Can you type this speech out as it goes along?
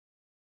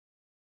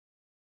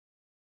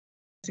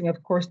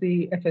of course,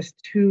 the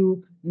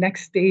FS-02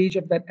 next stage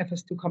of that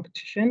FS-02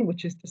 competition,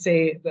 which is to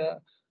say the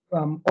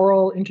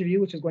oral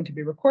interview, which is going to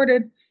be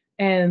recorded,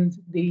 and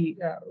the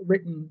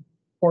written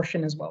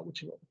portion as well,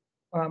 which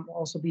will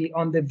also be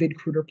on the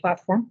VidCruiter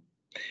platform.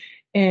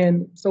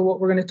 And so what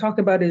we're going to talk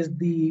about is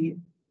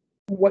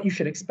what you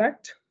should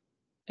expect,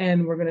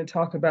 and we're going to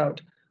talk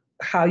about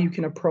how you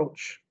can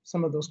approach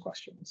some of those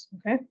questions,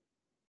 okay?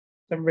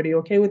 Everybody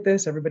okay with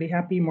this? Everybody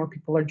happy? More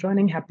people are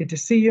joining. Happy to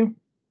see you.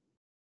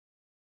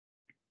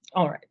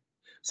 All right.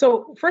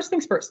 So first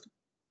things first,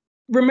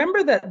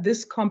 remember that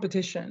this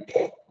competition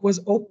was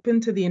open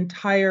to the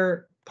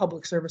entire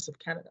public service of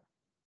Canada.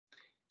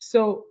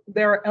 So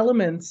there are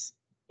elements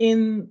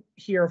in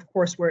here, of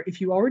course, where if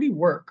you already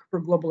work for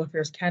Global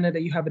Affairs Canada,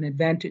 you have an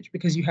advantage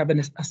because you have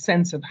a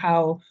sense of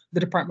how the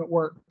department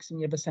works and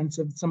you have a sense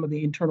of some of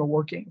the internal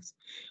workings.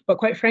 But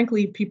quite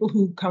frankly, people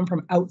who come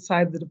from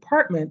outside the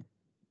department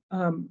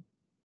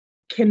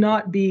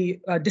cannot be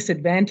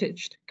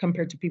disadvantaged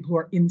compared to people who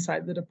are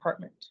inside the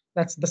department.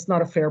 That's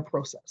not a fair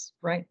process,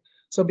 right?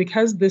 So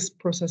because this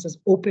process is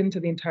open to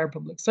the entire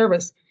public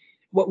service,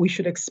 what we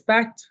should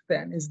expect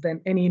then is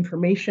any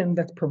information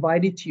that's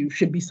provided to you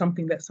should be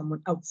something that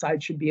someone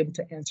outside should be able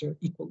to answer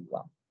equally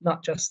well,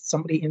 not just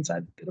somebody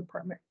inside the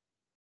department.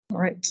 All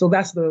right, so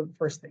that's the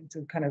first thing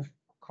to kind of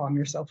calm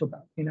yourself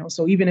about, you know.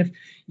 So even if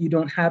you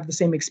don't have the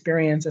same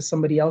experience as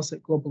somebody else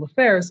at Global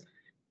Affairs,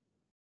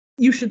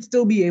 you should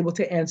still be able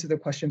to answer the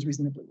questions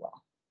reasonably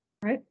well,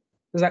 right?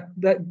 Does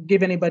that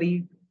give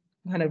anybody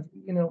kind of,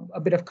 you know, a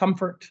bit of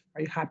comfort?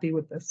 Are you happy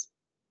with this?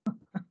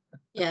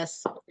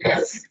 Yes.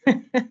 Yes.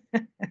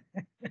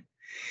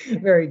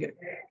 Very good.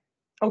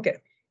 Okay.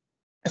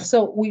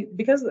 So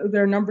because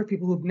there are a number of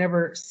people who've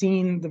never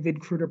seen the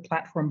VidCruiter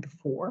platform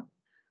before,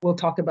 we'll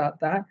talk about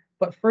that.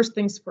 But first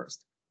things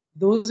first,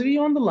 those of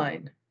you on the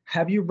line,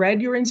 have you read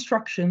your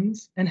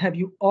instructions and have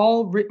you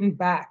all written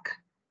back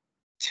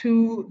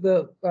to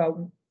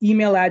the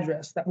email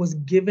address that was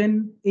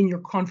given in your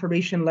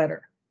confirmation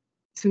letter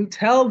to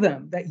tell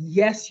them that,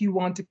 yes, you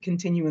want to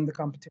continue in the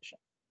competition?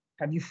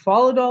 Have you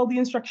followed all the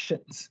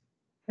instructions?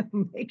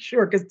 Make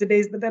sure, because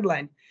today's the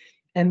deadline.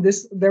 And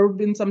there have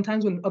been some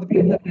times when other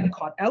people have been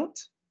caught out,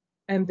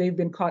 and they've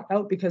been caught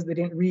out because they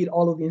didn't read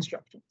all of the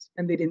instructions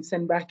and they didn't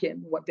send back in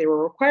what they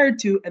were required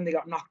to, and they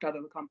got knocked out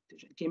of the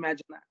competition. Can you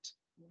imagine that?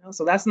 You know,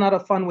 so that's not a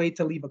fun way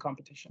to leave a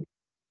competition.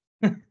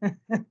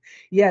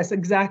 Yes,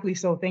 exactly.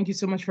 So thank you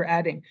so much for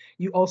adding.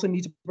 You also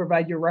need to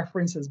provide your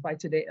references by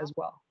today as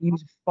well. You need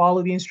to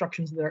follow the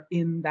instructions that are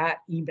in that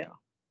email,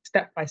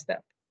 step by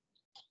step.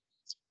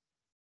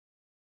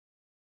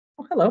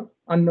 Oh, hello,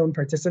 unknown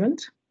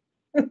participant.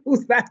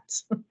 Who's that?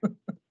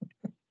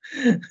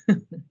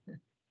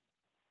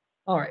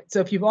 All right, so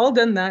if you've all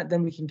done that,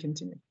 then we can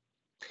continue.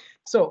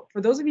 So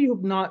for those of you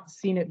who've not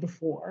seen it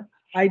before,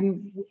 I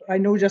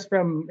know just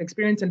from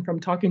experience and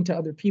from talking to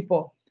other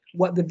people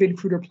what the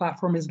VidCruiter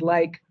platform is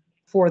like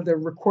for the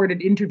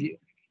recorded interview.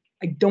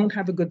 I don't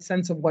have a good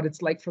sense of what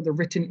it's like for the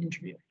written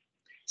interview.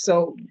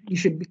 So you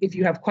should, if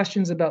you have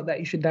questions about that,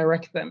 you should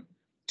direct them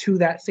to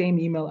that same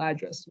email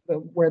address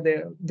where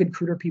the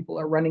VidCruiter people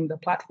are running the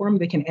platform.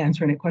 They can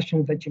answer any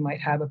questions that you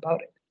might have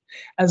about it.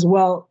 As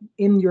well,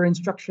 in your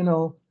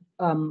instructional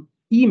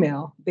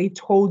email, they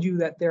told you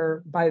that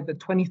by the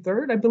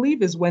 23rd, I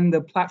believe, is when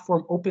the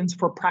platform opens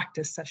for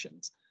practice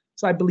sessions.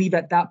 So I believe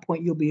at that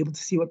point, you'll be able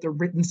to see what the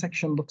written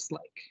section looks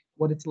like,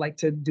 what it's like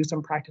to do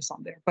some practice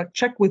on there. But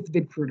check with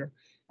VidCruiter,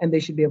 and they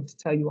should be able to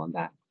tell you on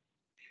that.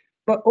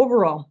 But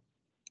overall,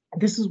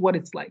 this is what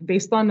it's like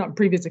based on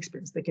previous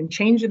experience. They can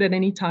change it at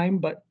any time,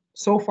 but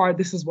so far,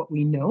 this is what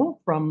we know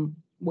from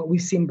what we've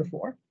seen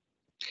before.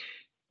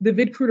 The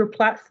VidCruiter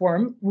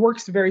platform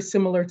works very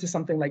similar to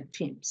something like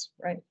Teams,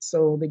 right?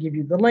 So they give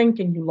you the link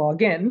and you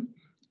log in,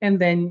 and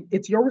then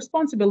it's your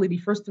responsibility,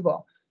 first of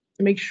all,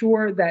 to make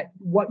sure that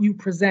what you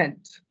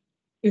present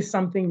is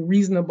something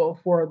reasonable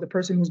for the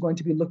person who's going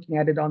to be looking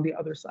at it on the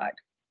other side.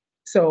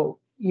 So,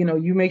 you know,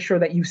 you make sure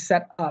that you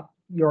set up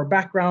your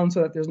background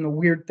so that there's no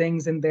weird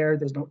things in there,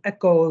 there's no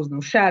echoes,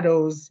 no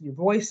shadows, your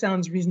voice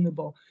sounds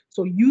reasonable.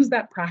 So use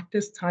that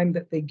practice time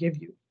that they give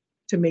you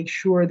to make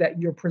sure that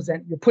you're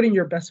putting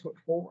your best foot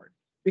forward,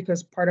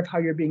 because part of how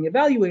you're being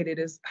evaluated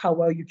is how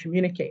well you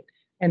communicate.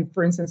 And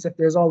for instance, if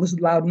there's all this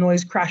loud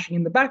noise crashing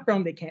in the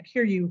background, they can't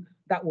hear you,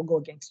 that will go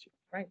against you,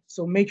 right?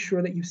 So make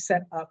sure that you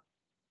set up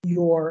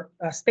your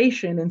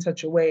station in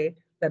such a way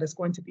that it's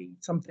going to be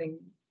something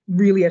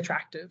really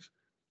attractive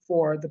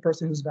for the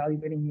person who's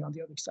evaluating you on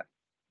the other side.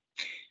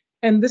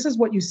 And this is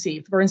what you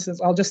see. For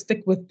instance, I'll just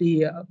stick with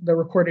the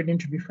recorded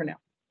interview for now.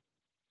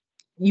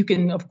 You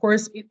can, of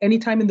course,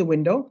 anytime in the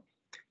window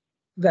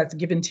that's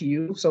given to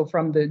you, so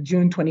from the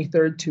June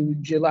 23rd to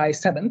July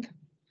 7th,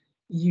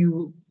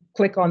 you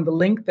click on the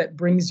link that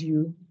brings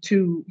you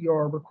to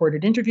your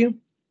recorded interview,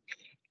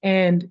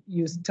 and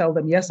you tell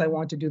them, yes, I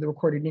want to do the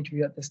recorded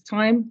interview at this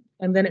time.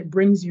 And then it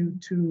brings you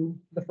to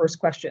the first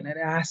question and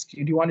it asks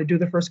you, do you want to do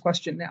the first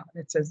question now?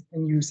 And it says,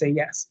 and you say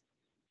yes.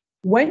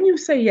 When you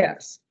say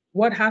yes,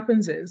 what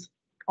happens is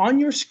on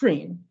your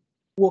screen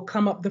will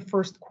come up the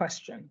first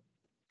question.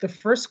 the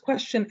first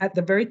question at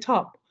the very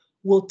top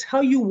will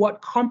tell you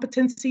what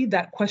competency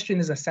that question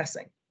is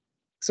assessing.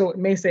 So it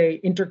may say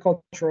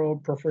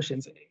intercultural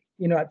proficiency,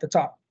 at the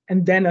top,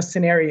 and then a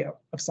scenario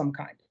of some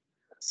kind.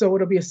 So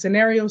it'll be a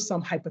scenario,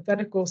 some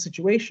hypothetical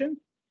situation,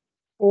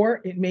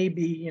 or it may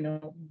be,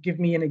 give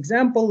me an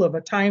example of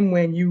a time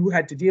when you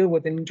had to deal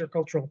with an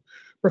intercultural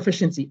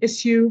proficiency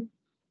issue,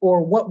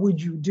 or what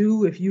would you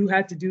do if you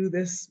had to do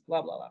this,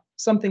 blah, blah, blah,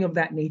 something of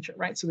that nature,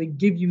 right? So they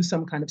give you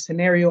some kind of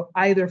scenario,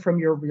 either from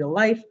your real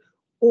life,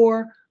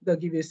 or they'll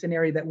give you a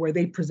scenario where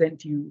they present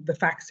to you the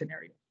fact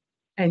scenario.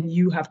 And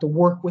you have to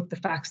work with the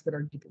facts that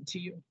are given to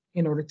you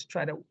in order to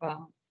try to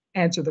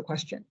answer the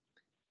question.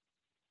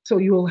 So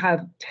you will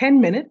have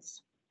 10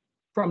 minutes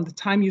from the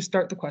time you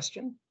start the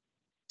question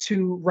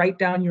to write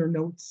down your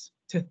notes,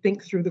 to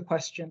think through the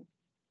question,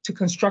 to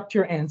construct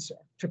your answer,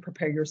 to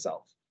prepare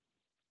yourself.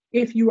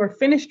 If you are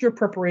finished your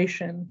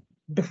preparation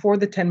before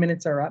the 10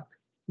 minutes are up,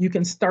 you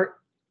can start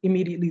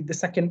immediately the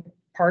second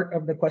part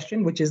of the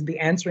question, which is the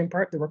answering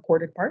part, the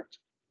recorded part.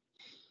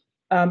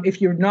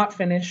 If you're not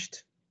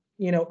finished,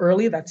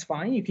 early, that's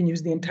fine. You can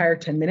use the entire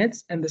 10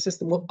 minutes and the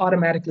system will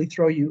automatically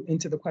throw you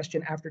into the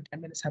question after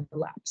 10 minutes have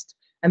elapsed.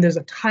 And there's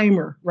a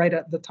timer right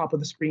at the top of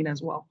the screen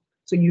as well.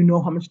 So you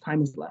know how much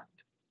time is left.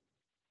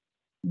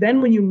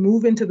 Then when you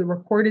move into the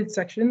recorded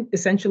section,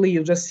 essentially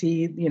you'll just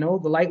see, the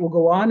light will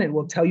go on and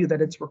will tell you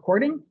that it's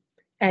recording,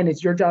 and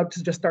it's your job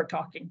to just start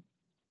talking,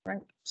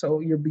 right? So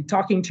you'll be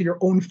talking to your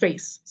own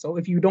face. So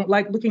if you don't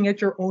like looking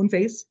at your own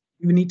face,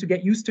 you need to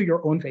get used to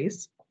your own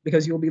face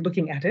because you'll be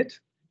looking at it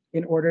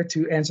in order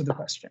to answer the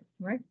question,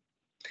 right?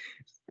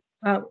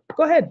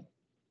 Go ahead,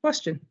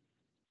 question.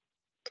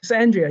 So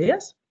Andrea,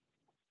 yes?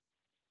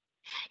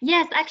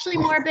 Yes, actually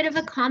more a bit of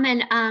a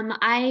comment.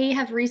 I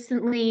have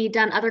recently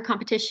done other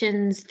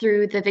competitions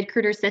through the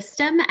VidCruiter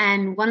system,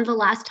 and one of the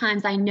last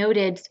times I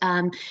noted,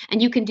 and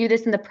you can do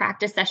this in the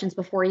practice sessions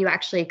before you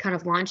actually kind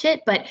of launch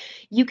it, but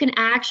you can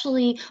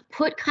actually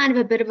put kind of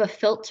a bit of a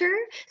filter,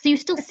 so you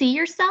still see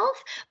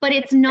yourself, but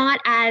it's not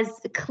as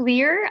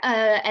clear,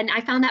 and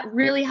I found that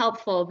really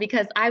helpful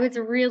because I was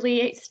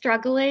really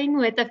struggling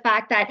with the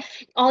fact that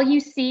all you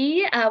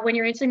see when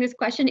you're answering this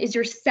question is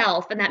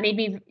yourself, and that made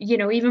me,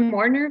 even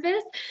more nervous.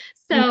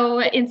 So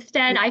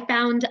instead, I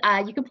found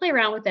you can play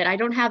around with it. I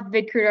don't have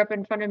VidCruiter up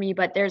in front of me,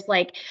 but there's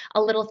like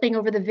a little thing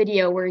over the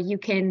video where you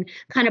can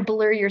kind of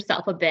blur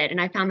yourself a bit.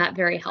 And I found that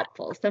very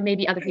helpful. So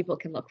maybe other people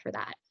can look for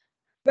that.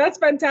 That's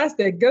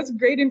fantastic. That's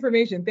great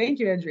information. Thank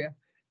you, Andrea.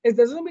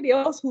 Does anybody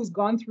else who's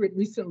gone through it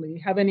recently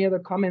have any other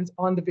comments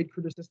on the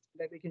VidCruiter system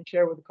that they can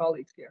share with the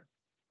colleagues here?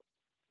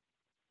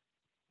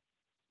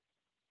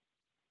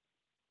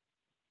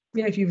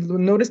 Yeah, if you've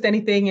noticed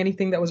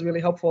anything that was really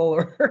helpful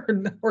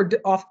or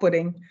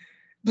off-putting,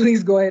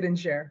 please go ahead and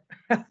share.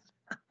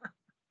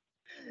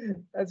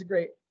 That's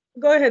great.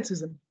 Go ahead,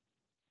 Susan.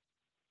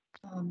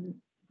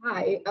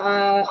 Hi,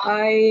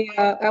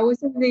 I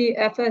was in the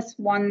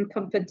FS-01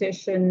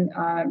 competition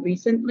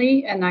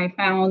recently, and I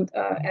found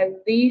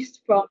at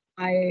least from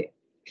my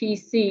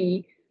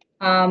PC,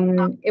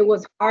 it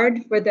was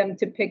hard for them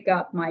to pick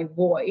up my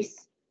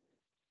voice.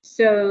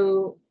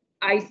 So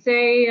I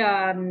say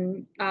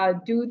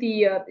do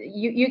the,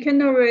 you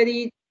can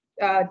already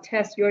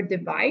test your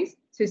device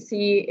to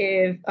see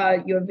if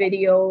your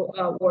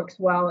video works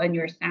well and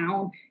your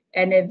sound.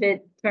 And if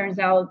it turns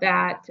out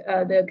that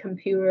the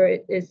computer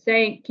is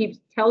keeps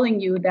telling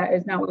you that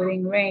it's not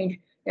within range,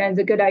 then it's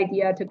a good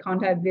idea to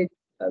contact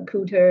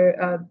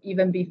VidCruiter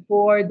even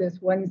before this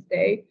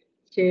Wednesday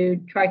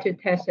to try to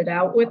test it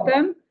out with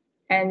them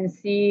and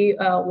see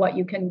what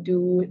you can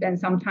do. And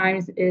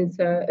sometimes it's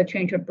a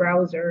change of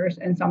browsers,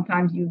 and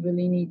sometimes you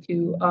really need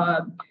to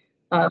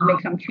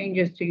make some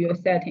changes to your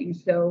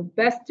settings. So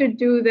best to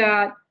do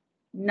that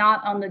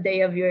not on the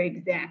day of your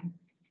exam.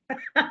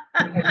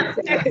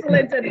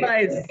 Excellent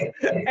advice.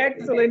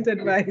 Excellent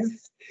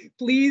advice.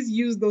 Please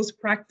use those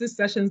practice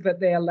sessions that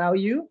they allow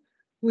you.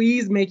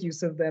 Please make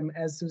use of them,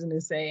 as Susan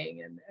is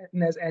saying,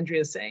 and as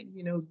Andrea is saying.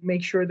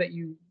 Make sure that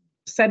you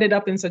set it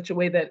up in such a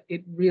way that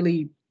it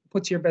really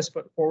puts your best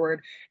foot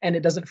forward and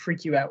it doesn't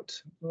freak you out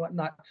and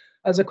whatnot.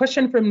 There's a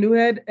question from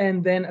Nuhed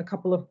and then a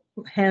couple of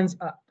hands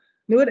up.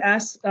 Nuhed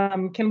asks,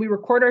 can we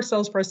record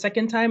ourselves for a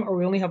second time, or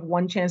we only have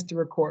one chance to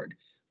record?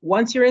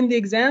 Once you're in the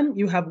exam,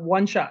 you have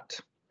one shot.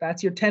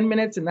 That's your 10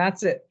 minutes and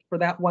that's it for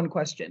that one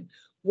question.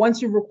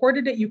 Once you've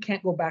recorded it, you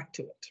can't go back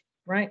to it,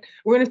 right?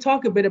 We're going to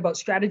talk a bit about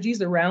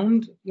strategies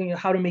around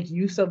how to make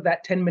use of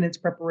that 10 minutes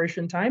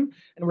preparation time.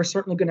 And we're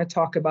certainly going to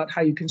talk about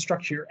how you can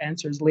structure your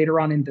answers later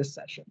on in this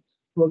session.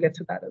 We'll get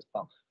to that as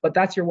well, but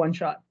that's your one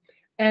shot.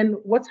 And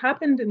what's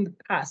happened in the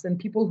past, and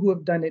people who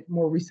have done it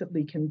more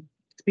recently can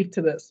speak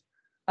to this.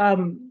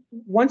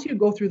 Once you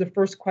go through the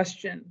first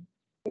question,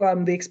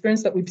 the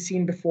experience that we've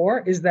seen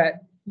before is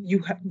that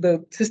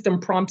the system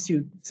prompts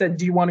you, said,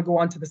 do you want to go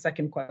on to the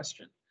second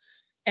question?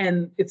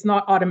 And it's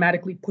not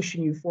automatically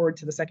pushing you forward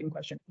to the second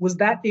question. Was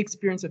that the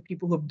experience of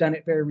people who have done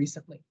it very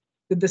recently?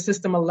 Did the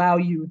system allow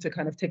you to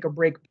kind of take a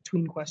break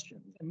between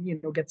questions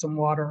and get some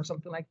water or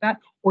something like that?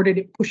 Or did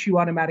it push you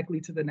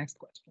automatically to the next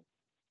question?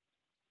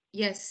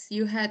 Yes,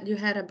 you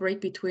had a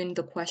break between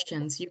the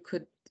questions. You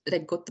could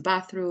like go to the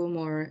bathroom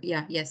or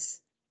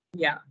yes.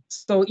 Yeah.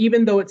 So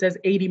even though it says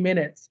 80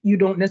 minutes, you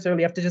don't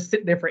necessarily have to just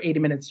sit there for 80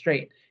 minutes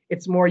straight.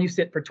 It's more you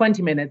sit for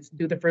 20 minutes,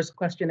 do the first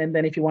question, and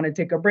then if you want to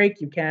take a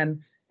break, you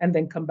can, and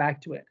then come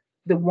back to it.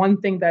 The one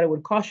thing that I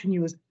would caution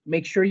you is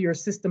make sure your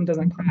system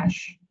doesn't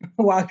crash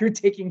while you're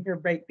taking your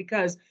break,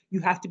 because you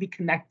have to be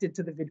connected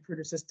to the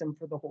VidCruiter system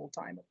for the whole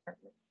time,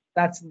 apparently.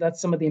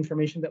 That's some of the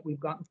information that we've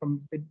gotten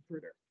from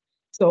VidCruiter.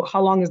 So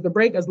how long is the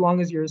break? As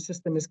long as your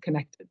system is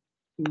connected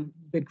to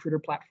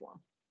VidCruiter platform.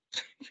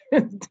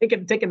 Take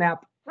a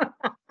nap.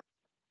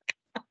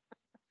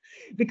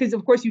 Because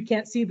of course you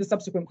can't see the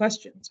subsequent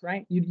questions,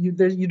 right? You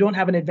don't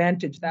have an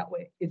advantage that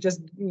way. It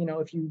just,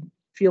 if you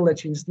feel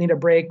that you just need a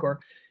break, or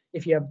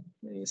if you have,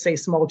 say,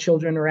 small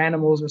children or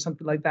animals or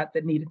something like that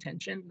need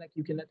attention, like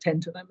you can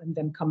attend to them and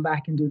then come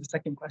back and do the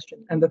second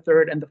question and the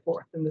third and the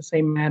fourth in the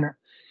same manner.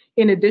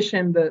 In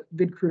addition, the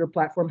VidCruiter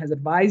platform has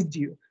advised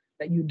you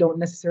that you don't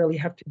necessarily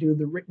have to do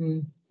the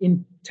written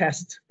in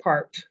test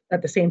part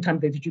at the same time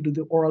that you do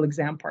the oral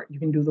exam part. You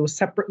can do those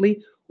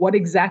separately. What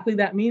exactly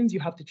that means, you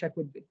have to check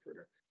with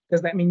VidCruiter.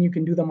 Does that mean you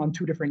can do them on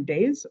 2 different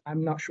days?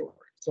 I'm not sure.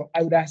 So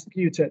I would ask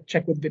you to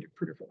check with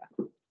VidCruiter for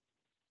that.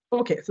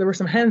 Okay, so there were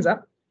some hands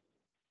up.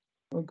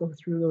 We'll go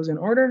through those in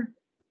order.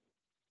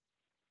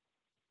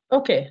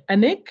 Okay,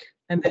 Anik,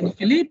 and then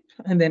Philippe,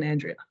 and then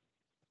Andrea.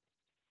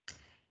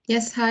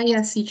 Yes, hi,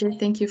 CJ.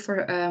 Thank you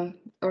for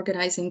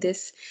organizing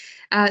this.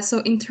 So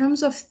in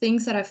terms of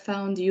things that I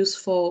found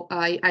useful,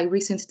 I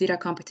recently did a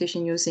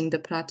competition using the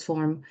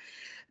platform.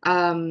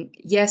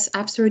 Yes,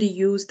 absolutely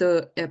use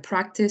the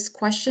practice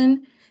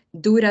question.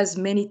 Do it as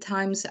many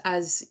times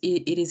as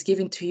it is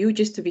given to you,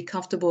 just to be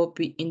comfortable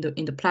in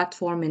the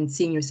platform and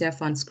seeing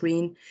yourself on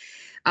screen.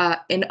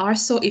 And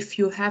also, if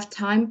you have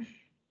time,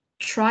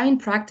 try and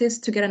practice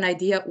to get an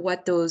idea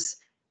what those,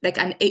 like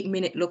an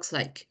 8-minute looks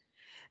like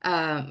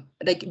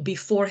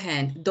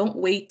beforehand. Don't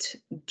wait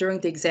during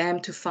the exam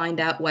to find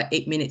out what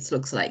 8 minutes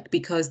looks like,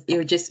 because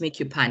it'll just make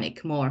you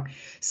panic more.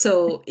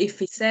 So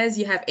if it says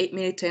you have 8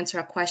 minutes to answer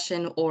a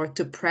question or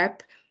to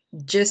prep,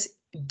 just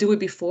do it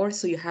before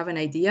so you have an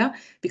idea,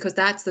 because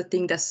that's the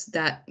thing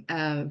that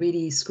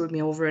really screwed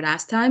me over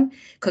last time,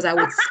 because I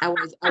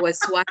was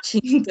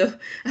watching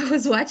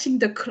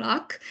the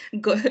clock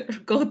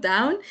go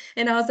down,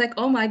 and I was like,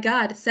 oh my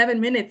God, 7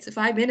 minutes,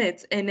 5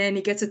 minutes, and then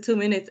it gets to 2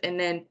 minutes, and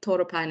then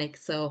total panic.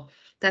 So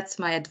that's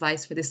my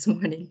advice for this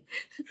morning.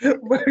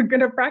 We're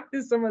gonna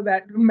practice some of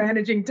that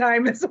managing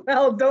time as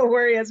well. Don't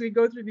worry, as we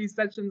go through these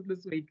sessions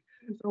this week.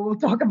 So we'll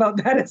talk about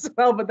that as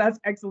well, but that's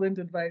excellent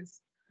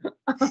advice.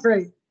 All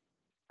right.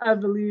 I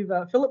believe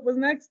Philip was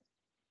next.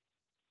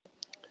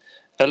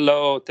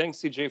 Hello, thanks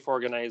CJ for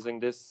organizing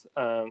this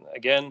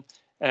again.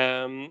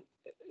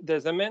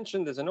 There's a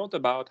note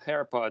about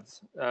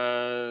AirPods.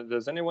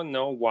 Does anyone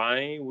know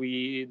why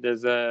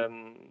there's a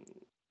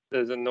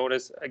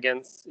notice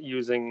against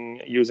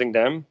using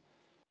them?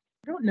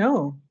 I don't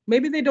know.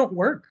 Maybe they don't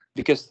work.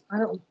 Because I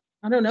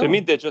don't know. To me,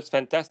 they're just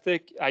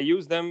fantastic. I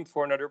used them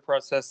for another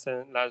process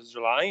last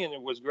July, and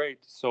it was great.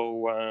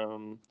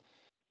 So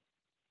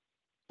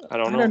I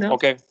don't know.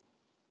 Okay.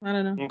 I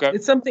don't know. Okay.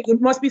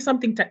 It must be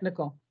something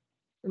technical.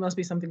 It must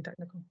be something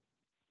technical.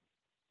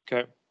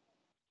 Okay.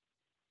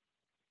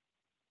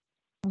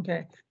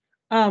 Okay.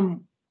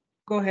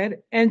 Go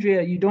ahead.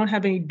 Andrea, you don't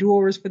have any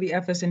do-overs for the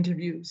FS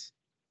interviews.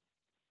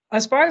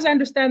 As far as I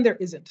understand, there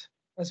isn't.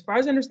 As far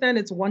as I understand,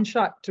 it's one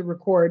shot to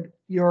record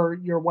your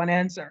one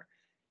answer.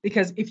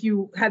 Because if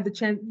you had the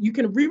chance, you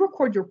can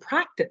re-record your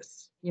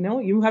practice.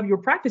 You have your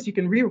practice, you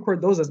can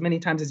re-record those as many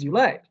times as you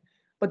like.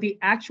 But the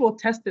actual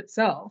test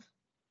itself,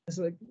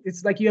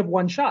 it's like you have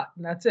one shot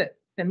and that's it.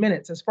 10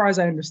 minutes, as far as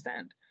I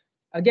understand.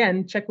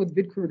 Again, check with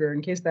VidCruiter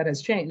in case that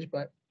has changed,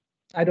 but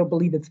I don't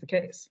believe it's the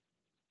case.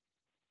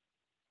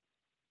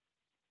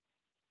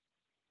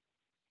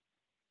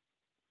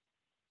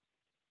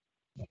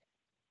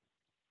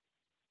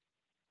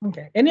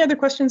 Okay, any other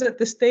questions at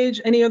this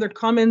stage? Any other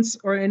comments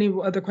or any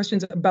other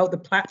questions about the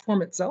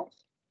platform itself?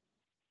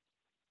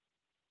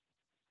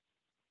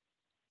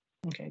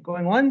 Okay,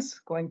 going once,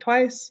 going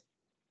twice,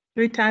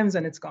 3 times,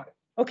 and it's gone.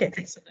 Okay,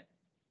 excellent.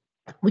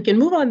 We can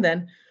move on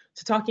then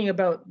to talking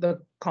about the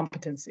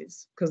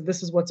competencies, because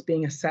this is what's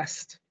being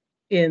assessed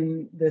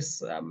in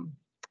this,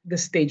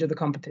 this stage of the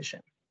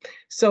competition.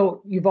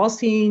 So you've all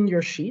seen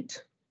your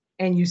sheet,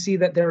 and you see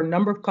that there are a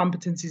number of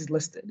competencies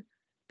listed.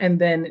 And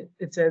then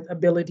it says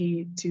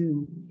ability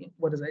to,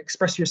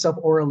 express yourself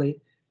orally.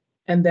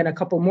 And then a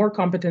couple more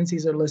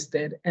competencies are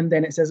listed. And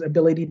then it says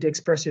ability to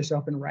express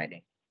yourself in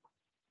writing.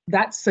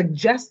 That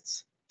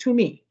suggests to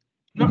me,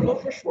 not know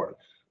for sure,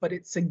 but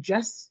it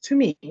suggests to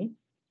me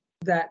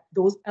that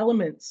those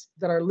elements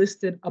that are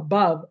listed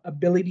above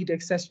ability to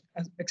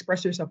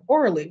express yourself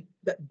orally,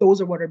 that those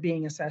are what are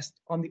being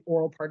assessed on the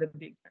oral part of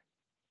the exam.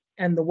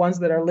 And the ones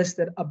that are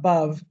listed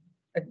above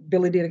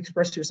ability to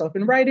express yourself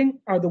in writing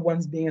are the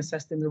ones being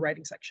assessed in the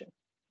writing section.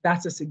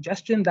 That's a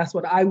suggestion. That's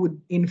what I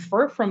would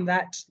infer from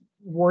that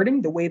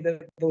wording, the way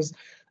that those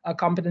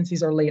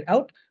competencies are laid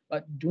out,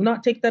 but do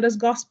not take that as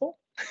gospel.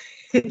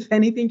 if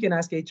anything, you can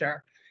ask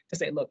HR to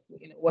say, look,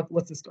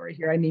 what's the story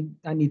here? I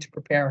need to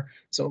prepare.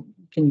 So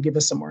can you give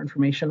us some more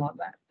information on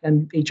that?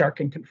 And HR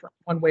can confirm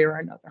one way or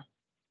another.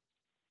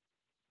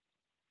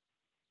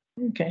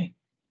 Okay.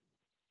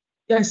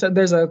 Yeah, so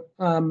there's a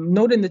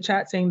note in the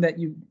chat saying that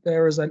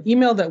there was an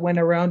email that went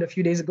around a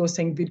few days ago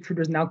saying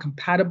VidCruiter is now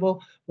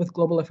compatible with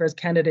Global Affairs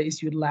Canada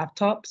issued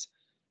laptops,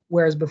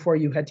 whereas before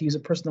you had to use a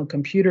personal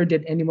computer.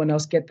 Did anyone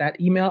else get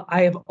that email?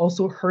 I have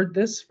also heard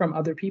this from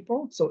other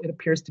people, so it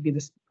appears to be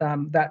this.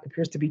 That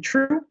appears to be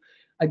true.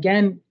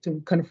 Again,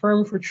 to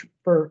confirm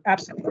for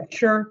absolutely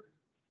sure,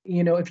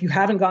 if you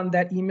haven't gotten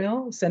that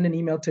email, send an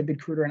email to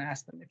VidCruiter and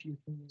ask them if you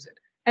can use it.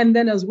 And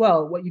then as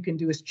well, what you can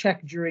do is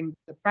check during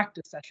the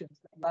practice sessions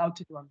that are allowed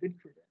to do on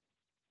VidCruiter.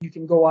 You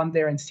can go on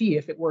there and see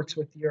if it works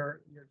with your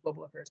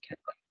Global Affairs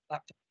Canada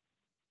laptop.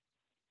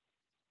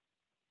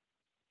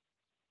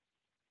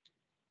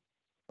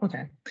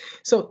 Okay,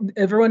 so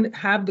everyone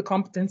have the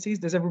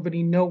competencies. Does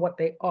everybody know what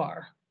they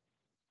are?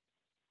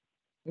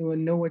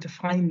 Everyone know where to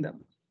find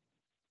them?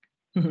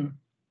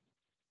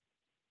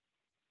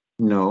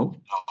 No.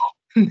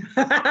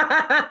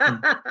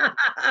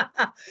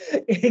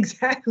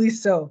 Exactly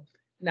so.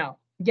 Now,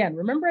 again,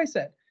 remember I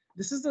said,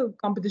 this is a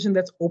competition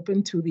that's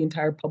open to the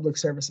entire public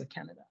service of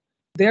Canada.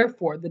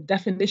 Therefore, the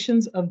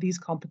definitions of these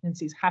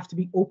competencies have to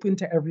be open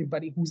to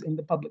everybody who's in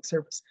the public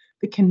service.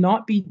 They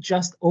cannot be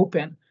just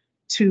open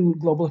to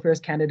Global Affairs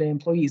Canada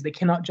employees. They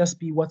cannot just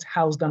be what's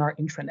housed on our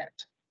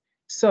intranet.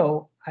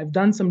 So I've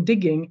done some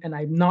digging and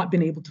I've not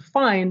been able to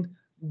find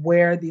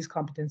where these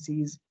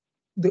competencies,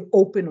 the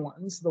open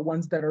ones, the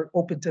ones that are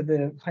open to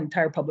the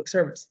entire public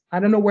service, I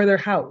don't know where they're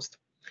housed.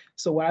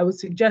 So what I would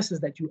suggest is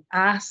that you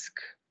ask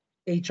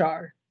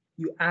HR,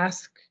 you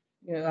ask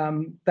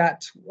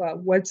that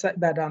website,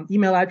 that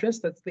email address,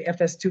 that's the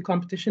FS-02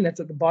 competition, that's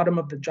at the bottom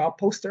of the job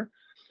poster.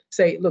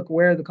 Say, look,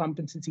 where are the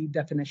competency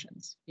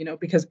definitions?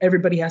 Because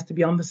everybody has to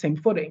be on the same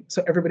footing.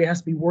 So everybody has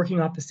to be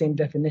working off the same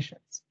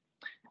definitions.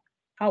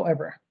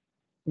 However,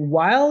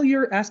 while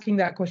you're asking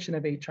that question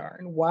of HR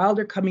and while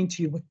they're coming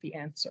to you with the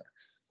answer,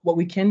 what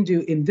we can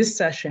do in this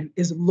session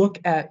is look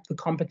at the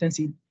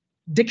competency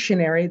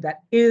dictionary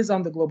that is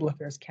on the Global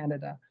Affairs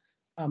Canada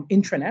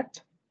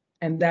intranet,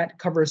 and that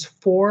covers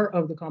 4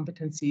 of the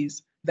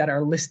competencies that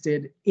are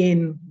listed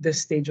in this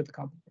stage of the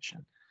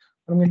competition.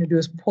 What I'm going to do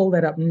is pull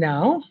that up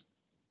now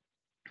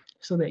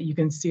so that you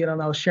can see it,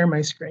 and I'll share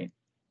my screen.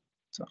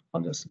 So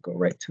I'll just go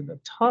right to the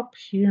top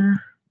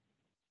here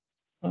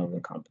of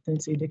the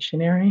competency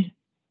dictionary.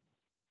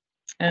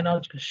 And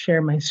I'll just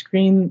share my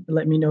screen.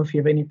 Let me know if you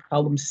have any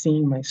problems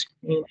seeing my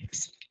screen.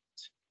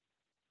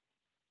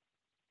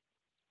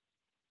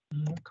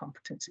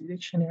 Competency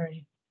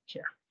dictionary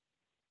here.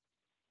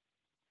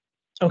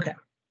 Okay.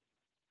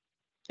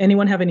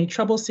 Anyone have any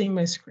trouble seeing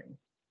my screen?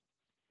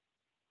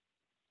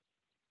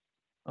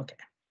 Okay.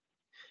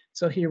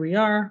 So here we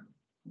are.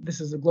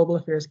 This is the Global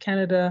Affairs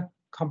Canada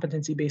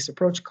competency-based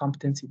approach,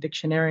 competency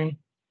dictionary.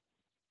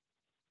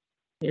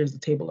 Here's the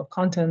table of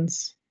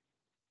contents.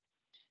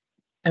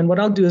 And what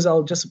I'll do is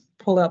I'll just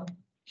pull up,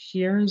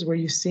 here's where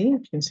you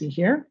can see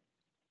here.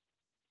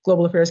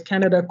 Global Affairs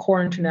Canada,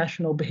 core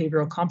international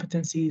behavioral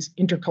competencies,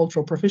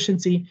 intercultural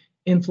proficiency,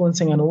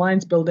 influencing and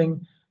alliance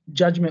building,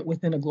 judgment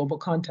within a global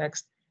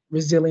context,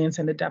 resilience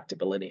and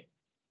adaptability.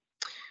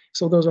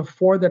 So those are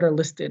 4 that are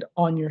listed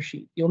on your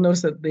sheet. You'll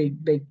notice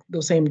that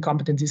those same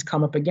competencies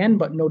come up again,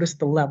 but notice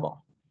the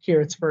level. Here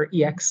it's for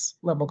EX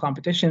level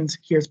competitions.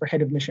 Here it's for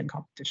head of mission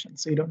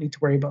competitions. So you don't need to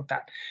worry about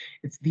that.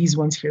 It's these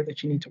ones here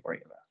that you need to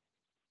worry about.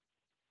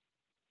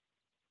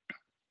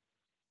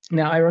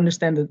 Now, I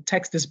understand the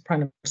text is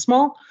kind of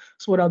small,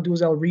 so what I'll do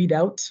is I'll read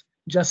out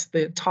just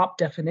the top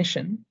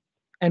definition,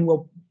 and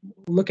we'll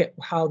look at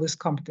how this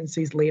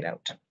competency is laid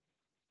out.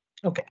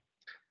 Okay,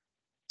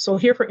 so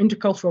here for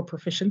intercultural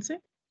proficiency,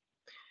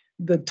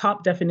 the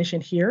top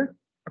definition here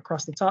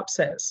across the top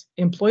says,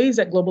 employees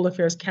at Global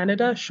Affairs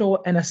Canada show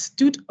an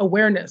astute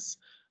awareness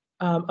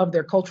of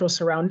their cultural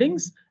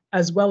surroundings,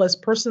 as well as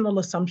personal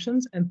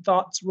assumptions and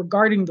thoughts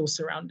regarding those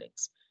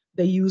surroundings.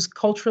 They use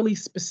culturally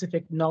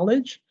specific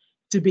knowledge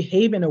to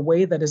behave in a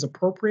way that is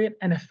appropriate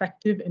and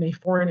effective in a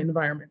foreign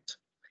environment.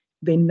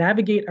 They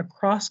navigate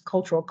across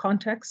cultural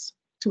contexts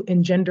to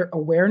engender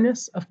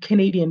awareness of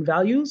Canadian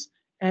values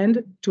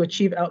and to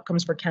achieve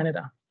outcomes for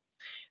Canada.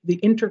 The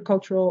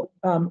intercultural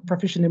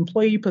proficient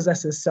employee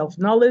possesses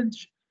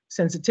self-knowledge,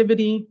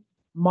 sensitivity,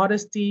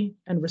 modesty,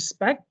 and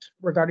respect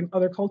regarding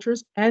other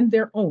cultures and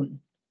their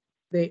own.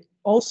 They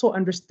also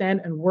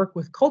understand and work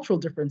with cultural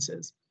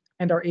differences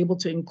and are able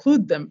to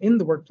include them in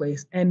the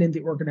workplace and in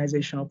the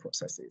organizational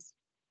processes.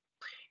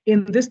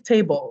 In this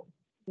table,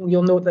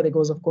 you'll note that it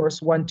goes, of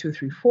course, 1, 2,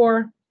 3,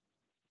 4.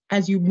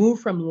 As you move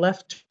from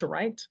left to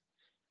right,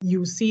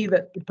 you see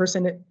that the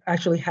person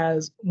actually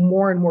has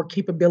more and more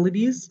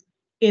capabilities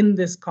in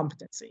this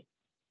competency.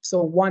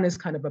 So 1 is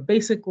kind of a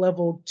basic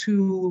level,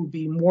 2 will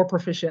be more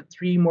proficient,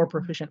 3 more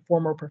proficient, 4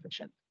 more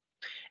proficient.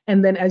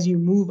 And then as you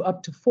move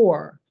up to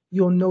 4,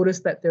 you'll notice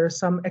that there are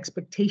some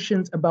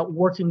expectations about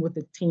working with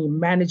a team,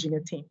 managing a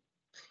team.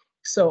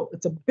 So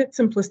it's a bit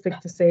simplistic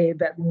to say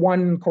that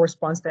 1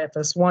 corresponds to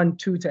FS1,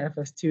 2 to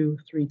FS2,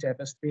 3 to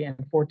FS3,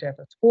 and 4 to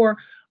FS4,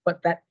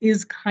 but that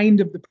is kind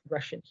of the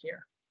progression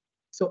here.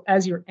 So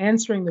as you're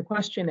answering the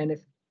question, and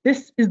if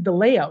this is the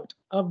layout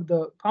of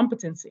the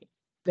competency,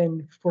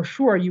 then for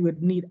sure you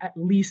would need at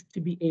least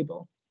to be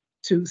able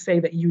to say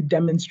that you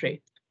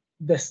demonstrate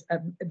this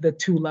at the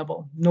 2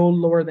 level, no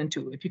lower than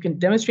 2. If you can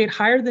demonstrate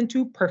higher than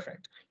 2,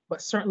 perfect,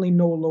 but certainly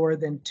no lower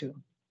than 2.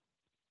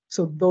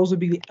 So those would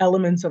be the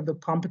elements of the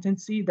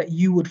competency that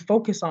you would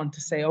focus on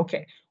to say,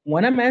 okay,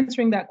 when I'm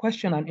answering that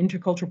question on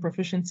intercultural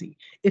proficiency,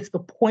 it's the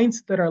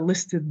points that are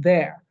listed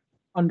there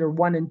under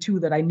 1 and 2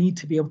 that I need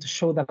to be able to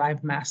show that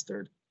I've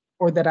mastered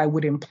or that I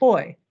would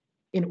employ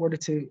in order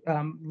to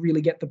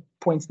really get the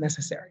points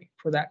necessary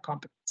for that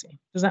competency.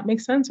 Does that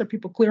make sense? Are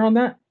people clear on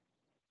that?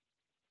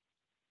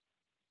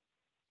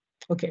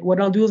 Okay,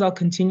 what I'll do is I'll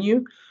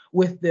continue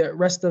with the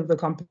rest of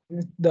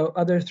the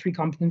other 3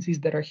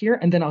 competencies that are here,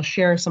 and then I'll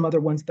share some other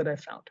ones that I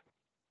found.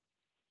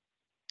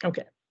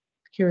 Okay,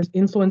 here's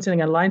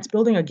influencing and alliance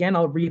building. Again,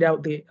 I'll read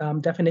out the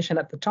definition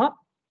at the top.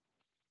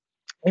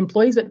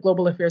 Employees at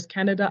Global Affairs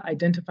Canada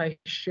identify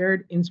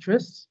shared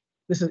interests.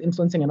 This is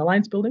influencing and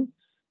alliance building.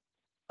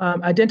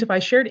 Identify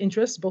shared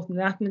interests, both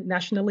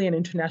nationally and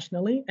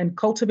internationally, and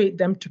cultivate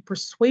them to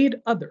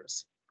persuade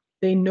others.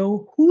 They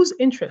know whose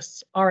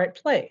interests are at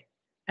play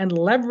and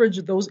leverage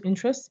those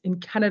interests in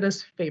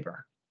Canada's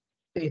favor.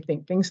 They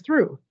think things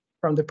through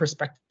from the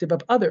perspective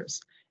of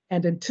others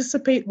and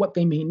anticipate what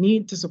they may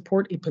need to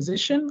support a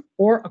position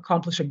or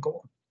accomplish a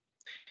goal.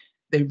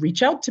 They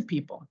reach out to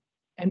people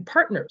and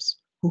partners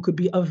who could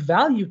be of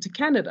value to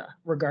Canada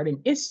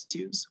regarding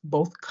issues,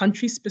 both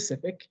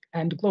country-specific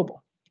and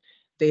global.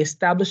 They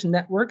establish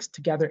networks to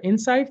gather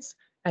insights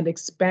and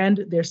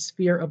expand their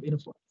sphere of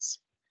influence.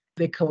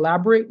 They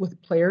collaborate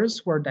with players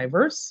who are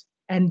diverse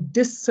and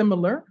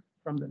dissimilar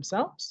from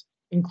themselves,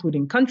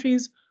 including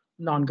countries,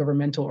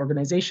 non-governmental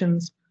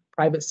organizations,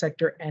 private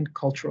sector, and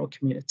cultural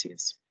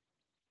communities.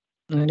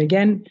 And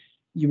again,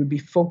 you would be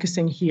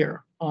focusing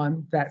here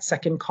on that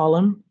second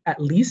column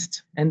at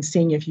least, and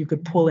seeing if you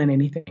could pull in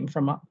anything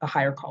from a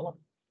higher column.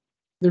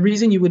 The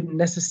reason you wouldn't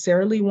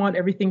necessarily want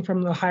everything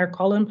from the higher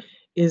column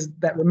is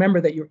that remember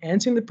that you're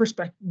answering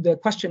the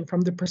question from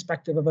the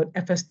perspective of an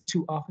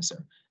FS2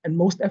 officer, and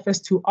most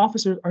FS2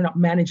 officers are not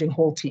managing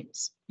whole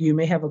teams. You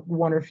may have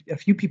one or a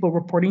few people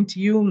reporting to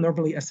you,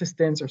 normally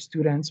assistants or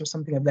students or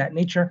something of that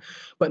nature,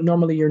 but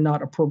normally you're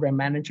not a program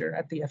manager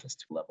at the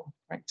FS2 level,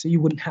 right? So you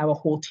wouldn't have a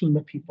whole team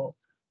of people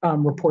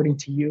reporting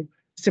to you.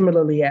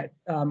 Similarly, at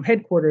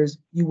headquarters,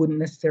 you wouldn't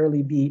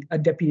necessarily be a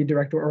deputy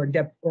director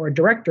or a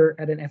director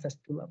at an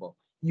FS2 level.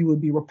 You would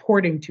be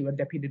reporting to a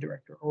deputy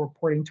director or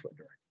reporting to a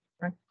director.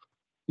 Right?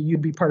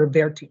 You'd be part of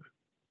their team.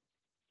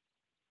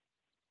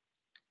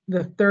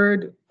 The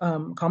third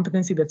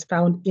competency that's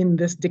found in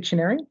this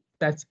dictionary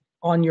that's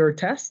on your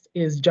test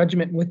is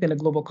judgment within a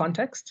global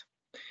context.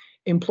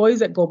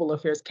 Employees at Global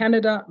Affairs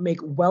Canada make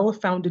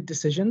well-founded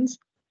decisions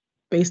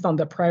based on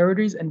the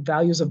priorities and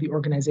values of the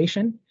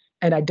organization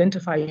and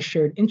identify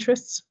shared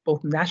interests,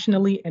 both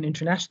nationally and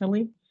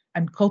internationally,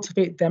 and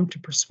cultivate them to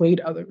persuade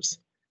others.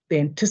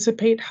 They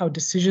anticipate how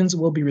decisions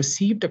will be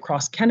received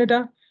across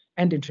Canada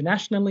and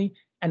internationally,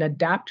 and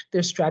adapt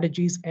their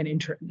strategies and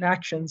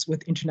interactions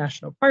with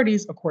international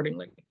parties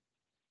accordingly.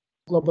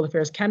 Global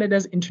Affairs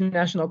Canada's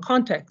international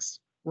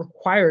context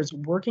requires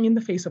working in the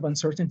face of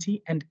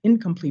uncertainty and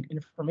incomplete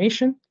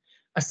information,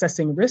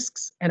 assessing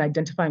risks, and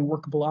identifying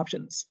workable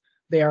options.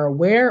 They are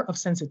aware of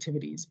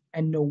sensitivities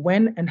and know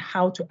when and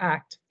how to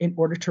act in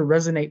order to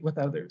resonate with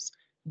others.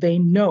 They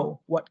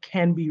know what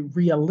can be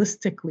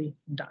realistically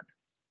done.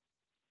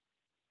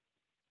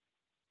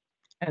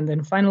 And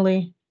then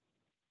finally,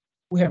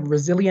 we have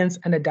resilience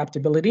and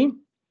adaptability.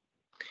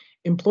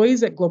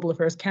 Employees at Global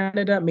Affairs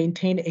Canada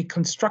maintain a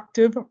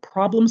constructive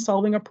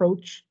problem-solving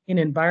approach in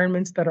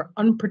environments that are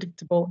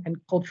unpredictable and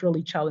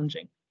culturally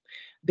challenging.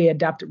 They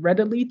adapt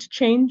readily to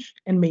change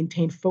and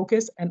maintain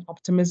focus and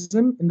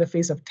optimism in the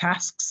face of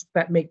tasks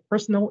that make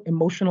personal,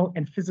 emotional,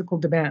 and physical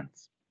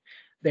demands.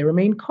 They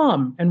remain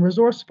calm and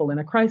resourceful in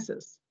a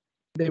crisis.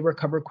 They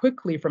recover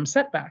quickly from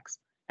setbacks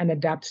and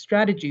adapt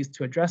strategies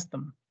to address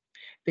them.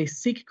 They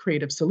seek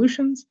creative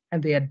solutions,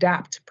 and they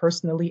adapt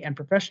personally and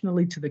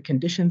professionally to the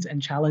conditions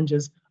and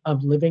challenges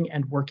of living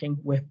and working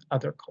with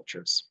other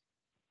cultures.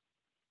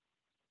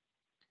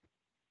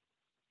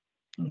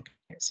 Okay,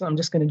 so I'm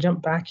just going to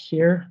jump back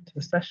here to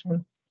the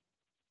session.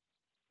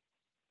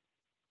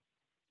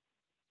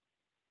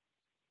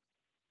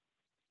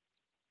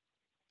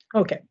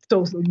 Okay,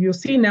 so you'll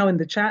see now in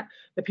the chat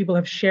that people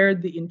have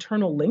shared the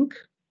internal link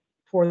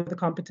for the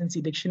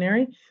competency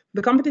dictionary.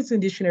 The competency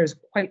dictionary is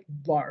quite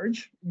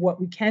large. What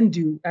we can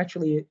do,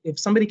 actually, if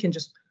somebody can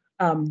just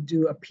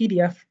do a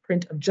PDF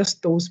print of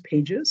just those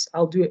pages,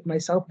 I'll do it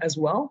myself as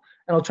well,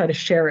 and I'll try to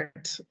share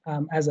it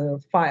as a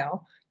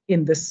file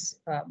in this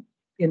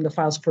in the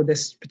files for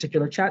this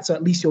particular chat, so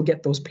at least you'll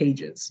get those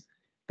pages.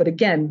 But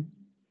again,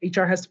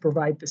 HR has to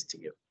provide this to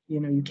you.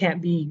 You know, you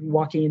can't be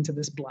walking into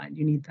this blind.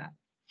 You need that.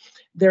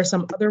 There are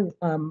some other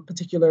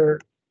particular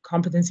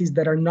competencies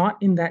that are not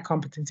in that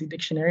competency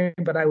dictionary,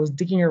 but I was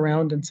digging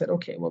around and said,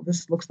 okay, well,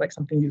 this looks like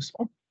something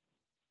useful.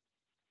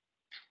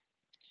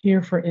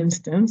 Here, for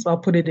instance, I'll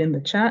put it in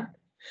the chat.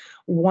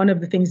 One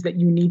of the things that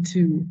you need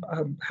to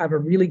have a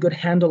really good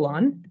handle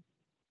on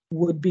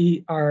would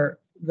be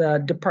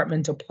the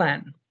departmental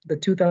plan, the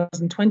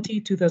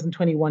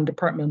 2020-2021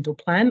 Departmental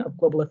Plan of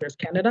Global Affairs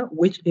Canada,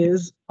 which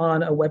is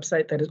on a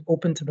website that is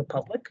open to the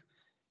public.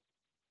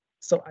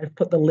 So I've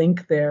put the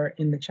link there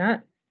in the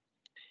chat.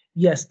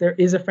 Yes, there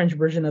is a French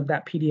version of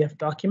that PDF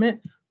document.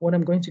 What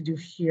I'm going to do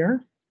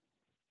here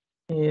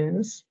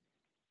is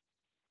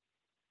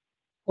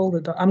I'm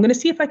going to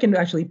see if I can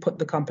actually put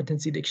the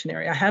competency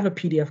dictionary. I have a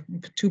PDF,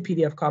 2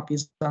 PDF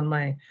copies on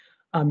my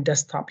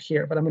desktop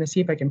here, but I'm going to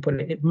see if I can put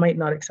it. It might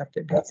not accept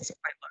it because it's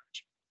quite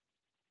large.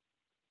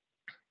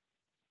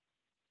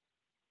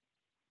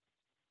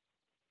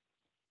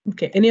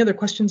 Okay, any other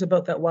questions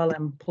about that while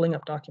I'm pulling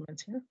up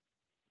documents here?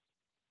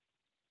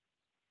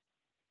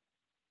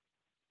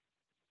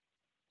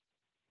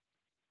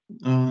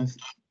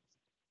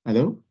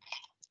 Hello?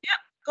 Yeah,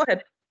 go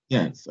ahead.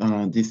 Yes,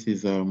 this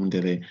is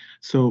Mundele.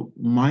 So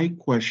my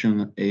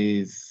question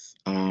is,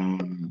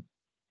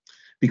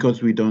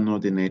 because we don't know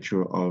the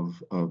nature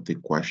of the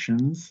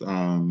questions,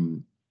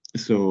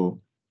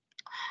 so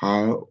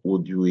how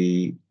would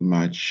we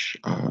match,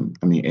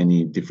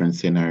 any different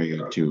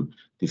scenario to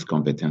these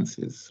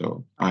competencies?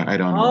 So I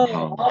don't know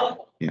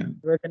how, yeah.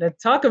 We're going to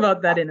talk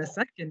about that in a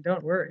second,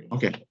 don't worry.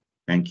 Okay,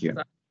 thank you.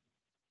 All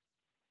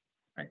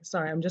right,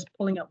 sorry, I'm just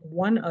pulling up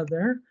one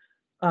other.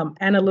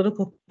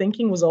 Analytical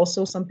thinking was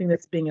also something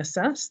that's being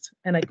assessed,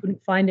 and I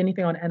couldn't find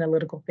anything on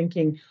analytical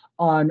thinking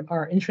on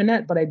our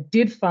intranet, but I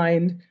did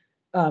find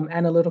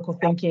analytical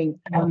thinking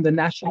on the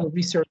National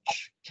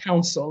Research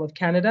Council of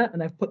Canada,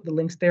 and I've put the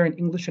links there in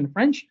English and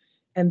French,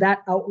 and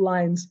that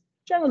outlines,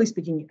 generally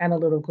speaking,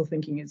 analytical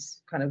thinking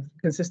is kind of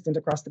consistent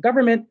across the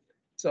government.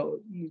 So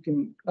you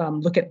can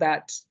look at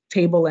that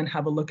table and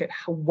have a look at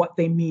what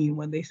they mean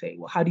when they say,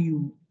 well, how do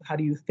you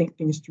think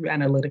things through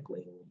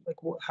analytically? Like,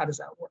 how does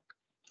that work?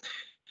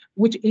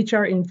 Which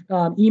HR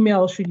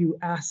email should you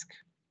ask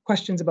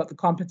questions about the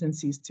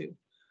competencies to?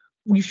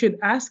 You should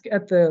ask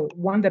at the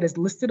one that is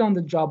listed on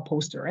the job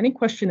poster. Any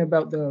question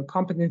about the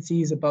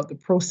competencies, about the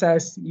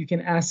process, you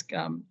can ask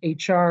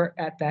HR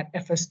at that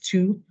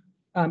FS-02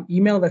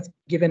 email that's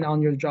given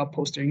on your job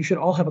poster. You should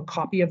all have a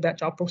copy of that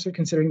job poster,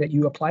 considering that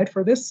you applied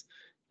for this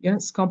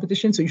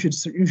competition. So you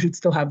should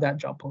still have that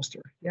job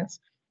poster. Yes,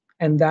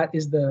 and that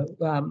is the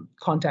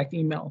contact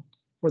email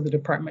for the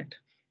department.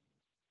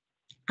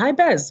 Hi,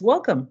 Bez.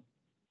 Welcome.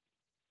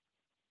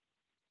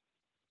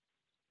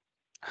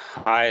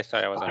 Hi,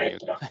 sorry, I was on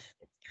mute.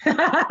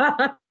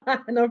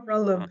 No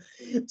problem.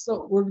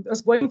 So we're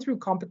just going through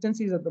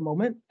competencies at the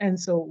moment, and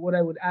so what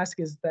I would ask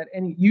is that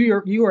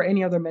you or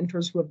any other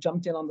mentors who have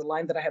jumped in on the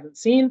line that I haven't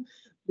seen,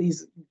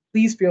 please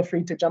feel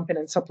free to jump in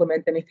and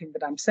supplement anything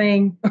that I'm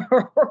saying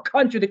or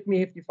contradict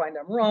me if you find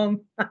I'm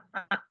wrong.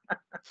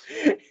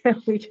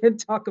 And we can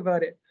talk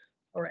about it.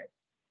 All right.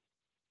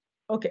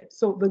 Okay,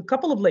 so the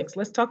couple of links,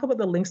 let's talk about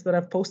the links that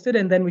I've posted,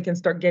 and then we can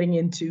start getting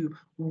into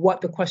what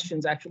the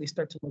questions actually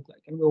start to look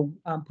like. And we'll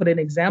put an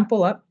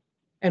example up,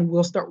 and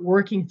we'll start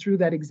working through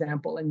that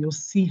example, and you'll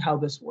see how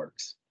this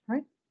works,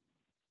 right?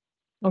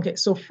 Okay,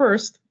 so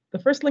the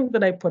first link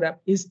that I put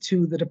up is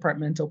to the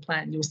departmental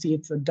plan. You'll see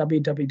it's a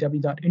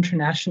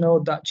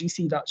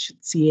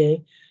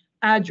www.international.gc.ca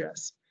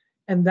address,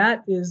 and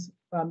that is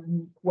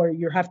where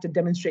you have to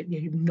demonstrate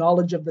you have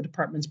knowledge of the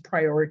department's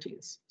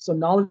priorities. So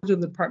knowledge of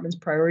the department's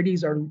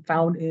priorities are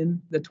found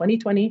in the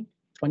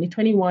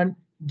 2020-2021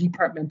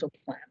 departmental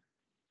plan.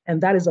 And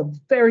that is a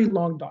very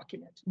long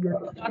document.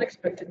 You're not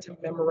expected to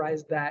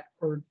memorize that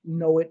or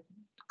know it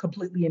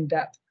completely in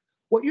depth.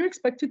 What you're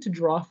expected to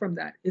draw from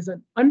that is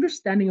an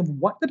understanding of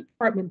what the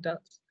department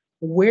does.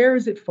 Where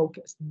is it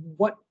focused?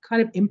 What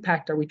kind of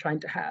impact are we trying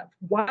to have?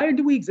 Why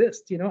do we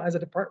exist, as a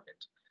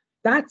department?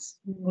 That's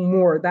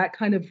more that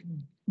kind of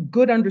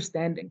good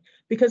understanding,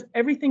 because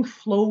everything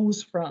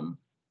flows from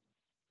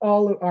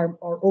all of our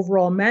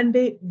overall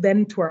mandate,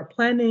 then to our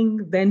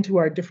planning, then to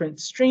our different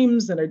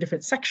streams and our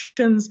different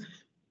sections,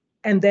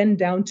 and then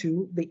down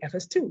to the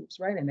FS2s,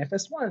 right? And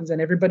FS1s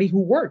and everybody who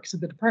works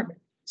at the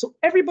department. So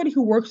everybody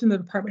who works in the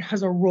department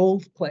has a role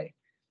to play.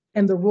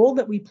 And the role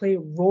that we play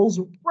rolls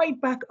right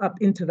back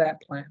up into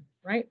that plan,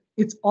 right?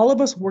 It's all of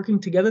us working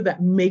together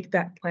that make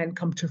that plan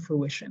come to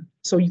fruition.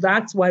 So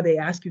that's why they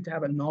ask you to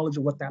have a knowledge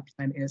of what that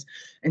plan is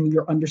and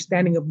your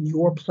understanding of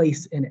your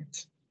place in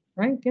it,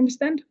 right? Do you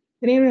understand?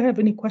 Did anyone have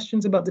any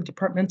questions about the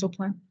departmental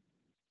plan?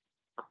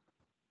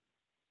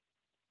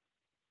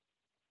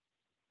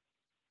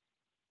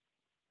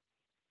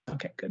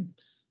 Okay, good.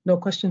 No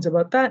questions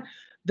about that.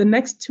 The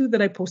next two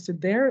that I posted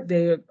there,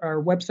 they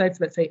are websites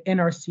that say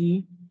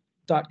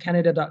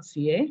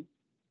nrc.canada.ca.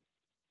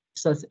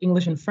 So it's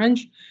English and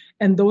French,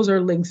 and those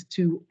are links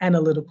to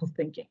analytical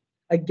thinking.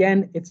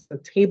 Again, it's a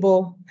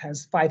table,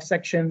 has 5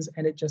 sections,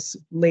 and it just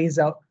lays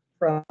out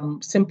from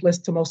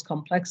simplest to most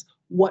complex,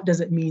 what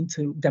does it mean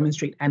to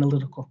demonstrate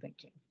analytical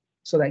thinking,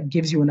 So that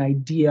gives you an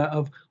idea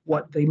of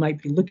what they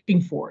might be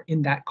looking for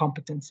in that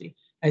competency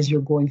as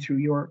you're going through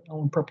your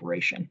own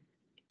preparation,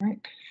 right?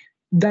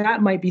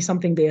 That might be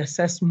something they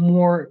assess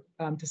more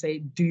to say,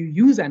 do you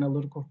use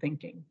analytical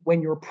thinking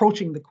when you're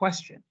approaching the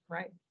question,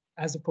 right?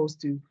 As opposed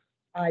to,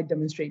 I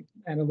demonstrate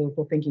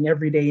analytical thinking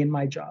every day in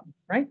my job,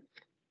 right?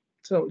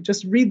 So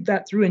just read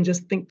that through and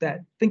just think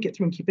it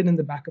through and keep it in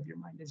the back of your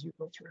mind as you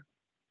go through.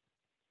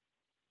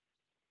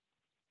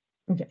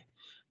 Okay.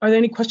 Are there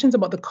any questions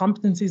about the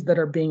competencies that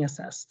are being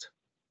assessed?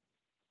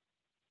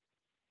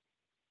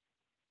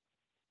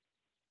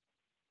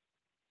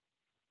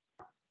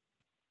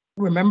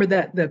 Remember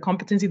that the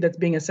competency that's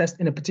being assessed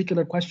in a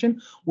particular question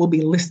will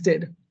be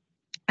listed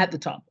at the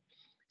top.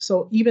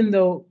 So even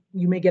though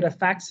you may get a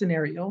fact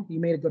scenario, you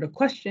may get a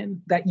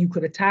question that you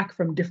could attack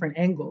from different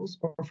angles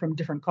or from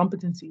different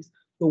competencies,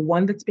 the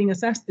one that's being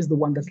assessed is the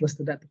one that's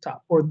listed at the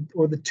top, or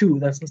the two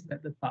that's listed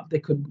at the top. They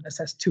could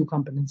assess two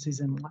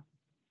competencies in one,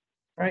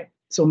 right?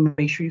 So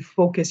make sure you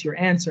focus your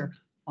answer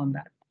on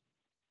that.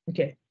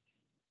 Okay.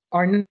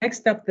 Our next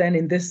step then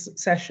in this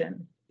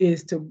session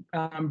is to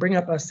bring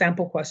up a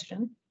sample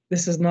question.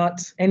 This is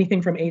not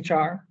anything from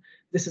HR.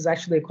 This is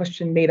actually a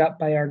question made up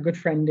by our good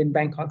friend in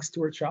Bangkok,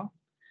 Stuart Shaw.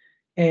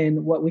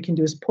 And what we can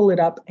do is pull it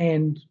up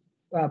and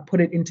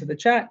put it into the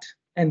chat.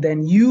 And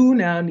then you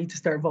now need to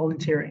start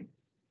volunteering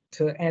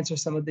to answer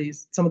some of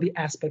the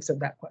aspects of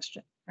that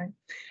question, right?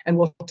 And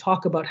we'll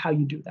talk about how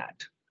you do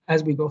that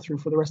as we go through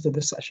for the rest of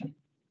this session.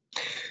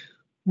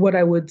 What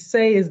I would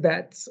say is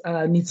that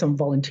need some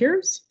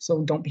volunteers,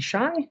 so don't be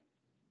shy.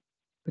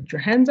 Put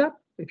your hands up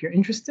if you're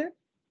interested.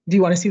 Do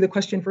you want to see the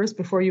question first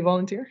before you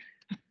volunteer?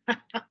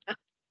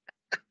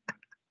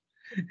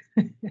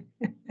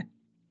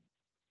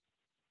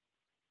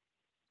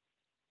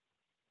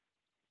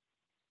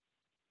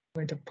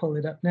 I'm going to pull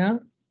it up now.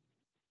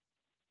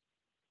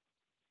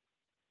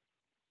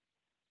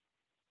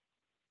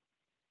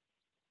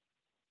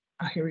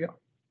 Here we go.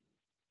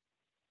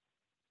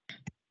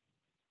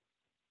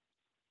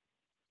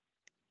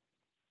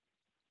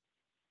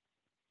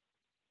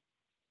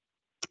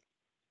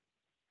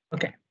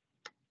 Okay,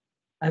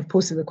 I've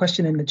posted the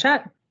question in the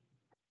chat.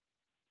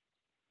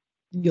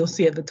 You'll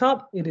see at the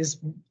top, it is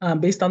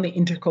based on the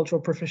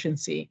intercultural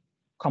proficiency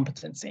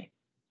competency.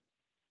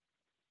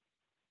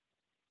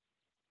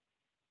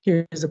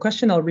 Here's a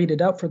question, I'll read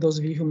it out for those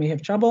of you who may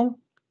have trouble.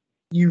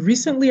 You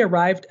recently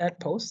arrived at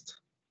Post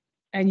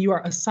and you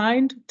are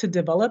assigned to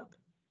develop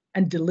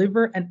and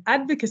deliver an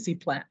advocacy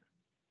plan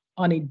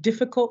on a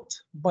difficult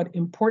but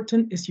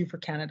important issue for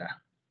Canada.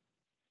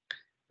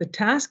 The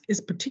task is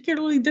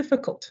particularly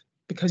difficult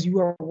because you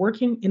are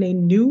working in a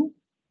new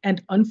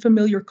and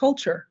unfamiliar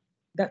culture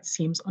that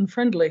seems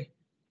unfriendly.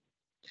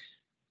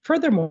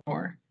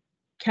 Furthermore,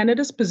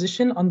 Canada's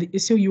position on the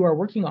issue you are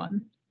working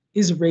on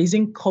is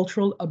raising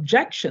cultural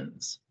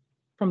objections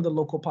from the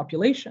local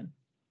population.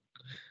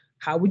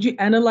 How would you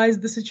analyze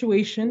the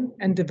situation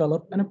and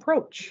develop an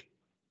approach?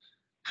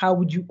 How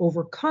would you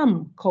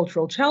overcome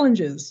cultural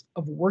challenges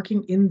of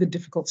working in the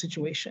difficult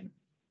situation?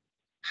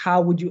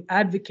 How would you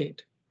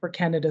advocate for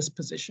Canada's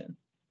position?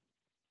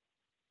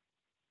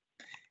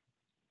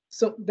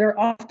 So there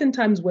are often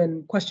times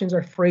when questions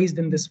are phrased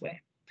in this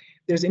way.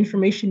 There's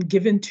information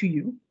given to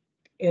you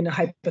in a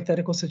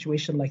hypothetical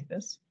situation like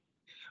this,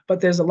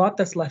 but there's a lot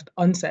that's left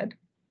unsaid.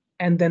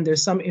 And then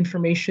there's some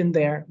information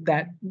there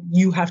that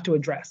you have to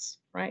address,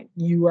 right?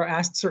 You are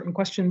asked certain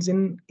questions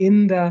in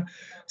the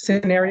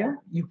scenario.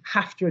 You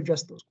have to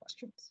address those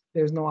questions.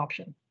 There's no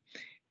option.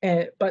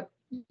 But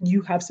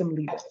you have some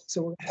leeway.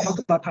 So we'll talk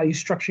about how you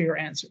structure your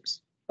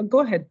answers. But go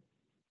ahead.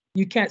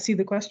 You can't see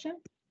the question?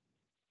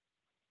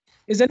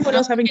 Is anyone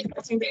else having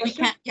trouble seeing the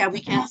question?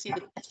 We can't see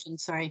the question,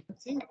 sorry.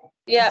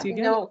 Yeah,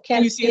 no,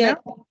 can you see it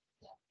now?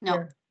 No.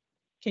 Here.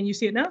 Can you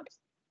see it now?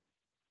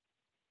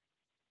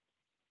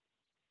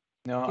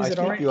 No, Is I it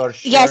all think right? you are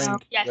Yes.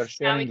 sharing. Yes, You're now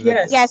sharing we the-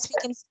 Yes. Yes,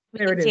 we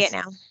There can it see is. it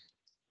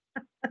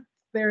now.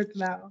 There it's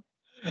now.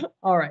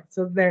 All right,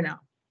 so there now.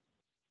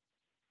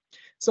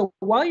 So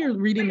while you're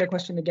reading the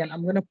question again,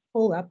 I'm going to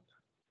pull up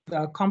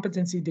the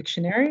competency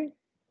dictionary,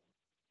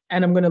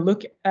 and I'm going to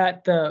look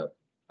at the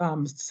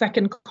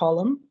second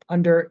column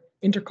under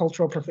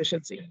intercultural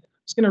proficiency. I'm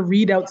just going to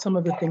read out some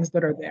of the things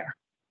that are there.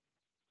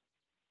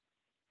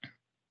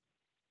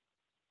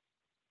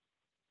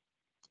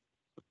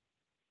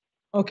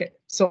 Okay,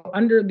 so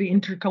under the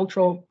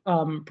intercultural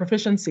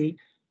proficiency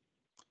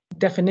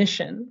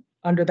definition,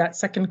 under that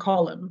second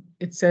column,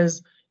 it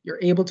says you're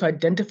able to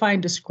identify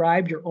and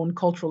describe your own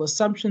cultural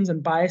assumptions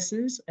and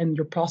biases and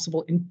your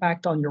possible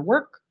impact on your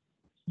work.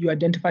 You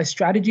identify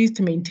strategies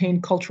to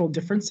maintain cultural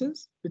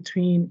differences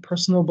between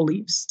personal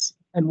beliefs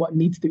and what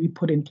needs to be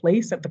put in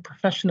place at the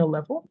professional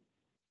level.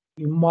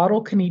 You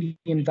model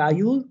Canadian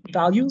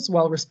values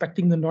while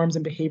respecting the norms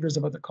and behaviors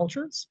of other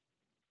cultures.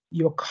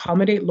 You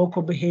accommodate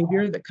local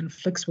behavior that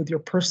conflicts with your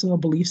personal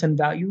beliefs and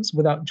values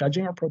without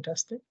judging or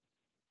protesting.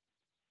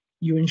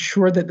 You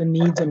ensure that the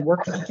needs and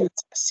work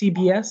ethics of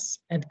CBS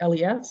and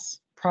LES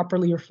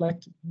properly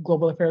reflect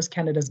Global Affairs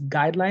Canada's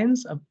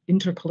guidelines of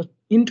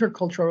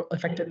intercultural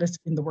effectiveness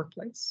in the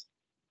workplace.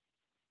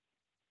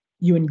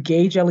 You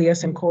engage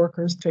LES and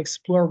coworkers to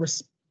explore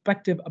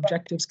respective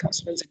objectives,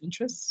 concerns, and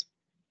interests.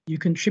 You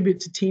contribute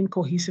to team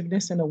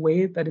cohesiveness in a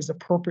way that is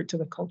appropriate to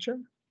the culture.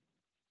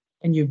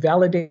 And you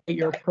validate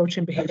your approach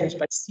and behaviors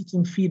by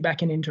seeking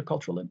feedback in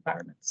intercultural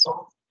environments.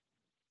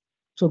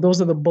 So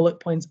those are the bullet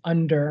points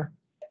under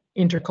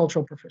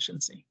intercultural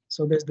proficiency.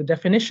 So there's the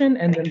definition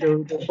and then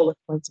the bullet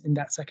points in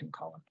that second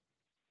column.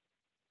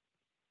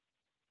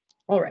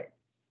 All right,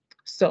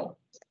 so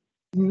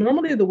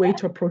normally the way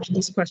to approach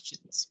these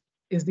questions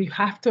is that you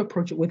have to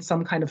approach it with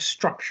some kind of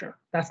structure.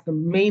 That's the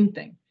main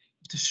thing,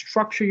 to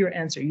structure your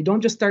answer. You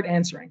don't just start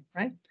answering,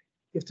 right?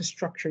 You have to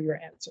structure your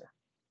answer.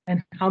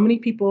 And how many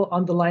people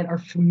on the line are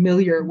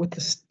familiar with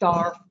the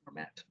STAR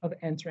format of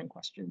answering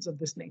questions of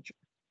this nature?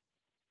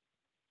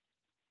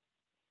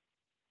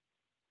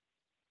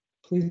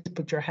 Please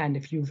put your hand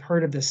if you've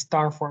heard of the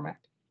STAR format.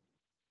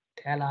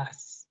 Tell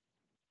us.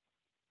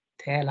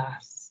 Tell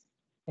us.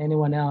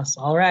 Anyone else?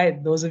 All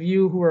right, those of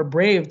you who are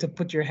brave to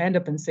put your hand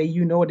up and say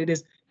you know what it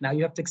is, now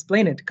you have to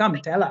explain it. Come,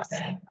 tell us.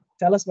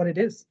 Tell us what it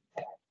is.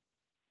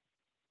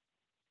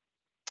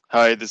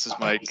 Hi, this is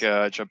Mike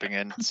jumping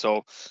in.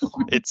 So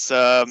it's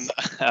a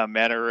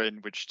manner in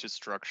which to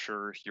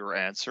structure your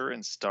answer,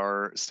 and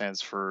STAR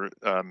stands for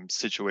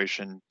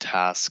situation,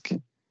 task,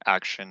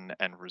 action,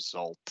 and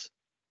result.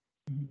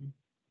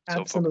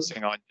 So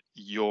focusing on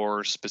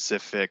your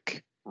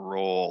specific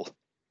role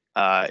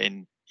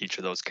in each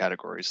of those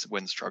categories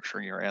when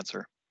structuring your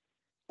answer.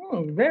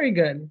 Oh, very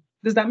good.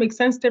 Does that make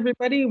sense to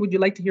everybody? Would you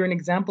like to hear an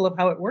example of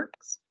how it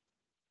works?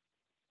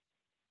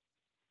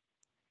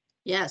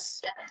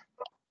 Yes.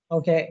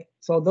 Okay,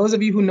 so those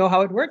of you who know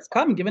how it works,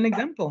 come, give an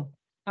example.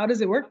 How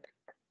does it work?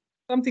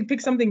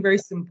 Pick something very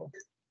simple.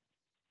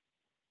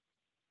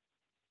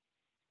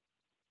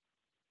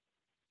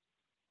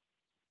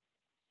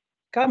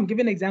 Come, give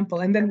an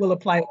example, and then we'll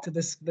apply it to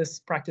this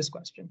practice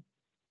question.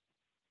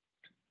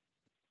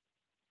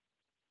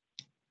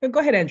 Go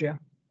ahead, Andrea.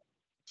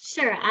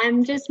 Sure,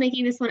 I'm just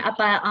making this one up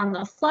on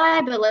the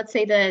fly, but let's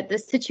say the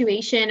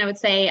situation, I would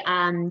say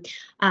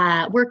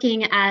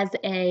working as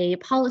a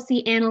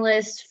policy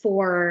analyst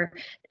for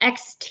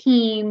X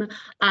team,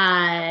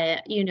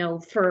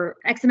 for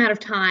X amount of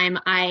time,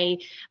 I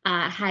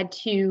had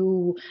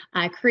to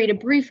create a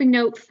briefing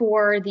note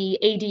for the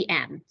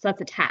ADM, so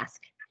that's a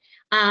task.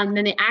 Then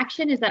the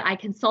action is that I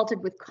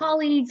consulted with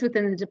colleagues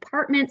within the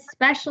department,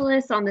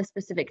 specialists on the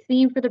specific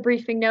theme for the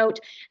briefing note,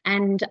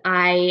 and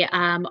I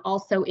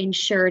also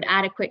ensured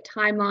adequate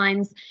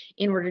timelines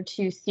in order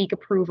to seek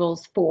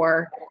approvals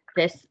for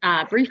this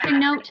briefing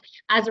note.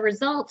 As a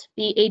result,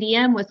 the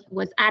ADM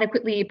was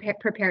adequately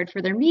prepared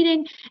for their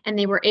meeting, and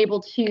they were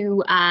able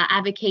to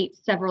advocate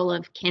several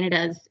of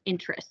Canada's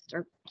interests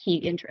or key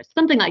interests,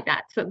 something like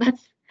that. So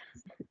that's.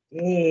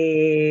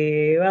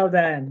 Hey, well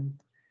done.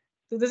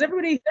 So does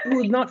everybody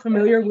who is not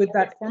familiar with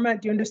that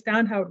format, do you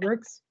understand how it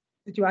works?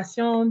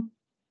 Situation,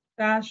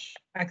 tâche,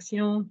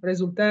 action,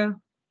 résultat,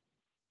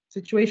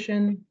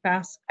 situation,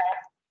 task,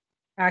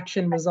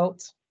 action,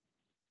 results.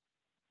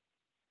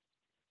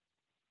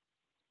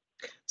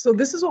 So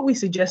this is what we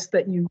suggest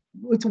that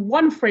it's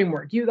one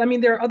framework.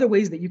 There are other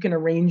ways that you can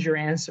arrange your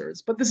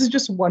answers, but this is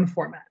just one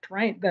format,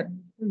 right? That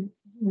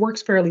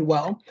works fairly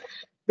well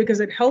because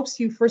it helps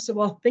you, first of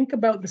all, think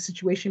about the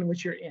situation in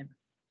which you're in.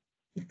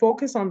 You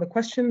focus on the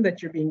question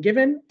that you're being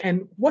given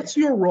and what's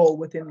your role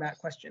within that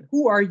question?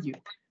 Who are you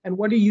and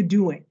what are you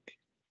doing?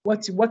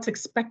 What's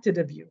expected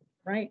of you,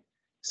 right?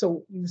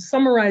 So you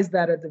summarize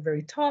that at the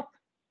very top.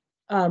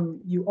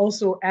 You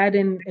also add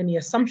in any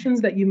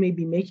assumptions that you may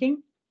be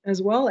making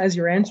as well as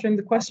you're answering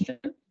the question.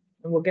 And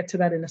we'll get to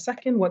that in a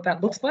second, what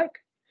that looks like.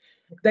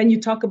 Then you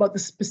talk about the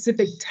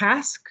specific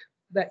task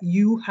that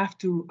you have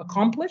to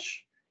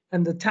accomplish.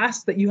 And the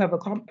tasks that you have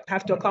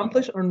to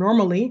accomplish are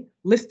normally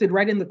listed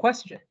right in the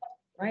question.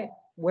 Right?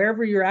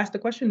 Wherever you're asked a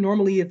question,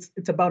 normally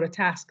it's about a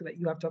task that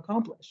you have to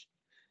accomplish.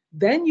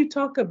 Then you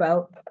talk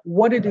about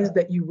what it is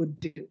that you would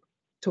do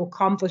to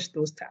accomplish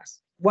those tasks.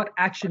 What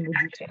action would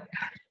you take,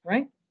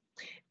 right?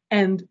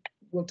 And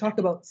we'll talk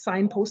about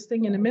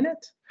signposting in a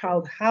minute,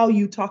 how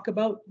you talk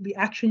about the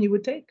action you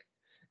would take.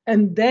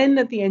 And then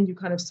at the end, you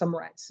kind of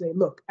summarize, say,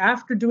 look,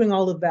 after doing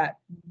all of that,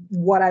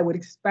 what I would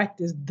expect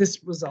is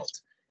this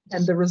result.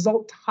 And the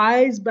result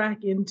ties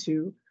back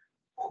into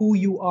who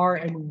you are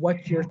and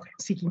what you're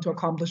seeking to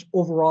accomplish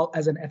overall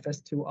as an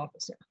FS-2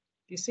 officer.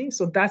 You see?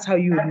 So that's how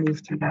you would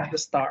move through the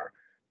STAR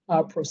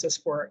process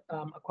for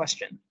a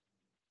question.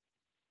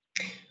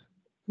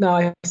 Now,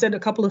 I said a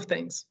couple of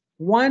things.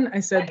 One, I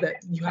said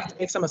that you have to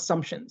make some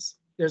assumptions.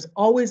 There's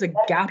always a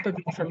gap of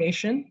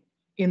information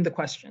in the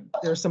question.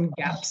 There are some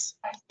gaps.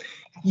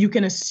 You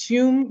can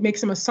make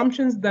some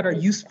assumptions that are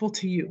useful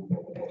to you.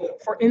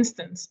 For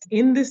instance,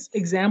 in this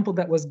example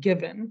that was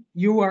given,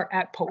 you are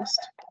at post.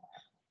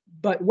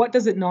 But what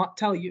does it not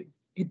tell you?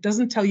 It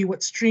doesn't tell you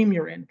what stream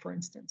you're in, for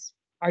instance.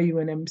 Are you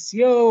an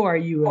MCO? Are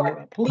you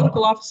a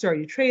political officer? Are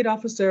you a trade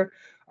officer?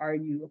 Are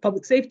you a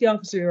public safety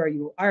officer? Are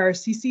you an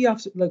IRCC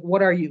officer? Like,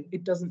 what are you?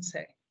 It doesn't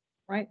say,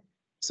 right?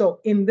 So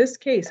in this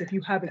case, if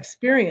you have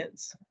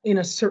experience in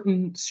a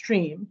certain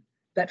stream,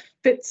 that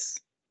fits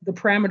the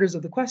parameters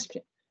of the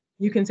question.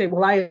 You can say,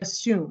 well, I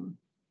assume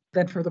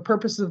that for the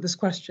purposes of this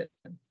question,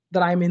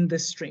 that I'm in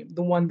this stream,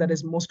 the one that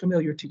is most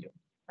familiar to you,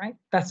 right?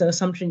 That's an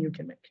assumption you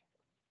can make,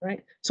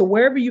 right? So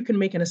wherever you can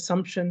make an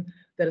assumption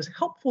that is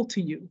helpful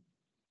to you,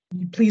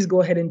 please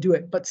go ahead and do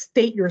it, but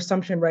state your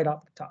assumption right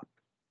off the top,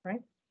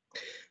 right?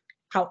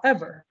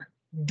 However,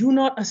 do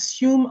not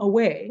assume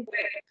away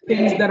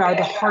things that are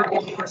the heart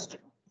of the question.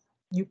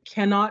 You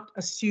cannot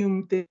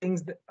assume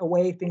things that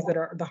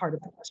are the heart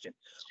of the question,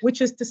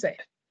 which is to say,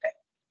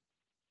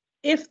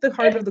 if the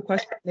heart of the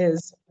question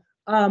is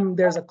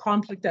there's a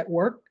conflict at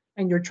work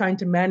and you're trying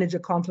to manage a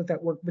conflict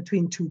at work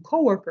between two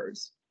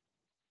coworkers,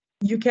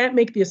 you can't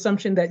make the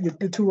assumption that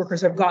the two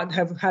workers have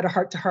had a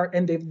heart-to-heart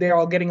and they're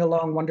all getting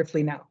along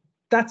wonderfully now.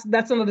 That's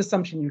not an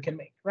assumption you can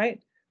make,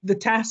 right? The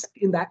task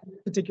in that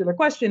particular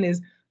question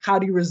is, how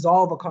do you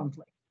resolve a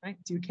conflict, right?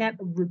 So you can't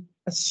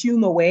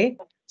assume away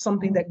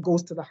something that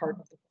goes to the heart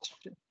of the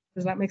question.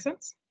 Does that make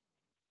sense?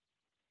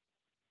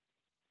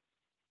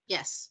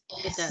 Yes,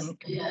 it does.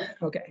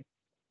 Okay.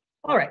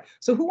 All right.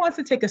 So who wants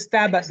to take a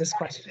stab at this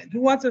question?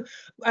 Who wants to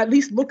at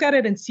least look at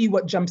it and see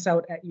what jumps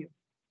out at you?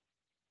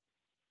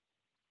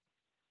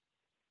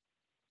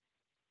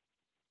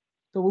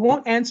 So we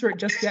won't answer it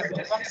just yet,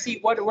 but let's see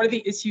what are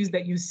the issues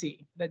that you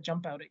see that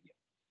jump out at you.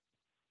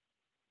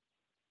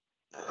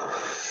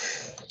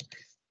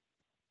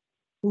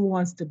 Who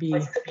wants to be?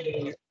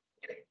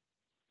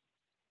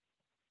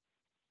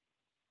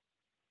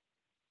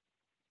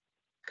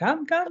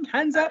 Come,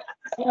 hands up.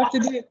 You have to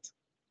do it.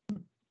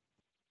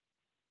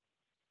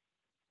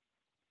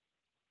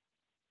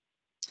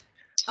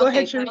 Go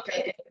ahead,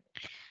 Sheree.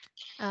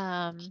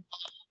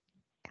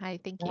 Hi,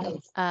 thank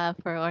you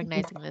for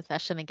organizing the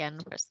session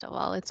again. First of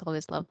all, it's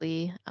always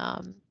lovely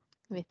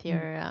with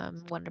your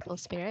wonderful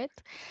spirit.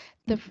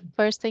 The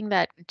first thing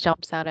that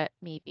jumps out at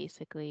me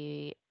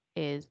basically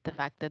is the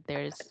fact that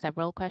there's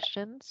several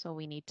questions, so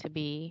we need to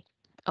be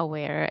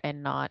aware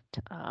and not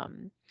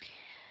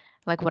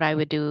like what I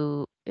would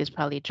do is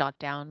probably jot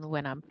down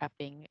when I'm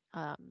prepping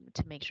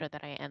to make sure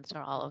that I answer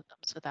all of them.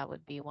 So that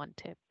would be one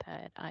tip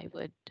that I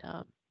would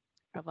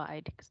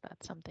provide, because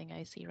that's something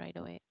I see right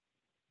away.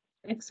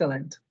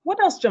 Excellent. What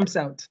else jumps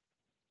out?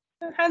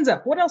 Hands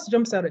up. What else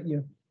jumps out at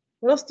you?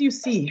 What else do you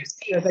see?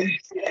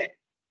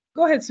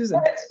 Go ahead,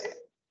 Susan.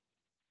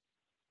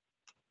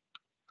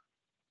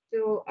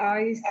 So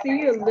I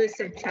see a list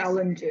of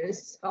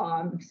challenges.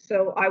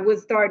 So I would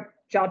start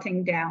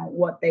jotting down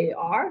what they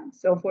are.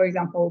 So for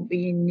example,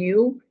 being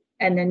new,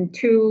 and then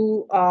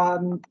two,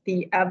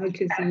 the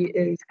advocacy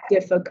is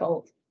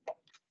difficult,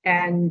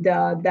 and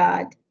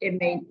that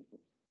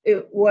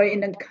we're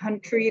in a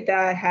country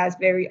that has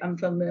very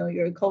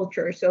unfamiliar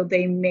culture, so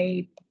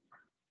they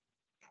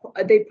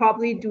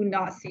probably do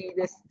not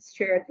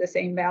share the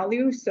same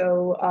value.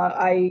 So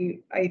I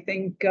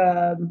think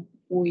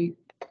we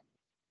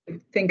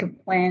think of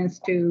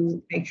plans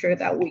to make sure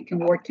that we can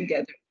work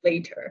together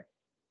later.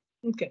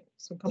 Okay,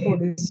 so a couple of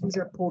these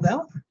are pulled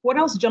out. What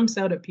else jumps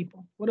out at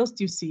people? What else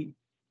do you see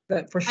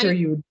that for sure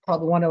you would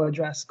probably want to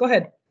address? Go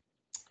ahead.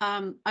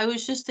 I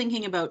was just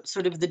thinking about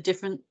sort of the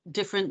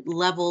different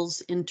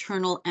levels,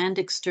 internal and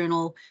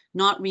external,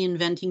 not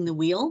reinventing the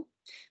wheel.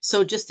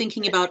 So just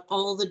thinking about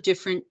all the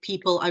different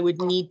people I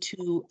would need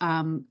to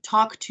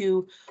talk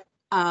to,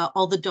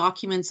 all the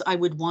documents I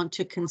would want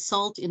to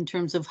consult in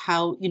terms of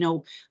how,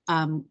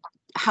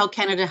 how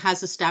Canada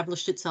has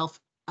established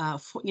itself,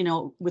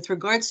 with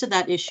regards to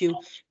that issue.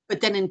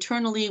 But then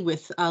internally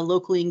with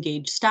locally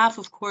engaged staff,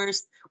 of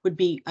course, would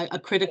be a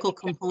critical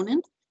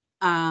component.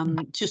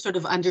 To sort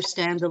of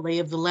understand the lay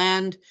of the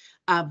land,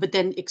 but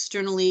then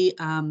externally,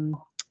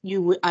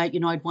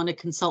 I'd want to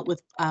consult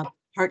with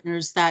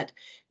partners that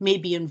may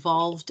be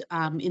involved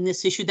in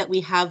this issue that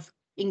we have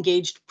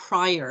engaged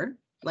prior.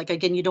 Like,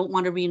 again, you don't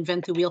want to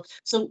reinvent the wheel.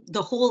 So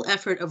the whole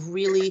effort of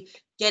really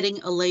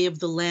getting a lay of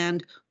the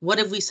land. What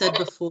have we said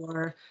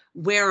before?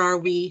 Where are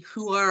we?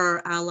 Who are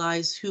our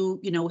allies? Who,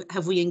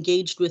 have we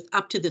engaged with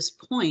up to this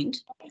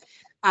point?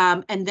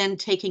 And then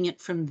taking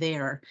it from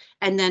there,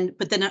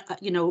 but then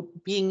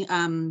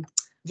being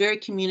very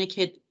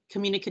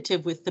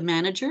communicative with the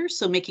manager.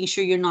 So making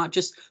sure you're not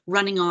just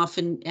running off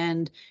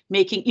and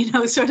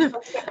making, sort of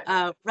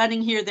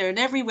running here, there, and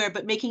everywhere,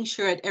 but making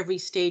sure at every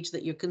stage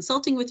that you're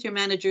consulting with your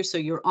manager, so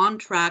you're on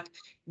track,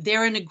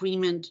 they're in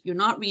agreement, you're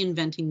not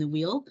reinventing the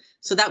wheel.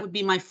 So that would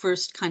be my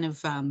first kind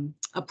of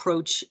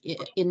approach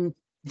in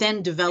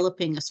then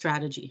developing a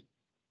strategy.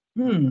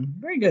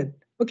 Very good.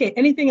 Okay,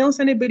 anything else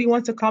anybody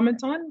wants to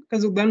comment on?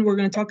 Because then we're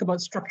going to talk about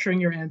structuring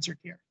your answer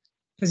here,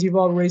 because you've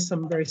all raised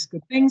some very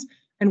good things,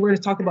 and we're going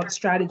to talk about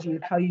strategy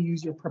of how you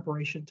use your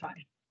preparation time.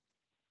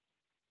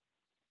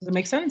 Does it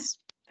make sense?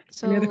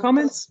 So any other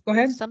comments? Go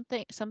ahead.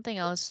 Something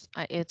else,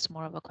 it's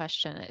more of a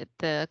question.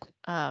 The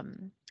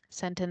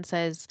sentence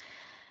says,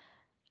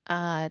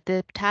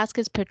 the task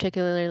is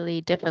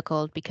particularly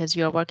difficult because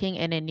you're working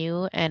in a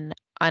new and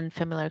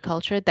unfamiliar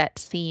culture that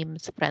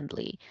seems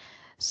friendly.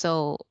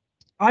 So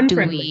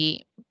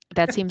unfriendly.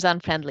 That seems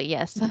unfriendly,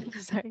 yes.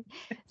 Sorry.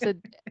 So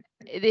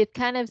it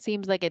kind of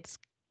seems like it's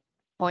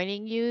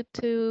pointing you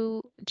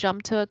to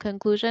jump to a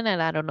conclusion,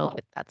 and I don't know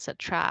if that's a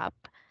trap.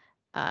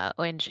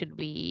 When should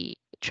we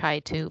try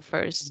to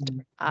first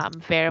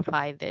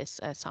verify this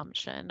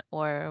assumption,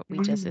 or we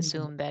just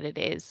assume that it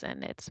is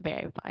and it's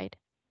verified?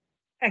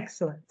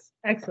 Excellent,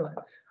 excellent.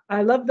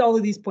 I loved all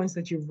of these points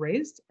that you've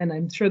raised, and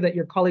I'm sure that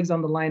your colleagues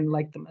on the line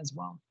like them as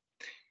well.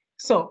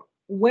 So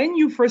when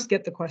you first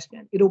get the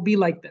question, it'll be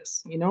like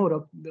this, you know,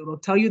 it'll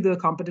tell you the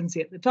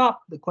competency at the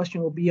top, the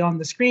question will be on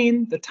the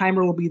screen, the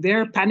timer will be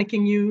there,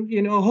 panicking you,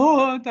 you know,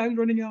 oh, time's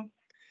running out.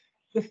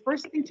 The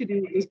first thing to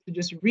do is to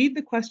just read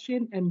the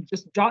question and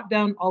just jot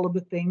down all of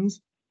the things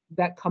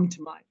that come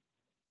to mind.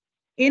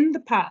 In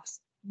the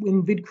past,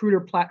 in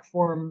VidCruiter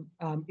platform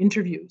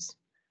interviews,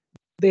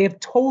 they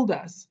have told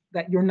us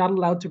that you're not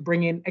allowed to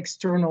bring in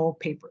external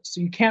papers.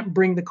 So you can't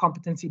bring the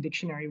competency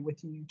dictionary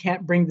with you. You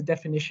can't bring the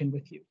definition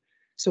with you.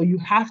 So you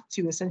have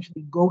to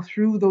essentially go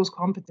through those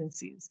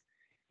competencies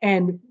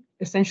and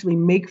essentially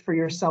make for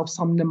yourself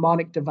some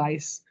mnemonic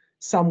device,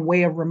 some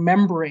way of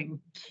remembering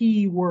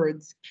key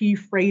words, key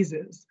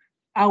phrases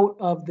out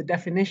of the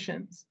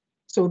definitions,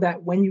 so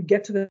that when you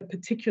get to the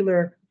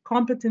particular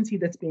competency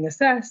that's being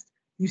assessed,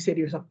 you say to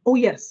yourself, oh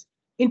yes,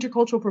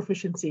 intercultural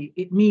proficiency,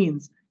 it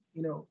means,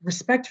 you know,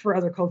 respect for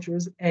other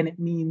cultures, and it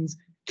means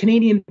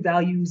Canadian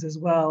values as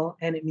well,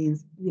 and it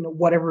means, you know,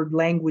 whatever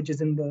language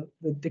is in the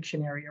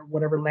dictionary or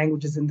whatever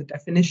language is in the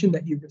definition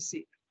that you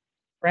receive,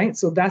 right?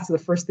 So that's the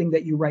first thing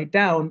that you write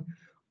down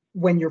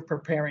when you're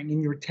preparing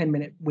in your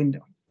 10-minute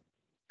window.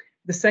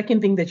 The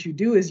second thing that you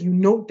do is you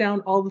note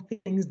down all the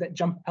things that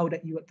jump out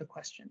at you at the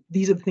question.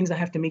 These are the things I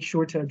have to make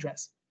sure to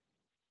address.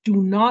 Do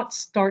not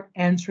start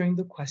answering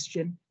the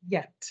question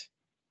yet.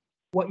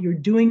 What you're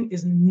doing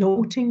is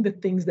noting the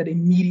things that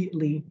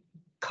immediately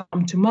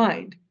come to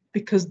mind,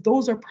 because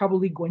those are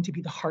probably going to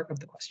be the heart of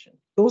the question.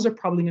 Those are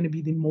probably going to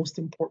be the most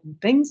important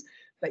things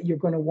that you're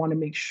going to want to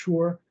make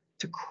sure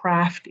to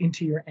craft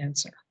into your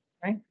answer,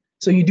 right?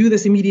 So you do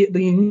this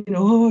immediately, and you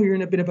know, oh, you're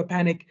in a bit of a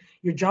panic.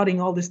 You're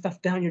jotting all this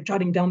stuff down. You're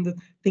jotting down the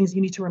things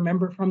you need to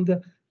remember from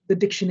the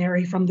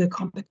dictionary, from the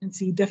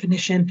competency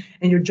definition,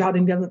 and you're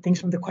jotting down the things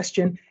from the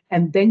question.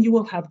 And then you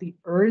will have the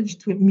urge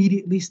to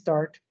immediately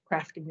start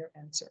crafting your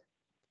answer.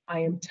 I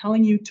am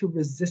telling you to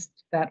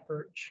resist that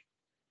urge.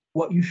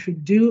 What you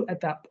should do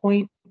at that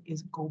point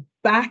is go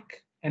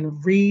back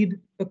and read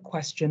the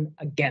question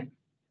again.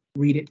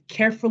 Read it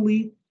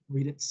carefully,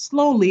 read it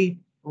slowly,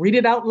 read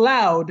it out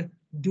loud,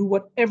 do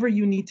whatever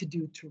you need to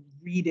do to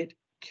read it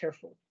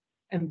carefully.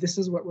 And this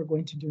is what we're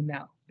going to do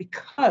now,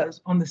 because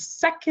on the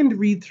second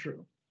read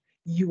through,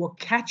 you will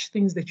catch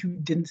things that you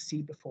didn't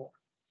see before.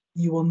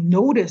 You will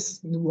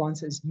notice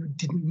nuances you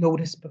didn't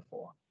notice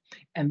before.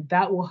 And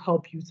that will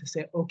help you to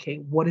say, okay,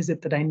 what is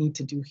it that I need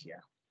to do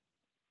here?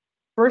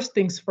 First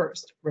things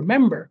first,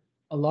 remember,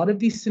 a lot of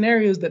these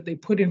scenarios that they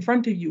put in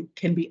front of you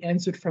can be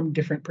answered from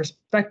different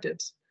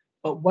perspectives.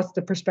 But what's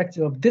the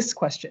perspective of this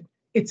question?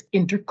 It's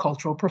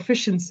intercultural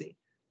proficiency.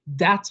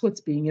 That's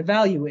what's being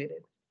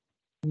evaluated.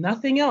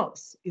 Nothing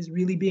else is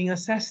really being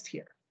assessed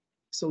here.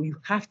 So you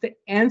have to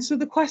answer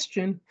the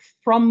question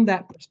from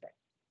that perspective,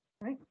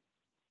 right?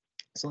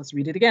 So let's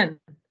read it again.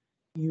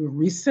 You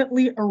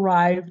recently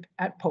arrived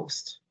at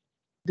post.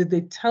 Did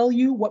they tell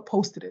you what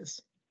post it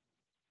is?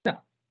 No,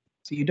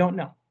 so you don't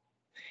know.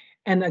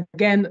 And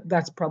again,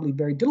 that's probably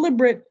very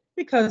deliberate,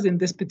 because in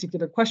this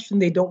particular question,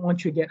 they don't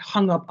want you to get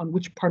hung up on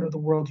which part of the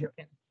world you're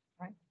in,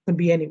 right? It could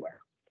be anywhere.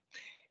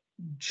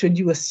 Should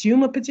you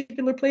assume a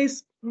particular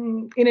place?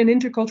 In an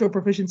intercultural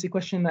proficiency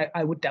question,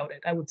 I would doubt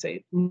it. I would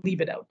say leave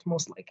it out,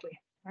 most likely,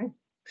 right?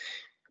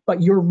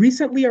 But you're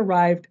recently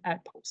arrived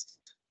at post.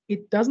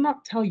 It does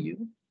not tell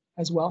you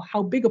as well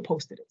how big a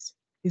post it is.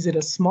 Is it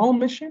a small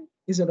mission?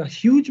 Is it a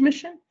huge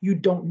mission? You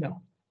don't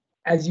know.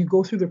 As you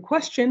go through the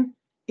question,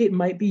 it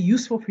might be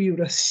useful for you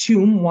to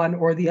assume one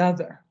or the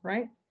other,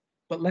 right?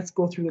 But let's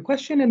go through the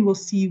question and we'll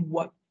see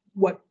what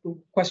the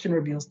question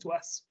reveals to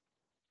us.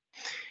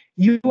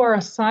 You are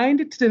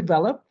assigned to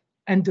develop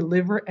and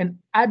deliver an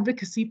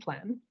advocacy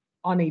plan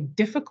on a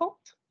difficult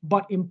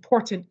but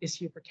important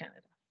issue for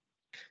Canada.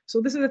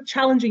 So this is a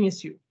challenging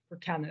issue for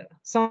Canada.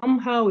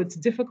 Somehow it's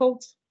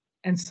difficult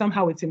and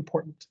somehow it's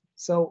important.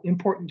 So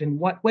important in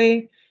what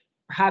way?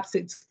 Perhaps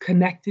it's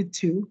connected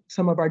to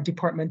some of our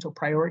departmental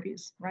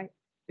priorities, right?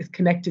 It's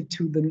connected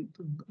to the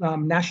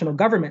national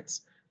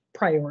government's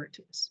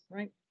priorities,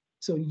 right?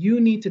 So you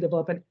need to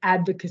develop an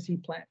advocacy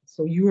plan.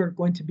 So you are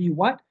going to be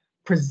what?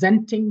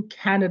 Presenting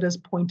Canada's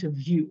point of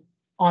view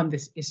on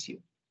this issue.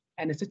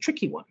 And it's a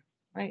tricky one,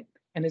 right?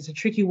 And it's a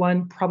tricky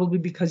one probably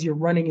because you're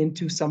running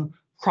into some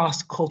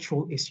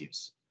cross-cultural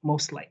issues,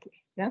 most likely,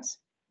 yes?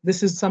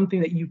 This is something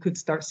that you could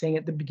start saying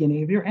at the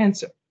beginning of your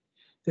answer,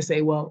 to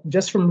say, well,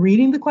 just from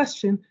reading the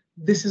question,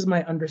 this is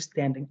my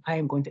understanding. I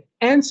am going to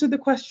answer the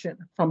question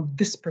from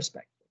this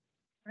perspective,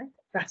 right?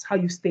 That's how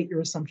you state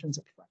your assumptions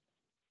up front.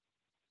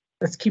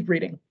 Let's keep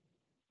reading.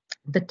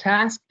 The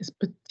task is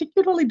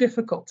particularly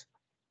difficult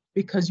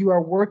because you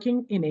are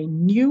working in a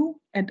new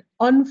and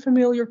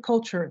unfamiliar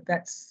culture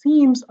that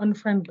seems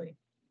unfriendly.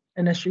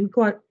 And as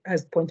Shuko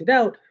has pointed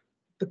out,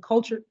 the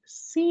culture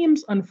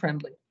seems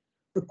unfriendly.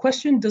 The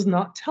question does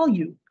not tell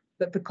you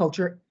that the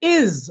culture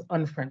is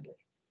unfriendly.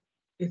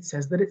 It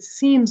says that it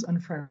seems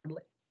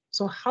unfriendly.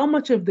 So how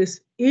much of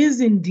this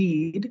is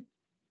indeed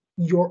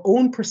your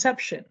own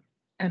perception,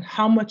 and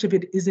how much of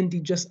it is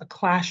indeed just a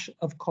clash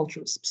of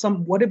cultures?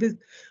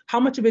 How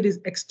much of it is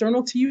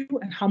external to you,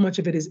 and how much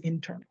of it is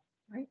internal,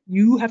 right?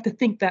 You have to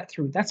think that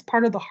through. That's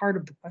part of the heart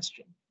of the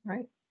question,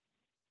 right?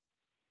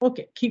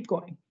 Okay, keep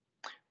going.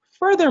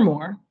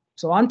 Furthermore,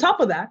 so on top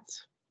of that,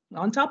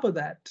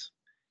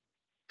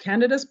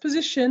 Canada's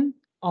position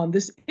on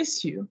this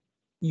issue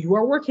you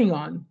are working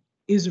on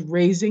is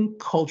raising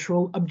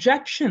cultural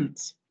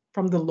objections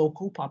from the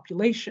local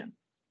population.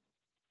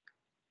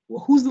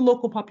 Well, who's the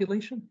local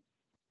population?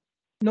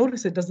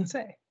 Notice it doesn't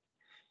say.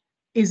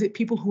 Is it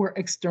people who are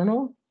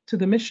external to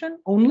the mission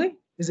only?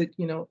 Is it,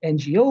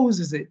 NGOs?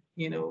 Is it,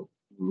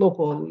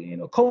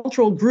 local,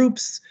 cultural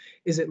groups?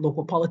 Is it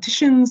local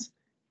politicians?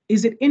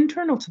 Is it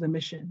internal to the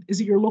mission?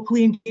 Is it your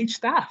locally engaged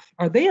staff?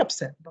 Are they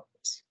upset about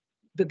this?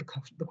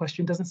 The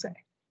question doesn't say,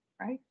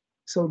 right?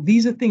 So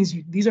these are things,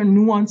 these are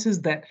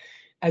nuances that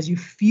as you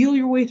feel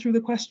your way through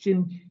the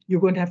question, you're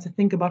going to have to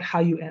think about how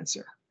you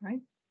answer, right?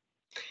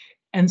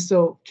 And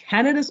so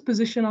Canada's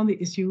position on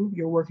the issue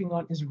you're working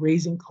on is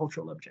raising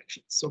cultural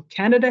objections. So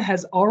Canada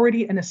has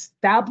already an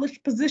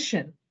established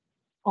position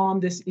on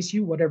this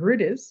issue, whatever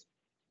it is,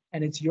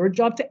 and it's your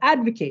job to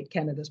advocate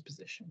Canada's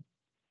position,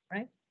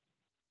 right?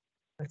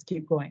 Let's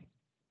keep going.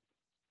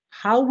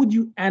 How would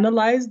you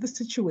analyze the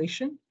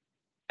situation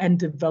and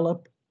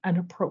develop an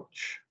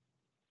approach?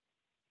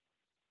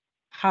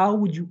 How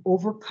would you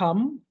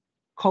overcome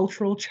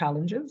cultural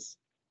challenges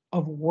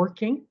of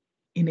working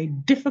in a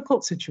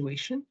difficult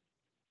situation?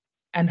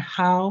 And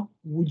how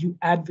would you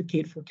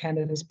advocate for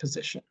Canada's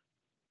position?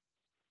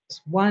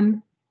 It's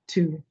 1,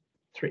 2,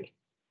 3.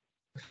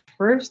 The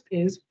first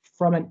is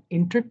from an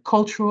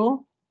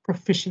intercultural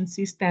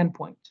proficiency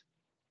standpoint.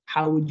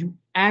 How would you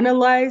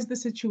analyze the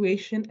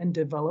situation and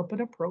develop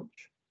an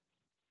approach?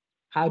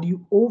 How do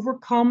you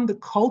overcome the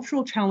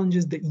cultural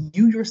challenges that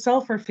you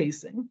yourself are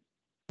facing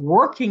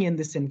working in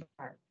this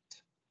environment?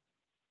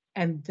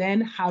 And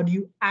then how do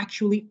you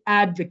actually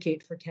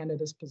advocate for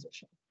Canada's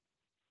position?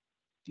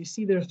 Do you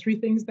see there are 3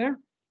 things there?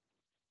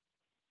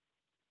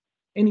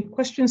 Any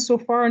questions so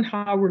far on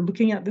how we're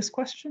looking at this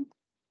question?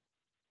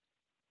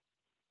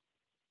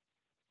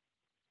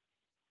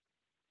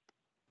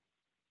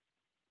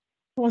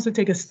 Who wants to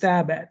take a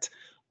stab at,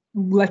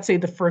 let's say,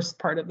 the first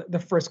part of the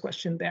first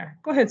question there?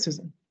 Go ahead,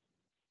 Susan.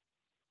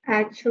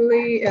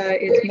 Actually,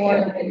 it's more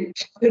of a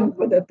question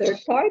for the third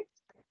part.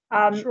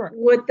 Sure.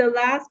 With the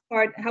last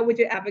part, how would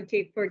you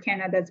advocate for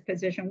Canada's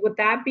position? Would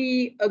that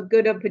be a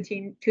good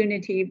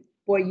opportunity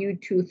for you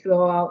to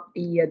throw out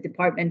the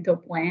departmental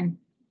plan,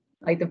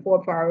 like the 4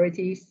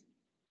 priorities?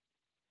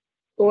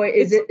 Or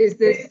is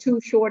this too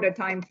short a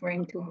time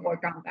frame to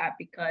work on that?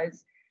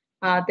 Because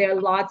there are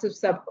lots of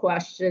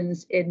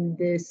sub-questions in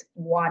this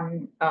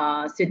one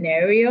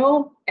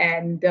scenario,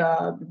 and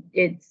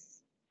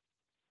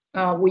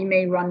we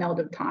may run out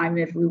of time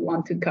if we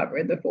want to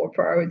cover the 4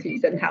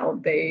 priorities and how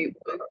they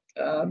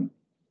would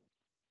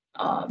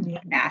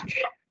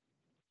match.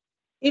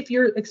 If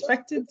you're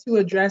expected to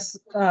address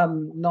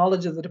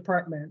knowledge of the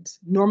department,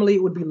 normally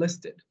it would be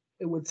listed.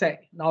 It would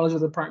say knowledge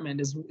of the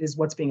department is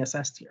what's being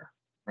assessed here,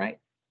 right?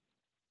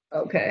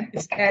 Okay.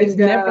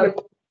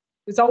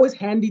 It's always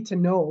handy to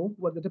know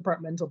what the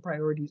departmental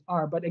priorities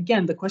are, but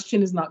again, the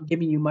question is not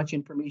giving you much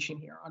information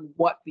here on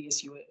what the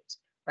issue is,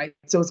 right?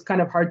 So it's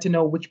kind of hard to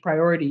know which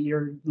priority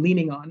you're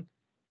leaning on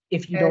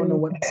if you don't know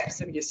what the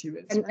specific issue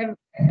is.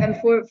 And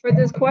for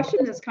this question,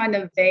 it's kind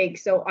of vague,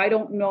 so I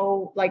don't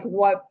know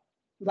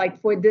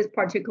for this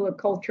particular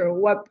culture,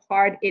 what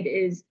part it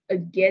is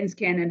against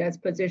Canada's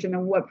position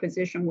and what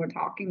position we're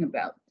talking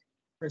about.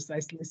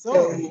 Precisely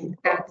so. So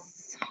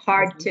that's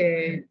hard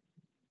to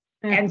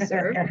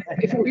answer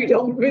if we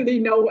don't really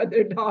know what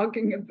they're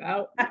talking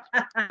about.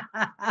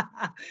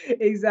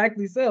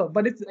 Exactly so.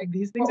 But it's like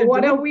these things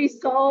what are we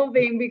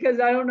solving? Because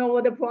I don't know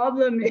what the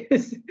problem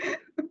is.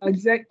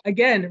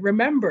 Again,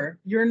 remember,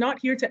 you're not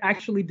here to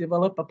actually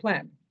develop a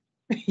plan.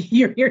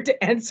 You're here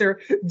to answer,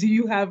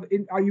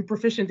 are you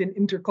proficient in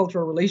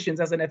intercultural relations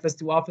as an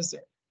FS-2 officer?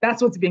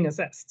 That's what's being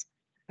assessed,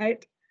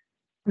 right?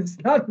 It's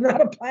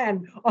not a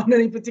plan on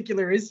any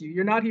particular issue.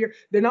 You're not here,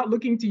 they're not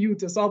looking to you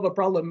to solve a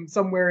problem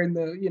somewhere in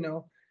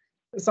the,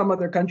 some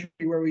other country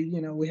where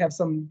we have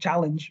some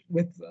challenge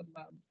with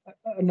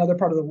another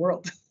part of the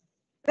world.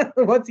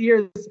 What's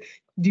here is,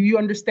 do you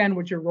understand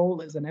what your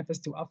role is, an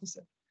FS-2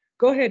 officer?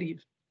 Go ahead,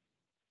 Eve.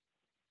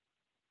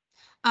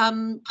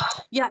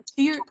 Yeah,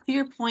 to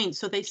your point.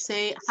 So they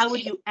say, how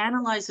would you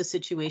analyze the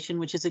situation,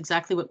 which is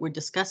exactly what we're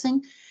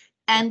discussing,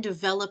 and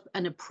develop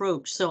an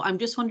approach? So I'm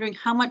just wondering,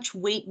 how much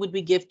weight would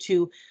we give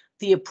to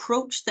the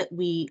approach that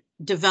we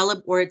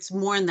develop, or it's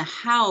more in the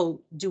how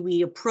do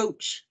we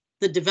approach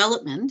the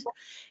development?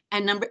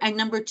 And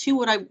number 2,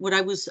 what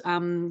I was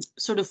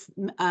sort of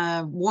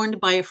warned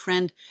by a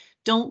friend,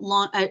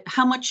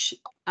 how much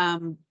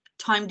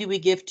time do we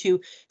give to,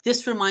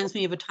 this reminds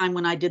me of a time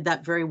when I did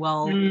that very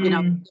well, you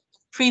know,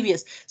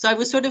 previous. So I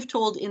was sort of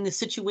told in the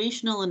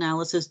situational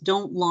analysis,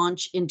 don't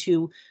launch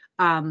into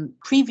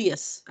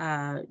previous,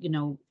 you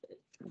know,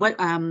 what,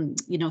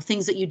 you know,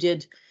 things that you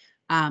did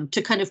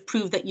to kind of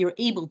prove that you're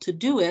able to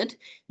do it.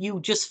 You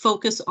just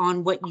focus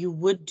on what you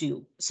would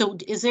do. So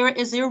is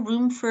there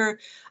room for,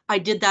 I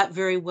did that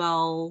very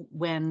well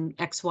when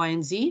X, Y,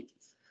 and Z?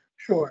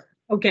 Sure.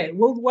 Okay,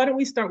 well, why don't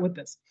we start with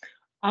this?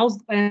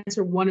 I'll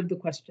answer one of the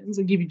questions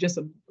and give you just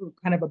a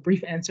kind of a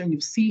brief answer, and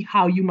you'll see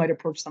how you might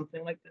approach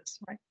something like this,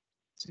 right?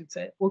 So you'd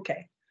say,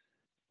 okay,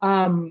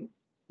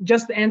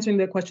 just answering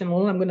the question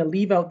alone, I'm going to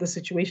leave out the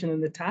situation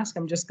and the task.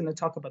 I'm just going to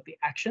talk about the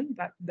action,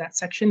 that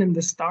section in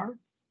the star.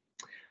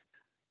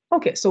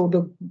 Okay, so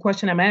the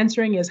question I'm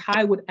answering is how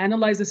I would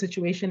analyze the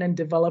situation and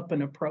develop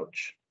an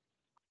approach.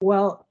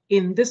 Well,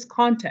 in this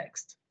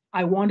context,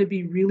 I want to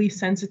be really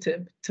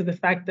sensitive to the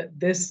fact that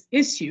this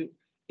issue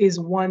is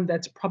one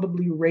that's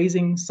probably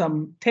raising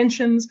some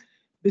tensions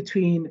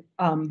between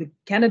the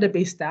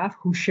Canada-based staff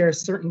who share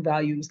certain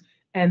values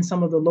and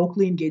some of the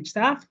locally engaged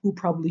staff who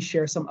probably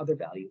share some other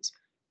values.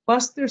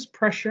 Plus, there's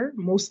pressure,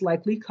 most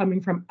likely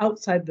coming from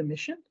outside the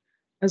mission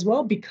as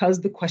well, because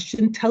the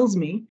question tells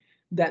me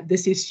that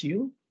this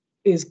issue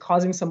is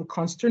causing some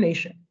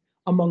consternation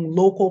among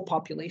local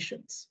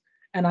populations.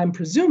 And I'm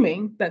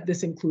presuming that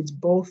this includes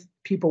both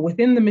people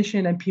within the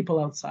mission and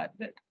people outside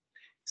of it.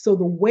 So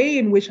the way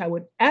in which I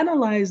would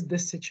analyze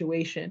this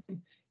situation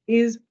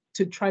is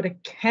to try to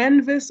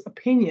canvass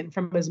opinion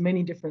from as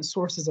many different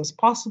sources as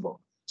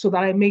possible so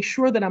that I make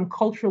sure that I'm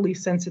culturally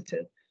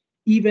sensitive,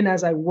 even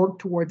as I work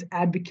towards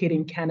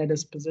advocating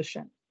Canada's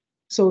position.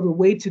 So the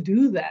way to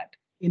do that,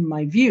 in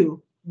my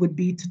view, would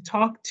be to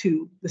talk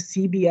to the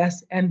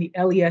CBS and the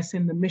LES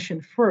in the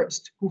mission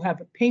first, who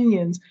have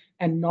opinions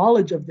and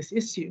knowledge of this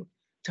issue,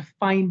 to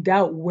find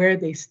out where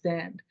they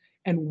stand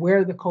and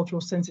where the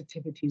cultural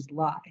sensitivities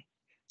lie.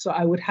 So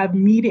I would have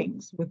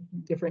meetings with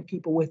different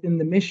people within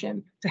the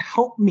mission to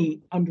help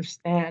me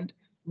understand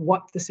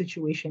what the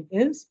situation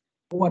is.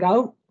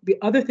 The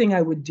other thing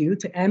I would do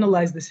to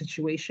analyze the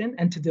situation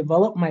and to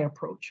develop my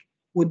approach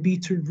would be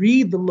to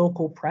read the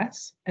local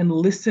press and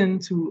listen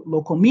to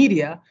local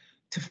media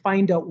to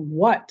find out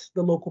what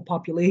the local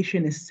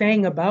population is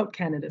saying about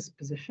Canada's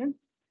position.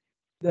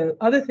 The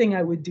other thing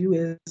I would do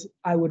is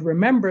I would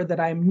remember that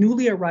I'm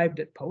newly arrived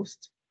at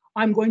post.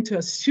 I'm going to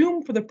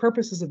assume for the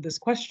purposes of this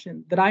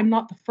question that I'm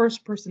not the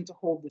first person to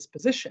hold this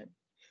position.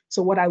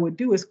 So what I would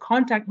do is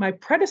contact my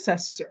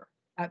predecessor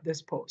at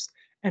this post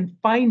and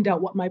find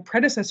out what my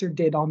predecessor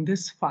did on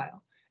this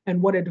file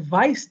and what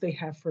advice they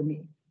have for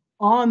me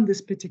on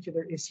this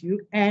particular issue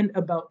and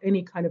about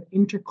any kind of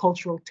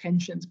intercultural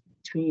tensions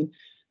between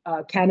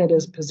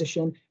Canada's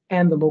position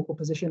and the local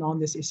position on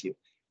this issue.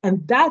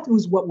 And that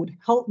was what would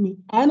help me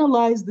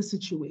analyze the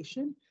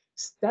situation,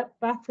 step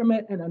back from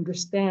it, and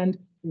understand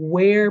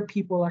where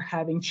people are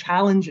having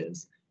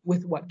challenges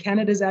with what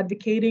Canada's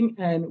advocating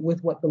and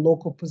with what the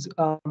local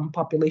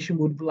population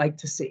would like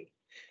to see.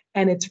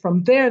 And it's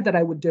from there that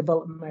I would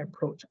develop my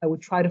approach. I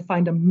would try to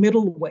find a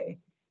middle way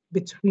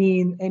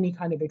between any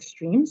kind of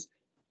extremes.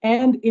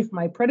 And if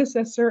my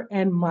predecessor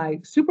and my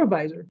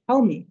supervisor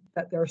tell me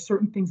that there are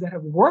certain things that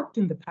have worked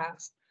in the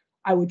past,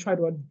 I would try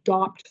to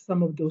adopt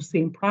some of those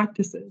same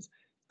practices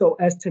so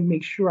as to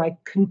make sure I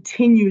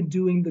continue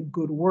doing the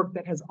good work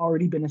that has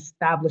already been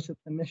established at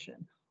the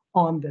mission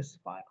on this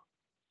file.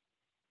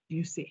 Do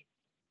you see?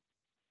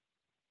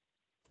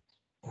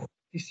 Do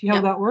you see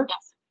how that works?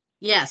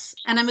 Yes,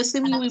 and I'm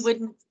assuming we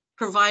wouldn't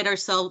provide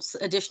ourselves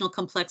additional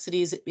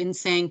complexities in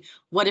saying,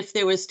 what if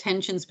there was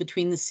tensions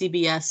between the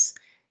CBS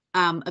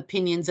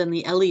opinions and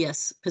the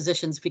LES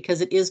positions,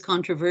 because it is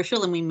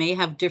controversial and we may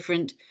have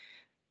different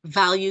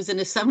values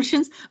and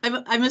assumptions.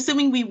 I'm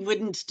assuming we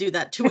wouldn't do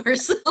that to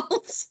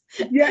ourselves.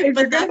 Yeah, if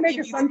you're going to make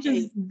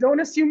assumptions,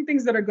 don't assume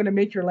things that are going to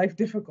make your life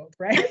difficult,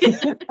 right?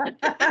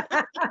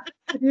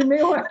 You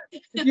may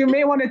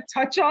want to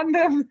touch on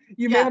them.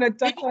 You may want to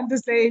touch on to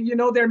say, you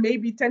know, there may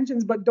be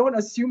tensions, but don't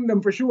assume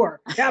them for sure.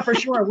 Yeah, for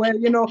sure.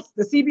 When, you know,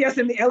 the CBS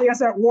and the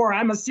LES are at war,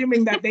 I'm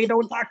assuming that they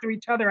don't talk to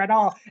each other at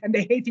all and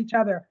they hate each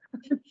other.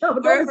 No,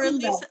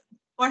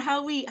 or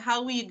how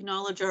we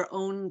acknowledge our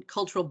own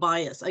cultural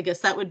bias. I guess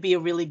that would be a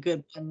really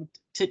good one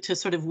to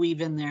sort of weave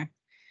in there.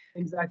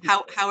 Exactly.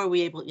 How are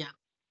we able? Yeah.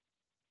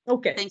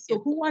 Okay. Thank so you.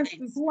 who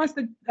wants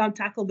to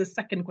tackle the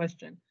second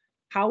question?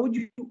 How would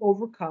you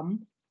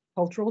overcome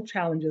cultural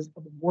challenges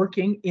of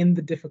working in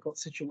the difficult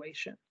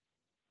situation?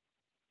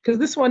 Because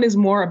this one is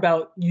more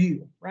about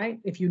you, right?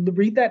 If you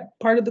read that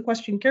part of the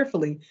question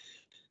carefully,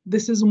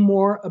 this is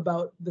more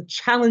about the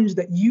challenge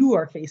that you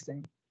are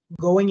facing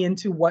going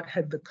into what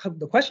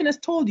the question has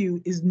told you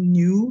is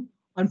new,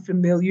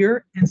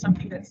 unfamiliar, and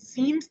something that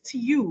seems to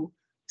you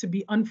to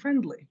be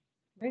unfriendly,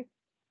 right?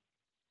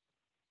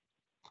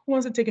 Who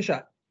wants to take a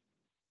shot?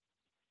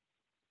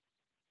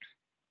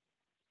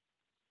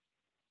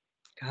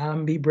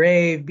 Come, be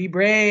brave, be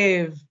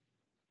brave.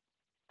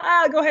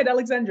 Go ahead,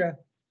 Alexandra.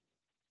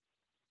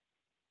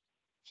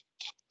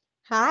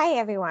 Hi,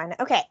 everyone.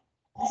 Okay,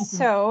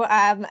 So,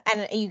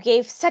 and you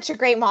gave such a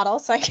great model,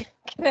 so I'm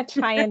gonna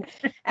try and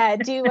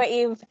do what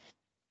you've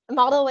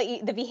model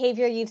the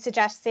behavior you've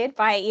suggested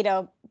by,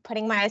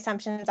 putting my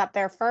assumptions up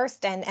there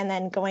first and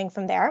then going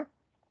from there.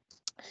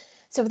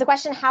 So for the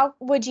question, how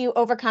would you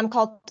overcome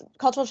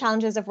cultural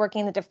challenges of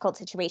working in a difficult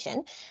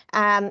situation?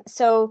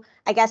 So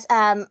I guess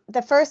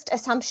the first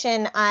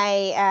assumption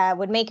I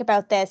would make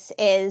about this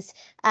is,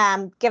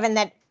 given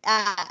that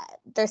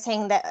they're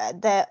saying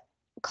that the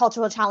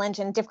cultural challenge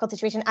and difficult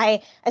situation,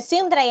 I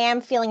assume that I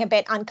am feeling a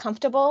bit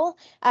uncomfortable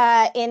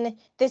in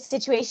this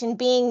situation,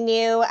 being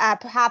new.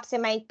 Perhaps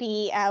it might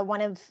be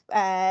one of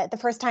the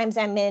first times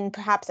I'm in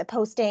perhaps a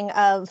posting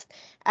of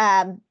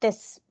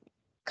this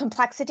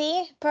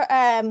complexity,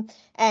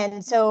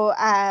 and so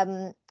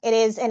it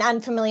is an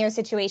unfamiliar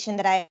situation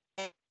that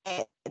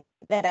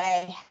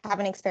I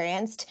haven't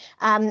experienced.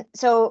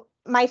 So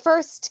my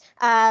first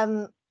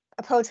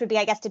approach would be,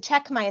 I guess, to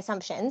check my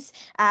assumptions,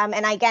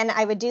 and again,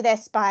 I would do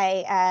this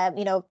by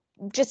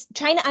just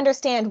trying to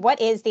understand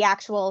what is the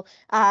actual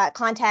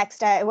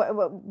context,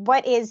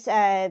 what is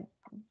the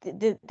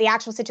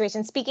actual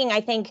situation. Speaking,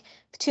 I think,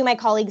 to my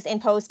colleagues in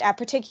post,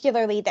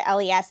 particularly the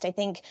LES, I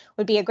think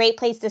would be a great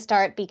place to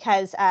start,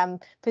 because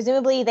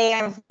presumably they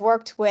have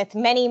worked with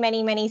many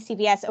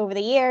CBS over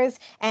the years,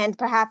 and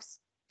perhaps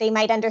they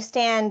might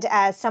understand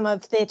some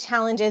of the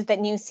challenges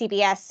that new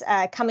CBS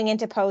coming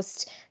into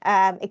post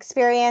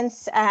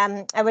experience.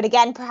 I would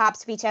again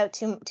perhaps reach out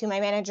to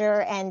my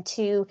manager and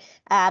to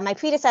my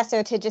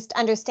predecessor to just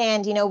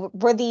understand,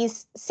 were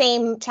these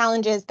same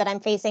challenges that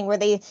I'm facing, were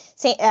they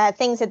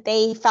things that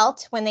they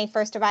felt when they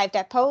first arrived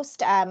at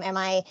post? Am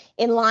I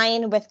in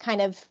line with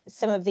kind of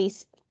some of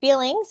these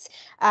feelings?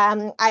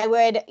 I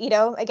would,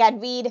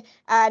 again, read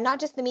not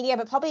just the media,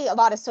 but probably a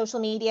lot of social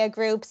media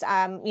groups.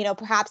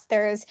 Perhaps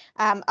there's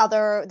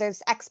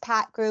there's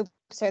expat groups,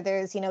 or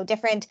there's,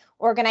 different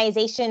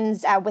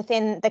organizations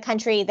within the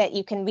country that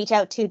you can reach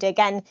out to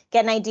again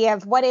get an idea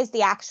of what is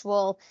the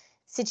actual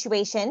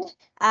situation.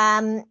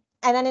 And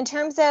then in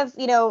terms of,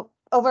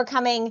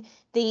 overcoming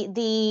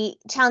the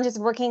challenges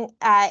of working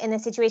in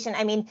this situation,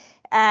 I mean,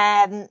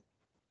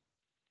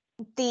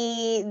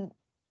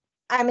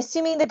 I'm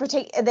assuming the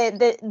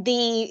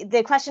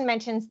question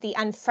mentions the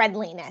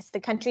unfriendliness. The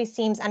country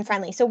seems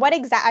unfriendly. So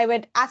I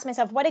would ask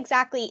myself, what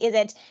exactly is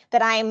it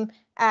that I'm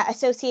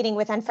associating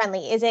with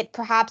unfriendly? Is it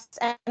perhaps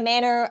a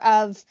manner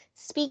of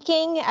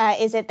speaking?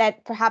 Is it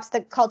that perhaps the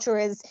culture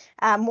is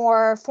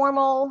more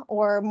formal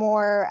or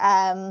more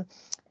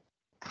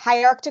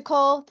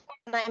hierarchical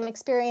than I'm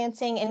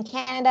experiencing in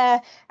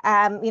Canada?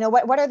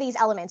 What are these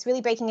elements? Really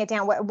breaking it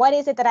down. What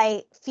is it that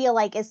I feel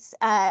like is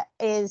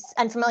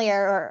unfamiliar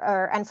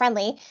or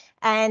unfriendly?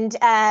 And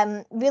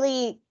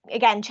really,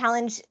 again,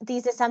 challenge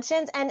these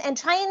assumptions and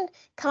try and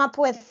come up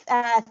with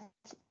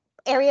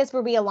areas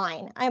where we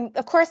align.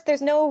 Of course,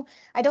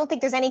 I don't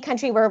think there's any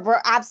country where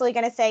we're absolutely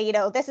going to say,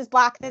 this is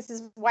black, this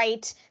is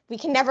white, we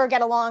can never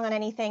get along on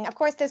anything. Of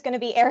course, there's going to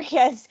be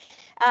areas,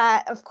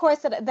 of course,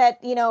 that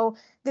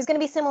there's going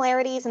to be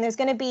similarities, and there's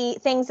going to be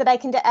things that I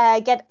can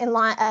get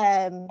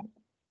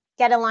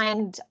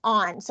aligned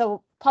on.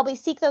 So probably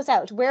seek those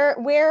out.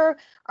 Where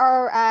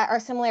are our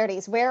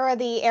similarities? Where are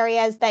the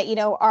areas that,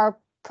 are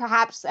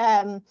perhaps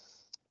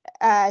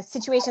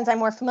situations I'm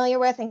more familiar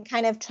with, and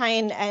kind of try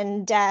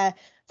and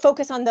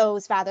focus on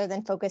those rather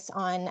than focus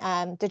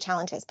on the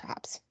challenges,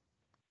 perhaps.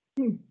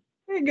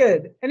 Very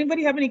good.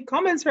 Anybody have any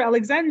comments for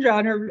Alexandra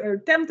on her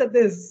attempt at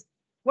this?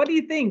 What do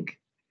you think?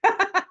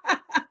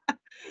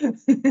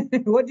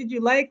 What did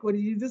you like? What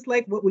did you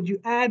dislike? What would you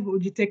add? What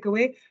would you take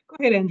away? Go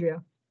ahead,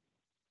 Andrea.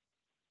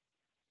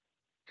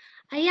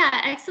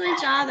 Yeah, excellent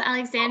job,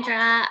 Alexandra.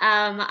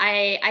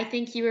 I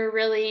think you were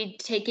really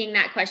taking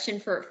that question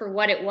for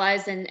what it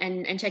was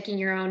and checking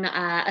your own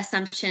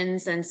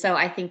assumptions. And so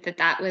I think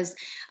that was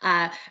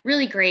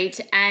really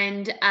great.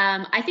 And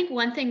I think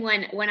one thing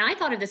when I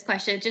thought of this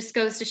question, it just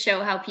goes to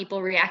show how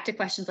people react to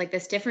questions like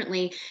this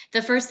differently.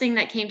 The first thing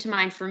that came to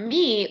mind for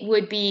me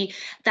would be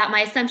that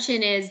my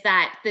assumption is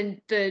that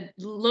the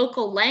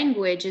local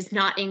language is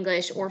not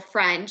English or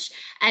French.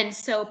 And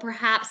so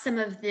perhaps some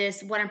of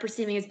this, what I'm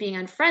perceiving as being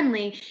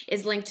unfriendly,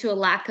 is linked to a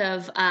lack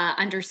of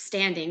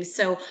understanding.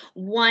 So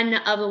one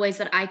of the ways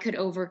that I could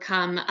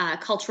overcome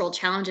cultural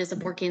challenges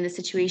of working in this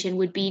situation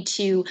would be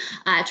to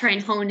try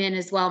and hone in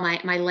as well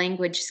my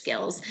language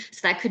skills. So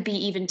that could be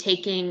even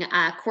taking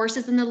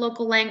courses in the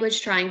local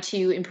language, trying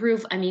to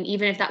improve. I mean,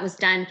 even if that was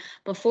done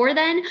before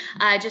then,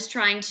 just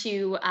trying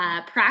to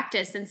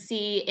practice and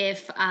see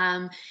if,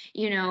 when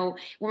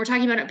we're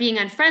talking about it being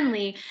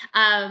unfriendly,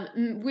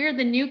 we're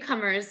the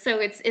newcomers. So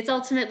it's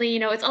ultimately,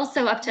 it's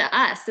also up to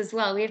us as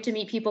well. We have to to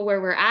meet people where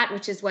we're at,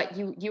 which is what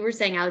you were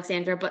saying,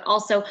 Alexandra, but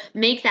also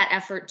make that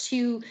effort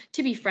to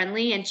be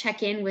friendly and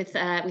check in with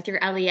your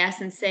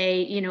LES and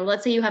say, you know,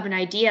 let's say you have an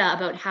idea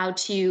about how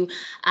to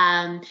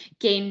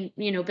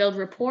build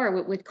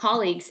rapport with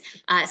colleagues,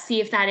 see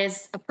if that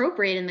is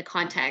appropriate in the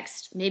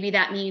context. Maybe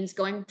that means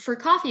going for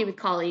coffee with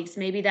colleagues.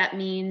 Maybe that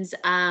means,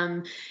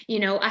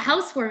 a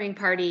housewarming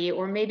party,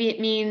 or maybe it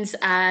means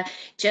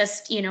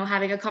just,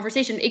 having a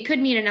conversation. It could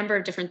mean a number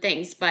of different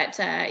things, but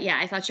yeah,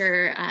 I thought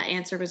your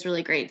answer was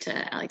really great,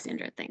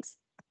 Alexandra. Thanks.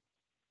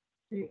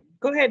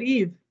 Go ahead,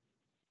 Eve.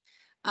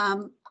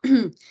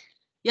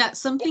 Yeah,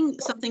 something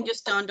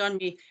just dawned on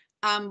me.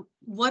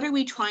 What are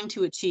we trying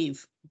to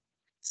achieve?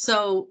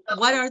 So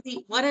what's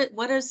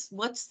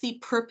the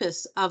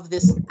purpose of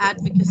this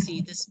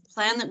advocacy, this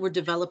plan that we're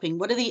developing?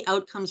 What are the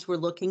outcomes we're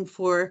looking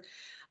for?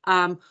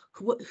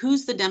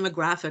 Who's the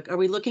demographic? Are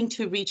we looking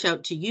to reach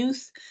out to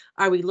youth?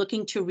 Are we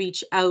looking to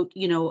reach out,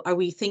 are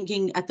we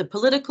thinking at the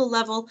political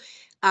level?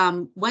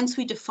 Once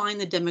we define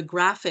the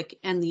demographic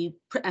and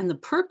the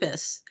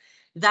purpose,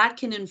 that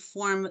can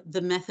inform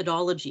the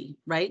methodology,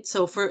 right?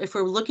 So if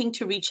we're looking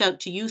to reach out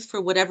to youth for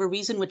whatever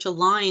reason, which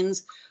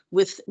aligns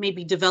with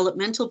maybe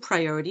developmental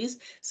priorities.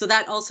 So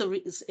that also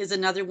is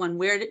another one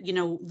where,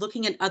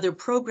 looking at other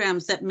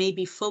programs that may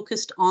be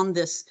focused on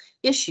this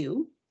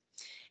issue,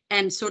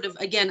 and sort of,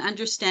 again,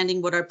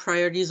 understanding what our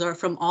priorities are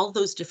from all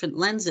those different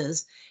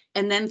lenses,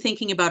 and then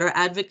thinking about our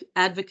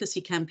advocacy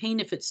campaign,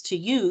 if it's to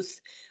youth,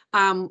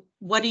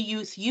 what do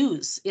youth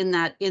use in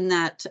that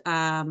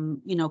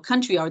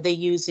country? Are they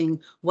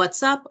using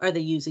WhatsApp? Are they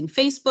using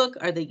Facebook?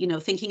 Are they,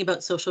 thinking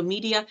about social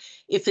media?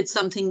 If it's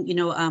something,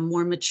 a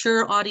more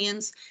mature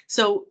audience.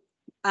 So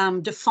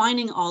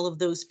defining all of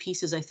those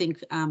pieces, I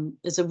think,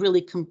 is a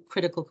really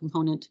critical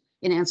component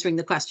in answering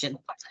the question.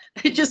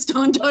 It just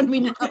dawned on me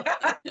now.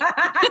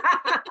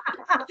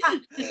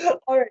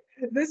 All right,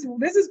 this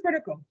is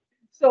critical.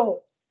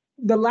 So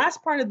the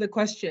last part of the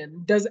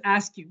question does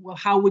ask you, well,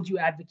 how would you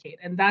advocate?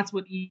 And that's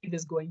what Eve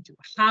is going to.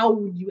 How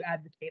would you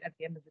advocate at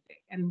the end of the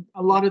day? And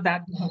a lot of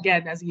that,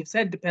 again, as Eve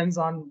said, depends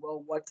on,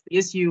 well, what's the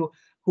issue,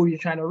 who you're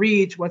trying to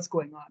reach, what's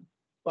going on.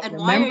 But and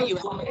remember, why are you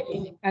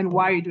advocating? And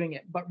why are you doing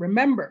it? But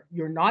remember,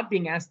 you're not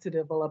being asked to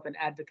develop an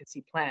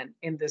advocacy plan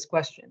in this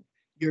question.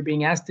 You're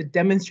being asked to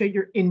demonstrate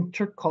your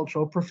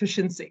intercultural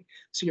proficiency.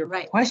 So your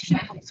question,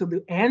 so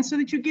the answer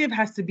that you give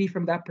has to be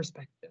from that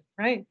perspective,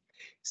 right?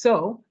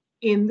 So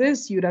in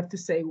this, you'd have to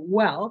say,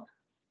 well,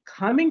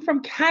 coming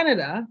from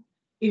Canada,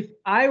 if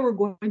I were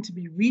going to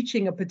be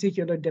reaching a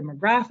particular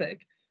demographic,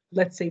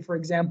 let's say, for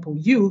example,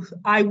 youth,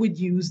 I would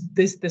use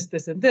this, this,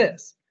 this, and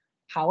this.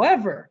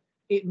 However,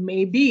 it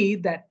may be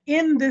that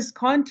in this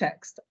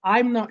context,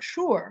 I'm not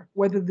sure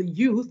whether the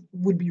youth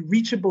would be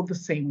reachable the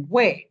same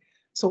way.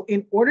 So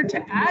in order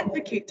to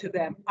advocate to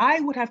them, I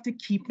would have to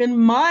keep in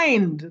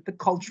mind the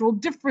cultural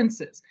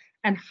differences.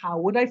 And how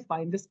would I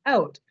find this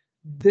out?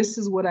 This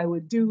is what I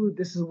would do.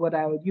 This is what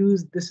I would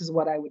use. This is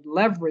what I would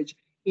leverage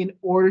in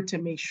order to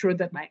make sure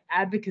that my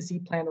advocacy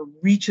plan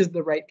reaches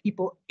the right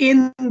people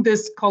in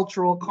this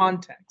cultural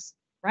context,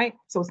 right?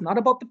 So it's not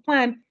about the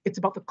plan, it's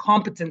about the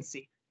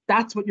competency.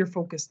 That's what you're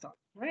focused on,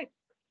 right?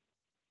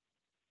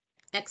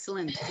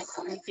 Excellent.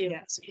 Thank you.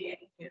 Yes.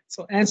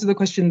 So answer the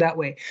question that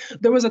way.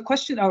 There was a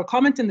question or a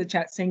comment in the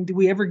chat saying, do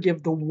we ever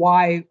give the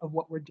why of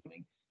what we're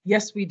doing?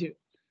 Yes, we do.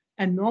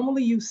 And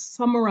normally you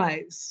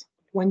summarize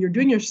when you're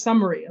doing your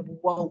summary of,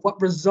 well, what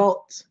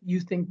results you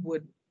think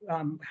would,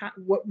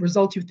 what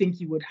results you think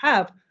you would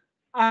have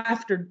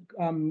after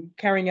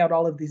carrying out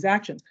all of these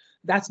actions.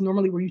 That's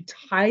normally where you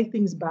tie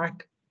things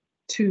back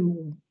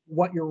to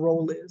what your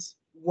role is,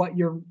 what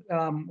your,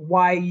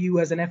 why you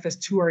as an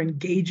FS2 are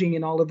engaging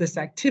in all of this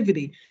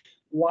activity.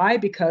 Why?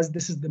 Because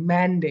this is the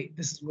mandate.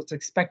 This is what's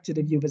expected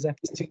of you as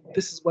FS2.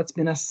 This is what's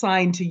been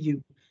assigned to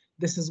you.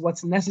 This is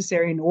what's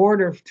necessary in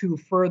order to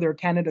further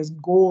Canada's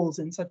goals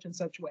in such and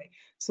such way.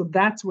 So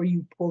that's where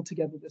you pull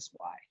together this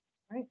why,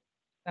 right?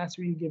 That's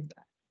where you give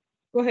that.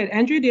 Go ahead,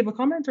 Andrew, do you have a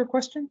comment or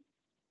question?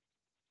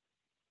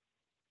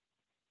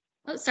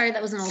 Oh, sorry,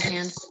 that was an old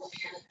hand.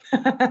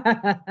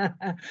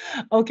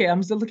 Okay,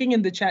 I'm still looking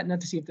in the chat now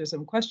to see if there's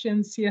some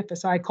questions.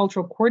 CFSI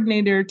Cultural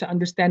Coordinator to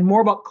understand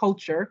more about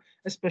culture,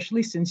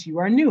 especially since you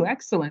are new.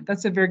 Excellent,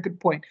 that's a very good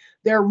point.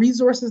 There are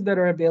resources that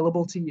are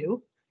available to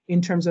you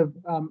in terms of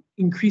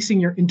increasing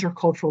your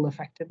intercultural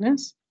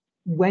effectiveness.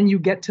 When you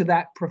get to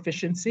that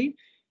proficiency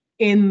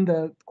in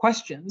the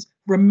questions,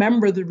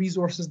 remember the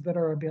resources that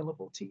are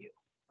available to you,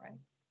 right?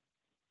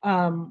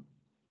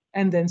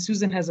 And then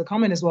Susan has a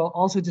comment as well,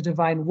 also to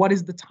define what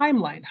is the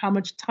timeline? How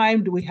much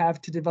time do we have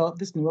to develop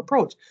this new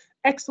approach?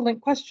 Excellent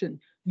question.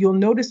 You'll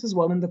notice as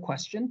well in the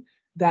question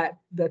that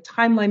the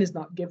timeline is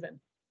not given.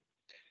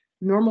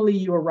 Normally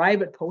you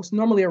arrive at post,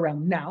 normally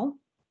around now,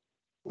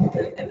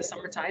 and the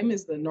summertime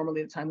is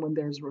normally the time when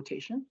there's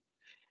rotation.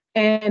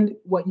 And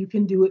what you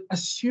can do is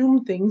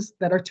assume things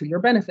that are to your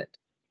benefit.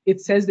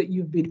 It says that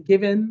you've been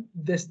given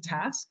this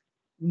task.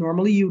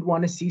 Normally you'd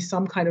want to see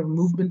some kind of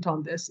movement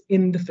on this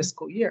in the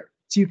fiscal year.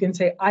 So you can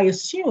say, I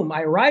assume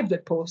I arrived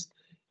at post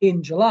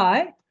in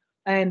July.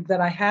 and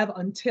that I have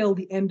until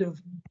the end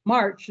of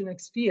March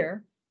next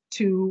year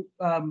to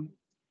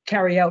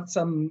carry out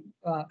some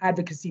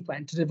advocacy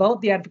plan, to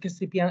develop the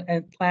advocacy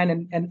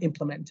plan and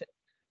implement it.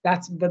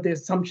 That's the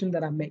assumption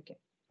that I'm making,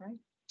 right?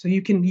 So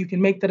you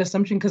can make that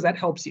assumption because that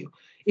helps you.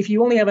 If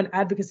you only have an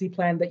advocacy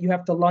plan that you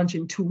have to launch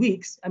in 2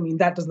 weeks, I mean,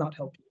 that does not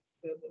help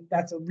you.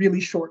 That's a really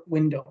short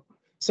window.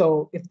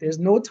 So if there's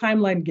no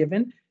timeline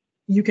given,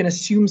 you can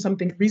assume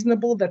something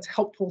reasonable that's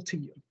helpful to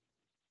you.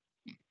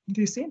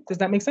 Do you see? Does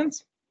that make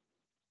sense?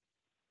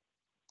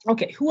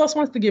 Okay, who else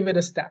wants to give it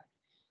a step?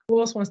 Who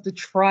else wants to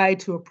try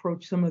to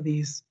approach some of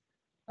these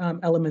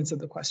elements of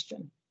the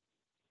question?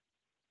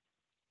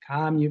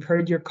 Come, you've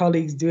heard your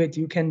colleagues do it.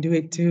 You can do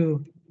it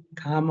too.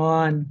 Come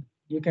on,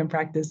 you can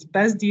practice.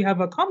 Bez, do you have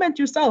a comment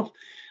yourself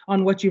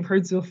on what you've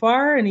heard so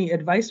far? Any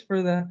advice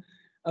for the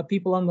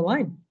people on the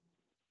line?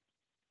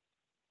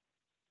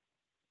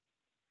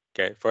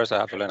 Okay, first I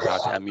have to learn how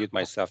to unmute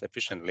myself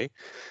efficiently.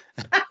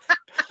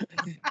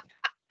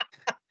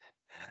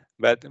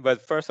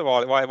 But first of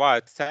all, wow,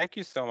 thank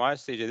you so much,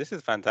 CJ. This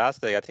is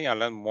fantastic. I think I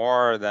learned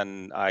more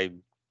than I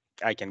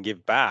can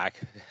give back.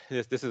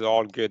 This is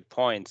all good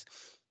points.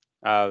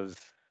 But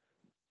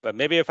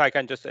maybe if I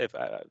can just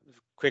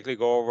quickly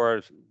go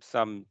over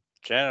some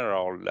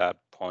general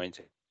points,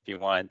 if you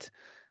want.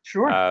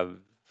 Sure.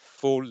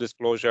 Full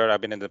disclosure,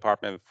 I've been in the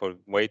department for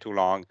way too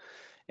long,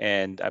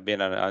 and I've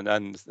been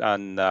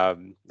on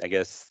I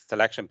guess,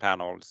 selection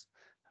panels.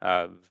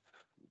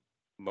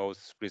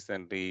 Most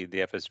recently,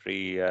 the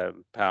FS-03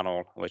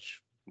 panel, which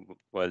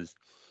was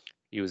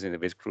using the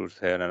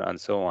Viscruiter and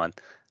so on.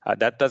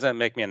 That doesn't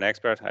make me an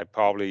expert. I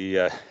probably,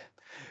 you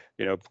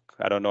know,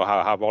 I don't know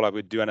how well I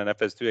would do on an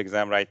FS-2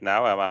 exam right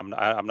now. I'm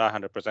not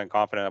 100%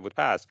 confident I would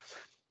pass.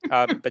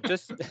 But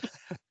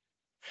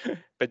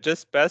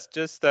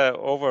just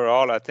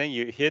overall, I think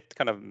you hit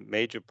kind of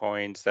major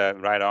points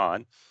right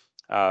on.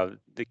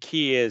 The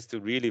key is to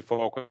really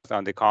focus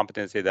on the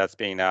competency that's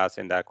being asked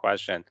in that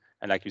question.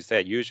 And like you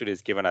said, usually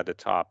it's given at the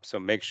top. So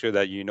make sure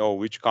that you know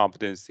which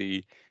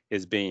competency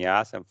is being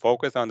asked and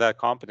focus on that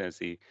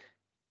competency.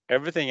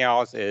 Everything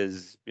else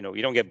is, you know,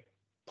 you don't get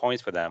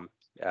points for them.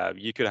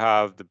 You could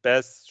have the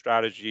best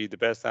strategy, the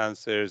best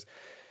answers,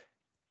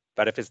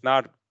 but if it's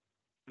not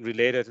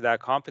related to that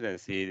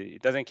competency,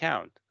 it doesn't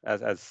count.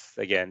 As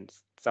again,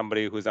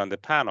 somebody who's on the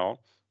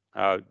panel,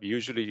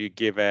 usually you're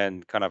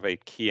given kind of a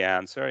key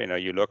answer. You know,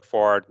 you look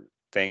for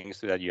things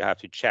that you have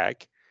to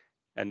check,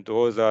 and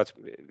those are,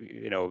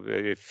 you know,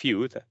 very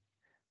few,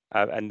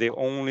 and they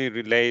only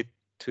relate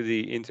to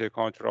the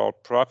intercultural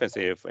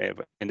proficiency. If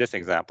in this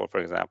example, for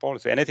example,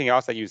 so anything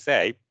else that you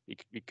say,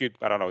 you could,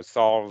 I don't know,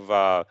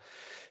 solve,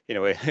 you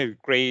know, a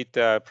great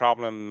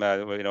problem,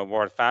 you know,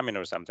 world famine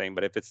or something.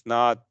 But if it's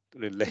not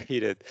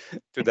related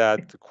to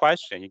that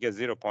question, you get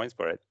 0 points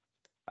for it.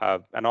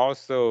 And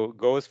also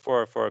goes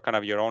for kind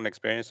of your own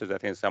experiences. I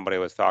think somebody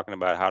was talking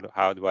about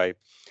how do I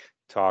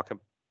talk,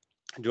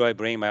 do I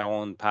bring my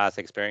own past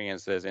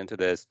experiences into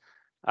this?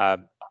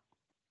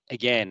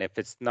 Again, if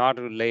it's not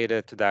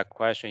related to that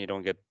question, you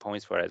don't get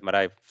points for it. What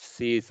I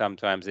see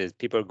sometimes is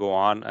people go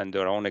on and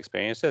their own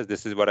experiences.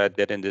 This is what I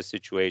did in this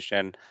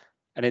situation,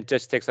 and it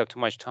just takes up too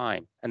much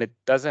time, and it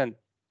doesn't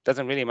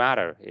really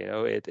matter. You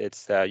know,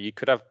 it's you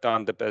could have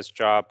done the best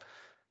job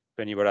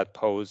when you were at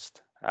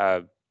post,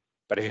 but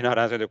if you're not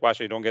answering the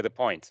question, you don't get the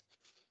points.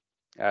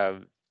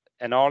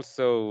 And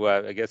also,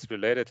 I guess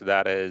related to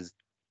that is,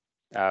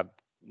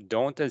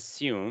 don't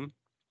assume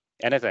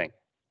anything.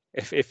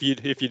 If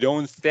you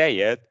don't say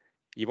it,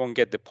 you won't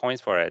get the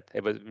points for it.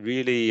 It was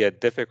really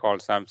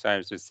difficult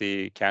sometimes to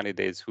see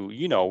candidates who,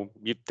 you know,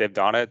 they've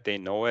done it, they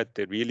know it,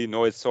 they really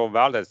know it so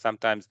well that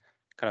sometimes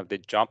kind of they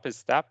jump a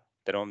step.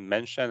 They don't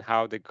mention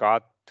how they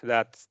got to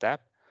that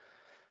step,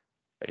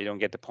 but you don't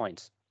get the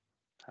points.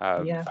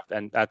 Yeah.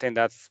 And I think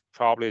that's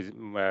probably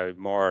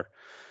more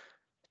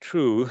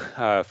true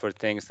for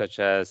things such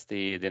as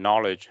the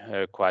knowledge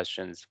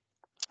questions.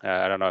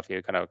 I don't know if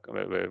you kind of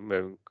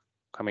we're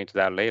coming to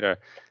that later,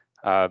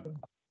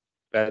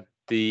 but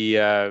the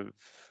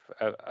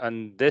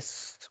on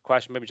this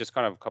question, maybe just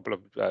kind of a couple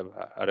of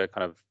other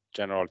kind of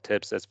general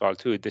tips as well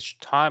too. The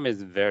time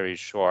is very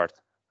short.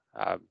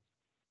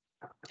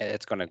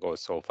 It's going to go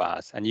so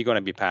fast, and you're going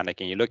to be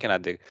panicking. You're looking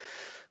at the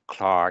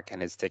clock,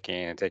 and it's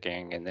ticking and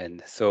ticking, and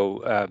then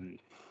so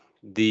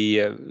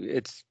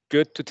it's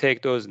good to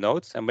take those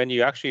notes. And when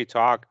you actually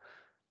talk,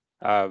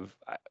 again,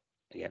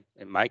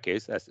 in my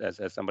case, as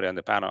somebody on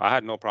the panel, I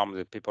had no problem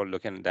with people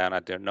looking down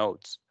at their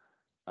notes.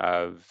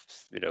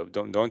 You know,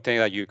 don't think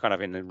that you kind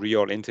of in a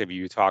real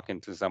interview talking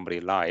to somebody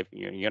live.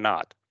 You're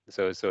not.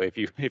 So if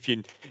you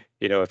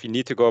know, if you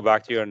need to go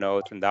back to your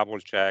notes and double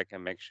check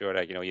and make sure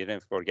that, you know, you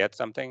didn't forget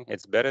something,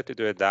 it's better to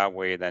do it that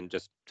way than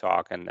just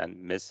talk and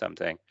miss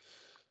something.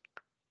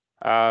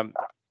 And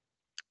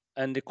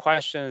the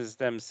questions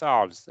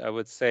themselves, I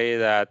would say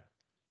that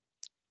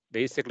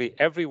basically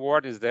every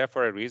word is there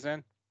for a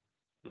reason,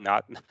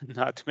 not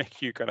to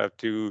make you kind of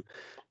too,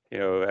 you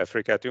know,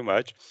 freak out too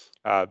much,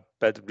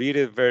 but read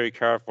it very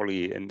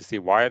carefully and see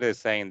why they're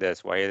saying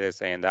this, why they're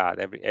saying that.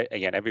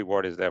 Every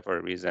word is there for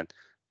a reason.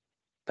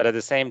 But at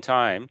the same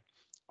time,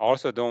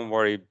 also don't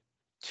worry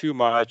too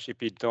much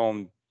if you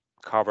don't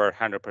cover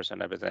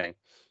 100% everything.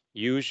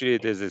 Usually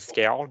there's a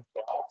scale.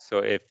 So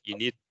if you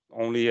need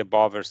only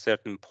above a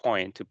certain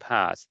point to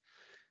pass,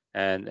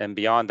 and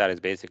beyond that is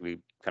basically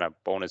kind of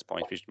bonus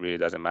points, which really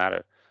doesn't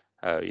matter.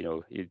 You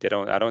know, they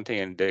don't. I don't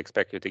think they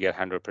expect you to get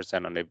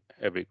 100% on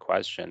every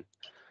question.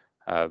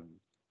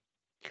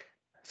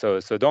 So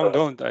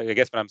don't. I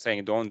guess what I'm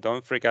saying,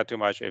 don't freak out too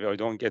much, or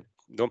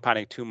don't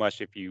panic too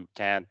much if you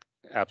can't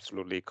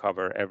absolutely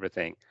cover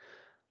everything.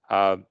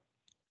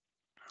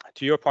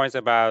 To your points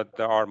about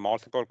there are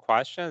multiple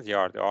questions,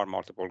 yeah, there are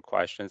multiple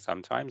questions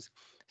sometimes.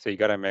 So you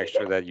got to make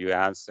sure that you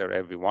answer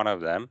every one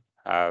of them.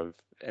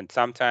 And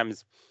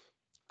sometimes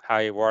how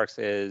it works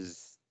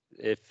is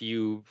if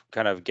you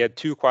kind of get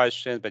 2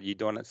 questions, but you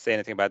don't say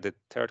anything about the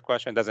third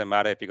question, it doesn't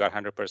matter if you got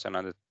 100%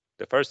 on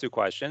the first 2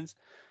 questions.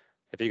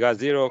 If you got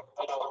 0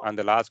 on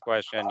the last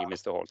question, you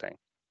missed the whole thing.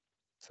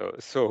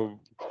 So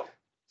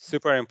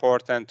super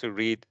important to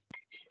read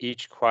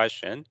each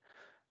question.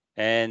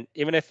 And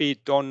even if you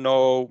don't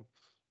know,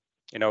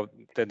 you know,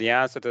 the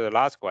answer to the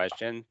last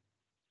question,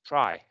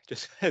 try.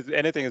 Just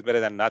anything is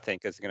better than nothing,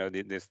 because you know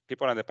these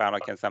people on the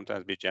panel can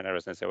sometimes be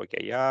generous and say,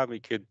 okay, yeah, we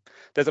could.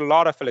 There's a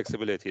lot of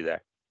flexibility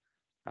there,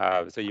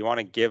 so you want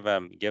to give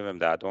them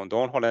that. Don't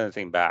hold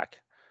anything back.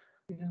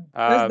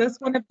 Yeah. That's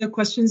one of the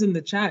questions in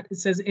the chat. It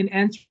says, in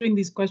answering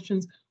these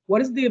questions,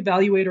 what is the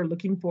evaluator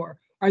looking for?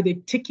 Are they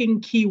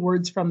ticking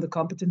keywords from the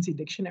competency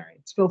dictionary?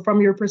 So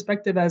from your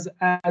perspective as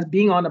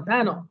being on a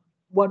panel,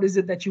 what is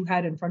it that you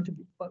had in front of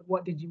you?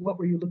 What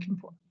were you looking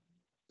for?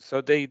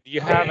 So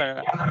you have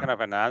a kind of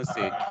an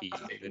answer key.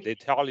 They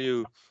tell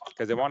you,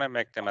 because they want to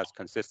make them as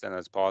consistent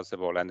as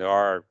possible, and there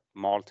are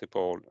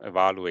multiple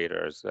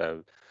evaluators.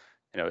 You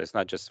know, it's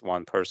not just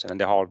one person, and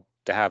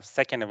they have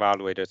second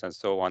evaluators and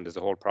so on. There's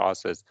a whole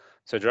process.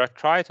 So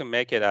try to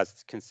make it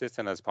as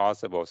consistent as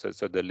possible, so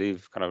they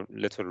leave kind of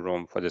little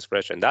room for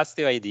discretion. That's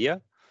the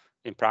idea.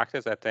 In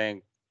practice, I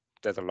think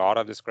there's a lot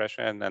of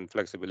discretion and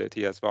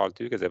flexibility as well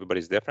too, because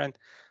everybody's different.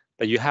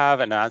 But you have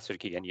an answer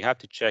key, and you have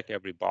to check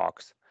every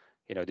box.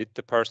 You know, did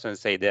the person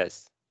say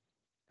this?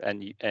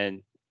 And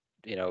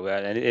you know,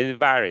 and it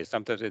varies.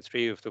 Sometimes it's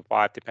 3 to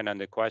 5, depending on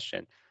the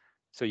question.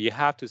 So you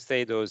have to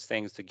say those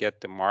things to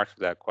get the mark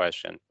for that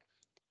question.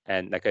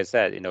 And like I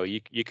said, you know,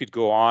 you could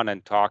go on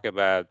and talk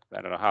about,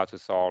 I don't know, how to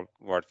solve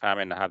word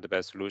famine and have the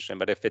best solution.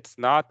 But if it's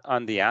not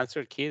on the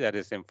answer key that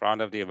is in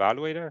front of the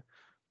evaluator,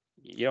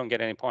 you don't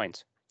get any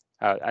points.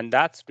 And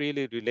that's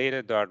really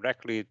related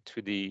directly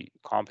to the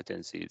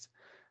competencies.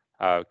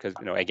 Because,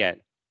 you know,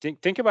 again,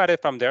 think about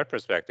it from their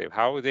perspective.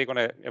 How are they going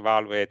to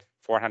evaluate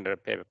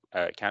 400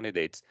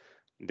 candidates?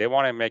 They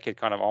want to make it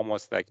kind of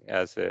almost like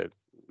as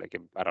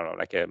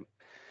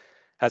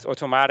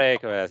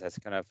automatic, or as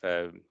kind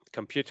of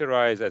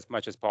computerized as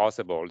much as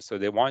possible. So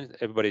they want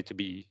everybody to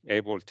be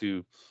able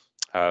to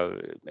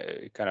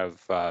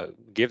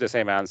give the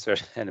same answer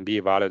and be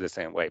evaluated the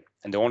same way.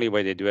 And the only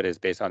way they do it is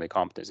based on the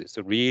competencies.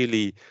 So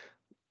really,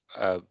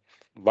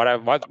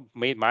 what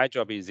made my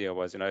job easier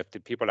was, you know, if the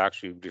people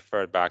actually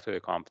referred back to the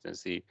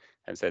competency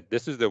and said,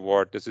 this is the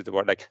word,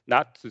 like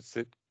not to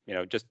sit, you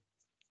know, just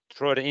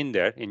throw it in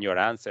there in your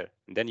answer.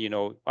 And then, you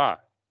know,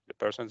 the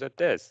person said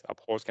this,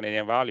 upholds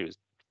Canadian values.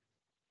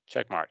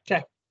 Check mark.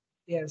 Check.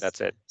 Yes.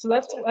 That's it. So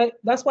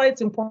that's why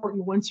it's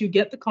important, once you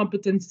get the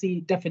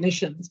competency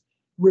definitions,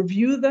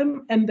 review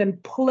them and then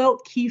pull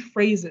out key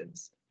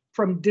phrases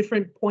from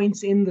different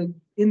points in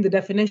the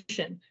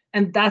definition.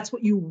 And that's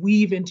what you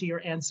weave into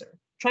your answer.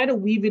 Try to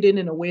weave it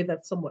in a way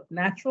that's somewhat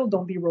natural.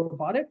 Don't be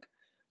robotic,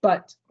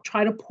 but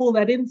try to pull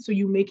that in so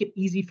you make it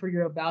easy for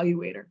your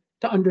evaluator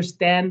to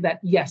understand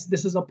that, yes,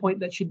 this is a point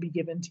that should be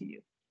given to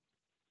you.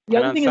 The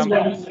other thing is,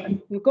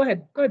 go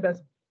ahead,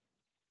 Beth.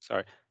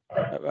 Sorry.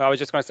 I was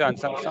just going to say,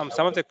 on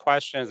some of the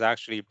questions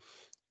actually,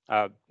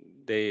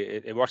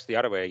 it works the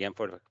other way. Again,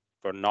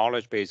 for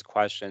knowledge-based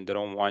questions, they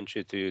don't want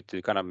you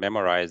to kind of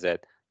memorize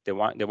it. They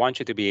want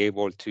you to be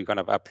able to kind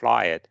of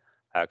apply it,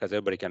 because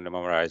everybody can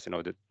memorize, you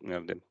know, the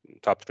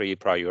top 3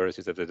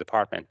 priorities of the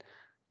department.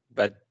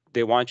 But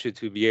they want you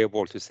to be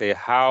able to say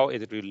how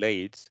it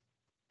relates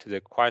to the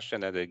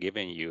question that they're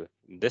giving you.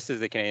 This is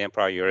the Canadian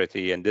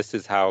priority, and this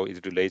is how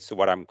it relates to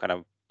what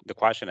the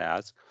question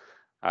asks.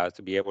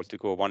 To be able to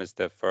go one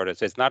step further.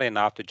 So it's not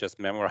enough to just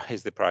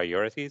memorize the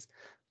priorities,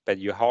 but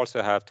you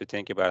also have to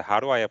think about,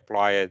 how do I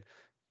apply it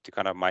to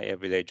kind of my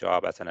everyday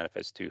job as an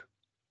FS2?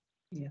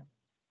 Yeah,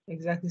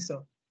 exactly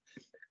so.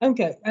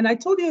 Okay, and I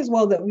told you as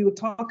well that we would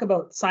talk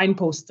about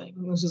signposting.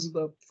 This is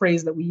the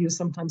phrase that we use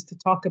sometimes to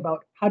talk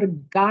about how to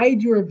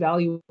guide your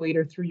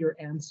evaluator through your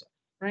answer,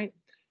 right?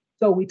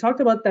 So we talked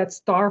about that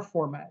STAR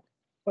format.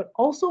 But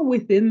also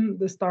within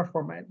the STAR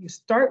format, you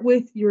start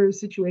with your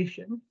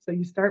situation. So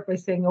you start by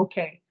saying,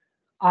 okay,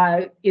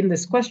 in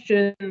this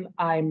question,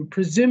 I'm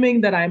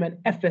presuming that I'm an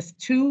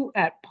FS2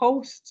 at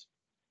post,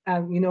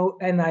 you know,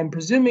 and I'm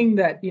presuming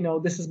that, you know,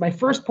 this is my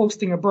first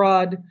posting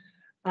abroad.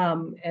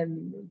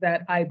 and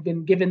that I've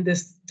been given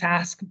this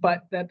task,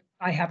 but that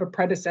I have a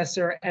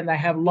predecessor and I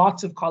have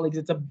lots of colleagues.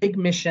 It's a big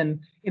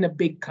mission in a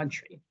big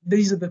country.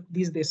 These are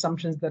the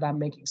assumptions that I'm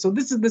making. So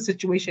this is the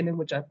situation in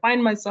which I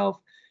find myself,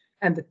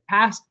 and the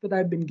task that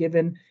I've been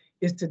given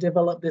is to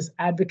develop this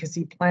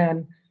advocacy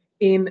plan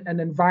in an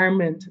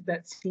environment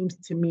that seems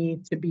to me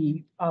to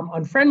be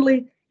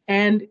unfriendly,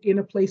 and in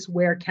a place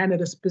where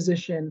Canada's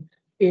position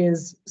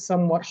is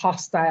somewhat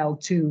hostile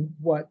to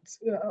what,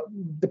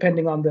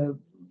 depending on the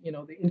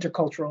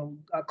intercultural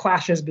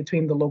clashes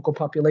between the local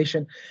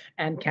population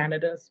and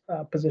Canada's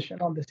position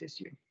on this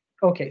issue.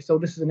 Okay, so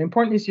this is an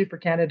important issue for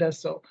Canada.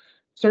 So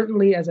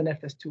certainly as an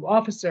FS2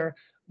 officer,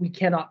 we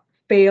cannot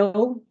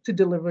fail to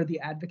deliver the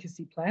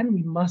advocacy plan.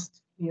 We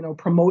must,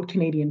 promote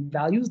Canadian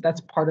values. That's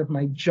part of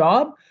my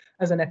job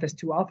as an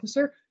FS2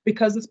 officer,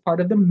 because it's part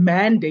of the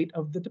mandate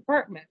of the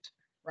department,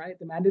 right?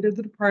 The mandate of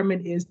the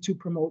department is to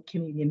promote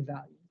Canadian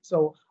values.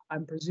 So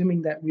I'm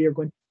presuming that we are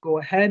going to go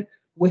ahead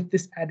with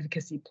this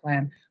advocacy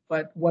plan.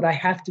 But what I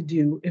have to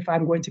do if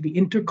I'm going to be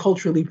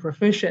interculturally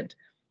proficient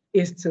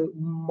is to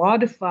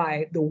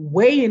modify the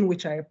way in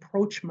which I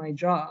approach my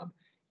job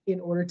in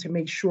order to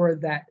make sure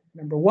that,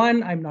 number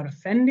one, I'm not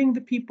offending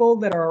the people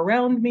that are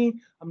around me,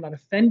 I'm not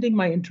offending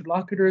my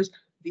interlocutors,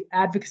 the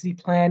advocacy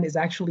plan is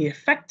actually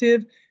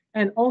effective,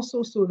 and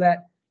also so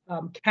that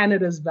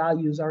Canada's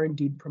values are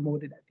indeed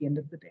promoted at the end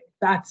of the day.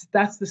 That's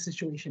the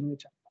situation in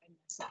which I find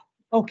myself.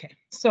 Okay,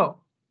 so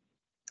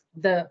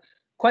the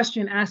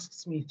question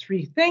asks me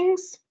three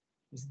things.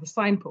 This is the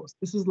signpost.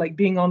 This is like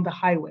being on the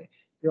highway.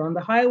 You're on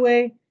the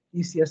highway,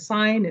 you see a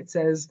sign, it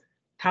says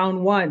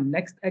town 1,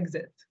 next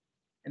exit.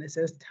 And it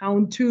says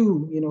town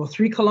 2,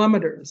 3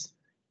 kilometers.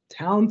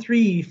 Town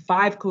 3,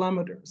 5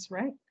 kilometers,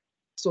 right?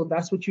 So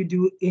that's what you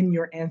do in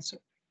your answer.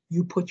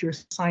 You put your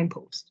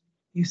signpost.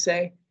 You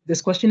say,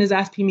 this question is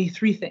asking me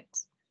three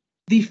things.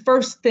 The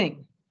first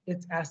thing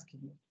it's asking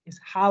me is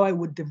how I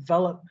would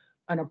develop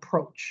an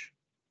approach.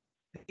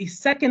 The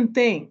second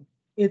thing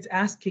it's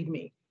asking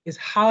me is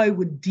how I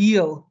would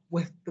deal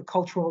with the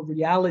cultural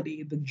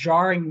reality, the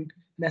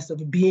jarringness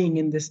of being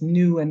in this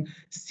new and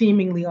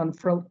seemingly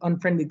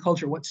unfriendly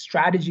culture, what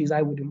strategies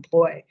I would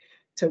employ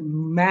to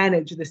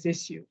manage this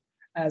issue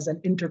as an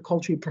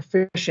interculturally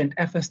proficient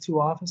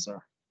FS2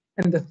 officer.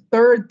 And the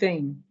third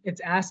thing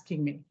it's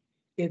asking me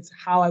is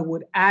how I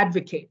would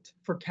advocate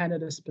for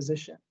Canada's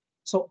position.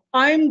 So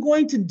I'm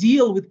going to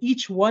deal with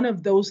each one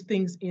of those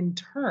things in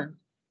turn.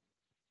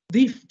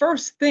 The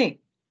first thing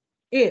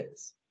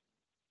is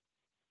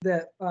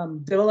the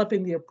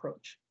developing the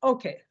approach.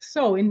 Okay,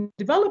 so in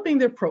developing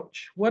the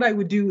approach, what I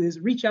would do is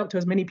reach out to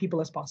as many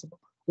people as possible.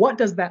 What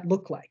does that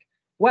look like?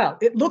 Well,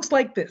 it looks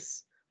like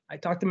this. I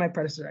talked to my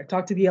predecessor, I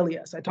talked to the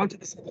LES, I talked to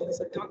this,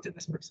 I talked to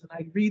this person,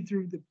 I read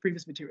through the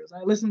previous materials,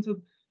 I listen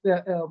to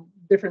the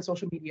different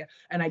social media,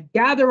 and I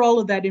gather all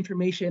of that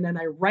information and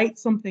I write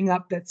something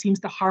up that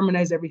seems to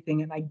harmonize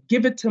everything, and I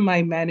give it to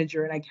my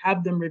manager and I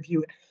have them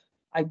review it.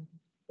 I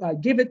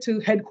give it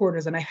to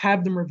headquarters and I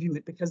have them review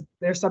it because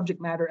they're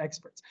subject matter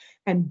experts.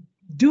 And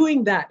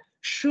doing that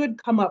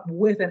should come up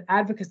with an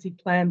advocacy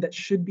plan that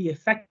should be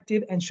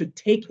effective and should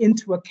take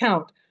into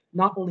account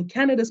not only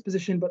Canada's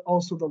position, but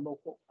also the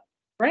local one,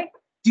 right?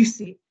 Do you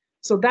see?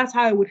 So that's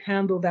how I would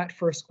handle that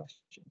first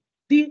question.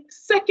 The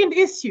second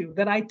issue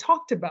that I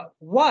talked about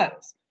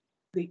was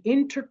the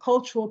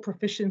intercultural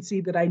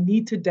proficiency that I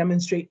need to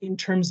demonstrate in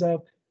terms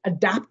of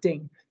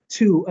adapting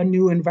to a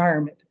new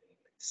environment.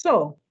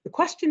 So the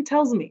question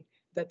tells me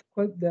that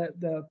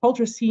the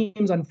culture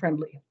seems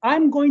unfriendly.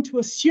 I'm going to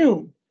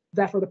assume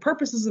that for the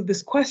purposes of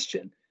this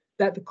question,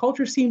 that the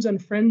culture seems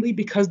unfriendly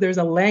because there's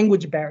a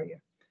language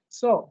barrier.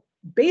 So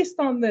based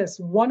on this,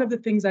 one of the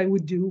things I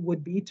would do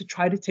would be to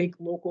try to take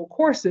local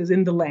courses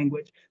in the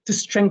language to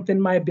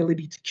strengthen my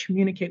ability to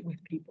communicate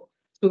with people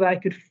so that I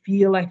could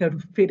feel like I'm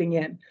fitting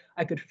in.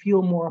 I could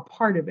feel more a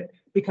part of it,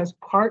 because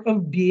part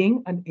of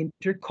being an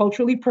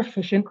interculturally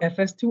proficient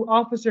FS2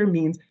 officer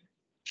means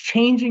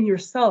changing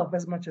yourself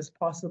as much as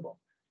possible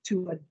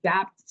to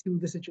adapt to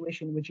the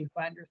situation in which you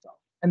find yourself.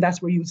 And that's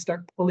where you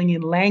start pulling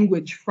in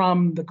language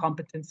from the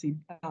competency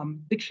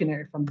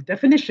dictionary, from the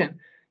definition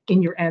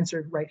in your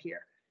answer right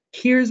here.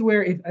 Here's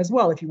where,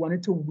 if you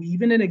wanted to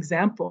weave in an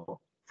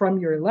example from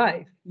your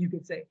life, you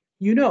could say,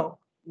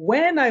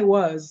 when I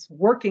was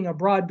working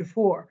abroad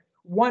before,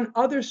 one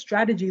other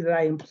strategy that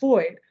I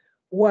employed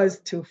was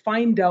to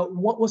find out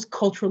what was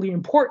culturally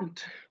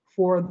important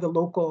for the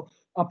local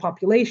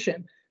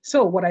population.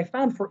 So what I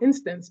found, for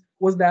instance,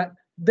 was that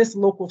this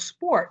local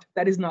sport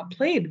that is not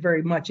played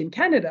very much in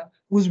Canada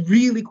was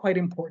really quite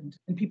important.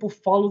 And people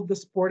followed the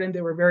sport and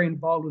they were very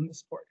involved in the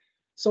sport.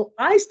 So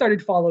I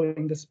started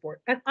following the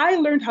sport and I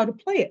learned how to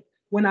play it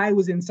when I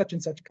was in such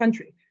and such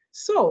country.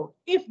 So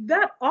if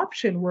that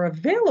option were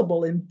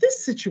available in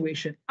this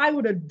situation, I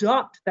would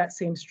adopt that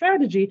same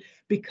strategy,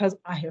 because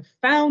I have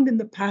found in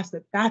the past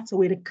that that's a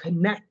way to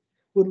connect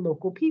with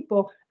local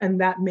people, and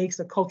that makes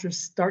a culture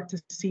start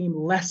to seem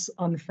less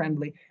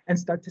unfriendly and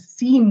start to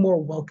seem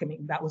more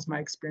welcoming. That was my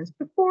experience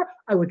before.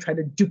 I would try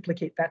to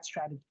duplicate that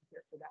strategy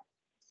here for that,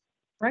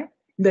 right?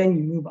 Then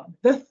you move on.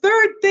 The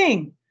third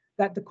thing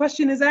that the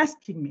question is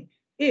asking me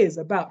is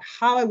about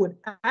how I would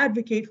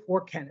advocate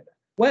for Canada.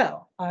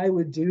 Well, I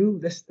would do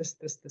this,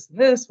 and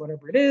this,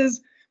 whatever it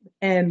is.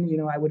 And, you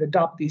know, I would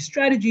adopt these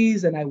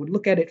strategies and I would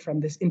look at it from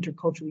this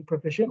interculturally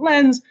proficient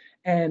lens.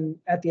 And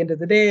at the end of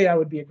the day, I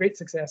would be a great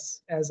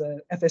success as a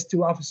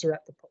FS2 officer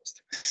at the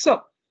post.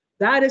 So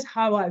that is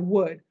how I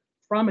would,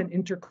 from an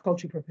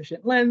interculturally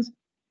proficient lens,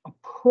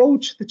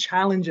 approach the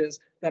challenges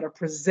that are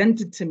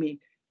presented to me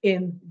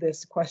in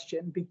this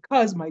question,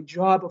 because my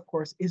job, of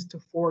course, is to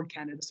forward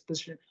Canada's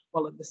position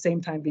while at the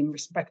same time being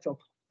respectful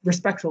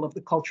of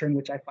the culture in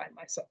which I find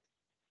myself.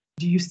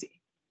 Do you see?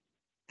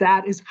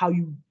 That is how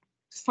you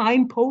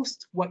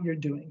signpost what you're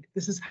doing.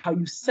 This is how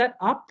you set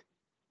up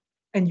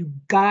and you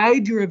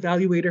guide your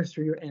evaluator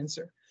through your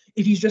answer.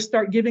 If you just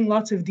start giving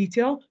lots of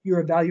detail,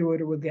 your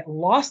evaluator will get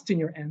lost in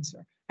your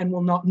answer and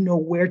will not know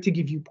where to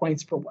give you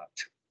points for what,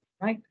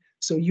 right?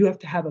 So you have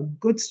to have a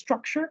good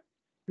structure.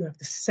 You have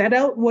to set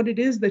out what it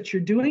is that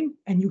you're doing,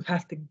 and you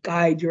have to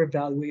guide your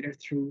evaluator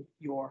through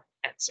your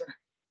answer.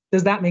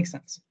 Does that make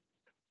sense?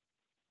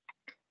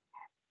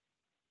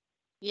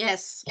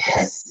 Yes.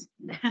 Yes.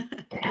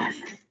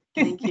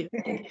 Thank you.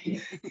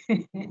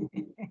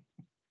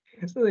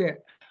 So there.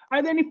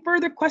 Are there any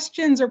further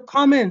questions or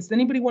comments?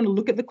 Anybody want to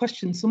look at the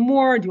question some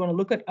more? Do you want to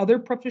look at other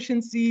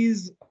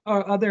proficiencies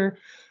or other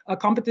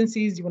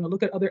competencies? Do you want to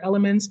look at other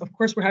elements? Of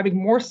course, we're having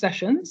more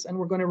sessions and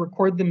we're going to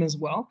record them as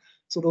well.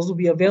 So those will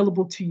be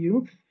available to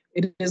you.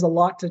 It is a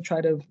lot to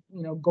try to,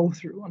 you know, go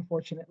through,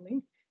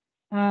 unfortunately.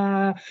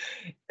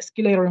 Est-ce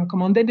qu'il est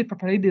recommandé de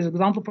préparer des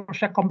exemples pour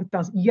chaque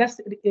compétence? Yes,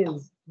 it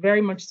is.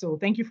 Very much so.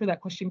 Thank you for that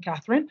question,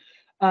 Catherine.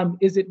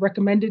 Is it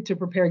recommended to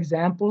prepare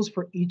examples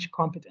for each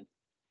competence?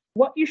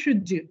 What you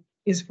should do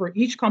is for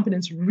each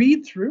competence,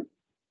 read through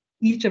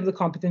each of the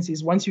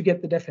competencies once you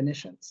get the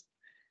definitions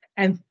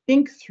and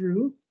think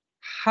through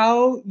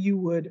how you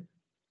would,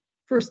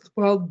 first of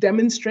all,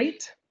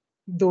 demonstrate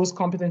those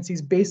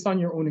competencies based on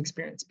your own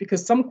experience,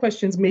 because some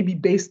questions may be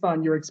based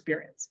on your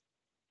experience.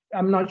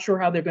 I'm not sure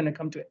how they're going to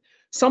come to it.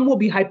 Some will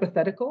be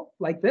hypothetical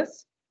like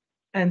this,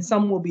 and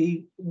some will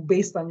be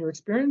based on your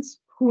experience.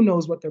 Who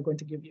knows what they're going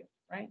to give you,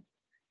 right?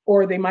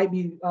 Or they might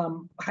be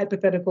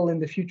hypothetical in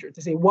the future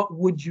to say, what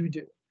would you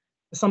do?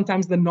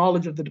 Sometimes the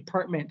knowledge of the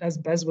department, as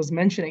Bez was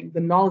mentioning, the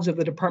knowledge of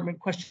the department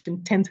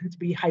question tends to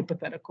be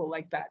hypothetical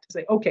like that, to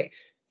say, okay,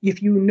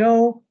 if you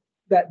know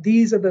that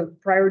these are the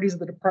priorities of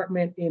the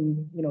department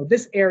in, you know,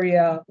 this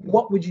area,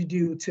 what would you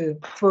do to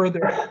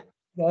further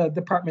the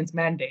department's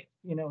mandate?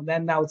 You know,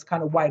 then now it's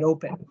kind of wide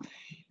open.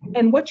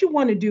 And what you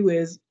want to do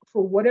is,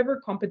 for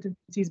whatever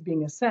competency is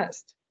being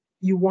assessed,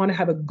 you want to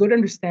have a good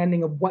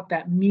understanding of what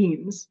that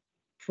means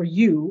for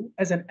you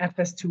as an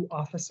FS2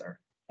 officer.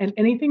 And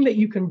anything that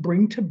you can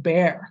bring to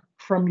bear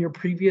from your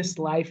previous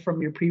life,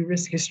 from your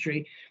previous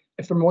history,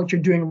 from what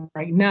you're doing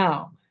right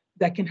now,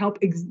 that can help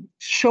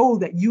show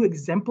that you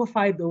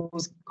exemplify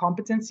those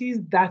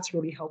competencies, that's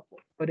really helpful.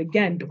 But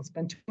again, don't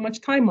spend too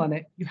much time on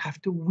it. You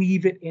have to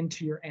weave it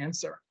into your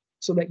answer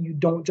so that you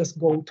don't just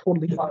go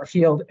totally far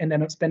afield and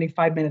end up spending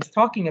 5 minutes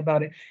talking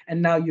about it,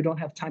 and now you don't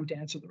have time to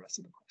answer the rest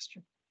of the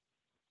question.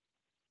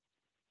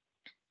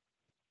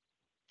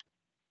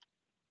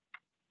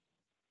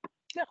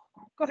 Yeah,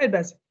 go ahead,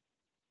 Bez.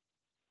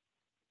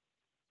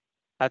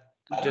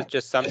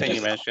 Just something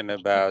you mentioned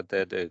about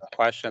the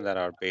questions that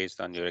are based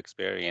on your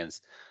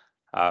experience.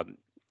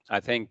 I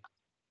think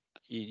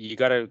you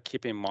got to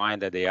keep in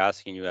mind that they're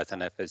asking you as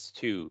an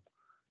FS2.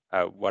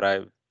 What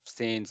I've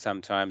seen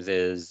sometimes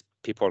is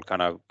people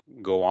kind of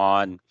go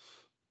on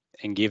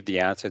and give the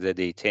answer that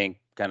they think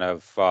kind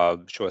of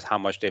shows how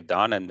much they've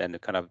done, and then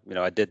kind of, you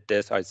know, I did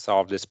this, I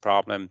solved this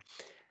problem.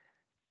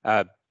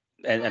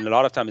 And a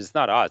lot of times it's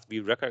not us.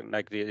 We recognize,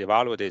 like the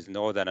evaluators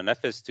know that an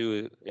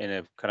FS2 in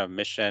a kind of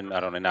mission,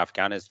 I don't know, in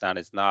Afghanistan,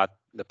 is not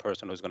the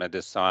person who's going to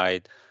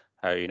decide,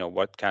 you know,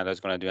 what Canada is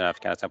going to do in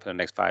Afghanistan for the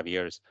next 5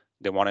 years.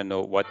 They want to know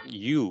what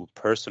you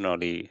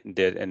personally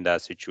did in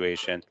that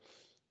situation.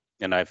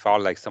 And I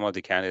felt like some of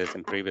the candidates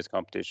in previous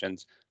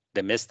competitions,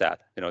 they missed that.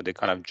 You know, they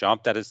kind of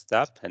jumped at a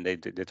step and they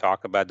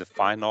talk about the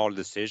final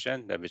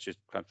decision, which is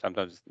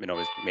sometimes, you know,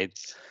 is made.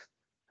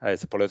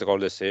 It's a political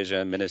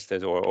decision,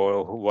 ministers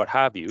or what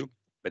have you,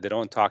 but they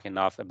don't talk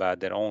enough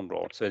about their own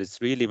role. So it's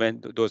really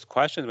when those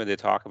questions, when they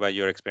talk about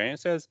your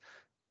experiences,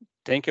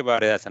 think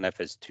about it as an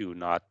FS2,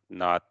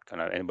 not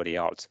kind of anybody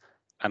else.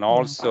 And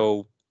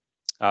also,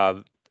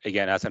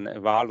 again, as an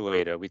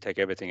evaluator, we take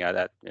everything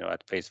at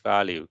face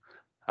value.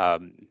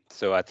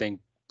 So I think,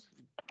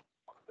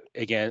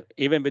 again,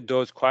 even with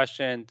those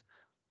questions,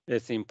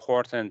 it's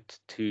important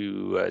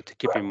to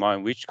keep in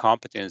mind which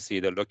competency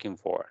they're looking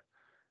for.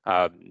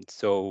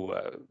 So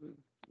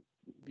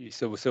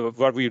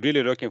what we're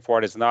really looking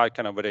for is not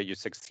kind of whether you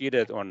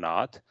succeeded or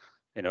not,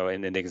 you know,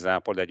 in an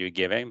example that you're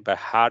giving, but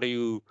how do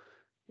you,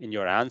 in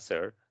your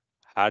answer,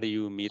 how do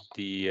you meet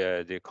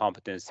the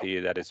competency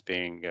that is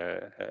being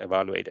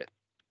evaluated?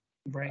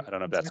 Right. I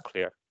don't know if that's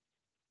clear.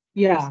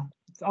 Yeah,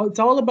 it's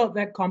all about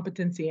that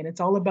competency, and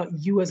it's all about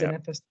you as an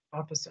FS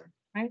officer,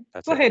 right?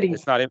 Go ahead, Eve.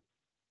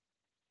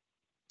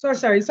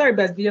 Sorry,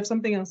 Bez, do you have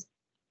something else?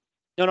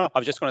 No, I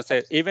was just going to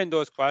say, even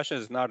those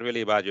questions is not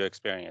really about your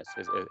experience.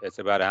 It's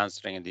about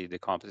answering the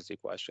competency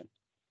question.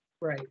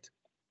 Right.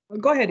 Well,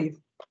 go ahead, Eve.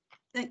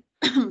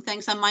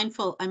 Thanks. I'm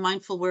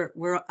mindful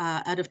we're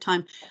out of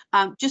time.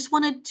 Just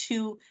wanted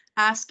to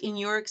ask, in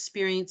your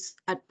experience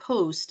at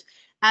Post,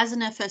 as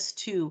an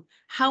FS2,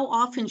 how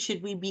often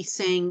should we be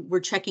saying we're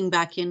checking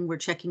back in,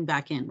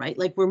 right?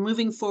 Like, we're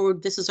moving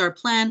forward, this is our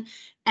plan,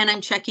 and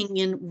I'm checking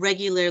in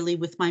regularly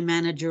with my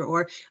manager?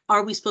 Or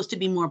are we supposed to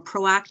be more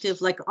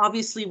proactive? Like,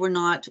 obviously we're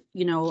not,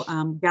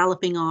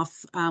 galloping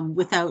off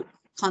without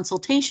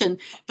consultation,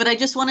 but I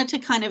just wanted to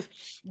kind of,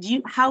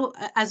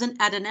 at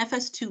an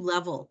FS2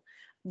 level,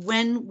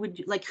 when would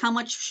you, like, how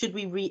much should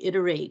we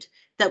reiterate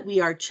that we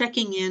are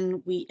checking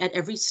in, at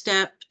every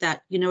step,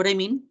 that, you know what I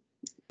mean?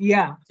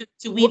 Yeah.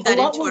 To weave that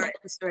into our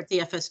answer at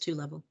the FS2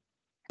 level.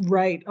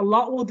 Right. A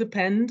lot will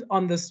depend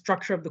on the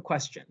structure of the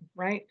question,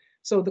 right?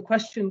 So the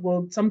question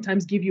will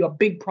sometimes give you a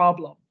big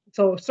problem.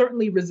 So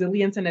certainly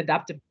resilience and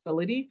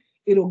adaptability,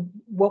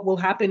 what will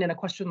happen in a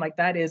question like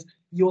that is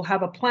you'll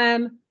have a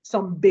plan,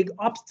 some big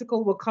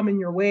obstacle will come in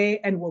your way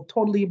and will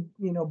totally,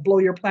 blow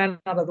your plan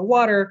out of the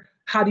water.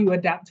 How do you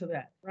adapt to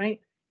that,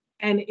 right?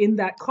 And in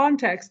that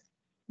context,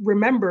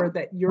 remember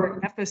that you're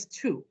an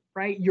FS2,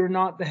 right? You're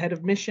not the head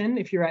of mission.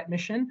 If you're at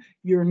mission,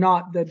 you're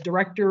not the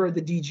director or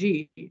the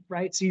DG,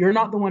 right? So you're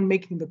not the one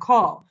making the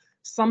call.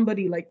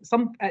 Somebody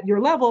at your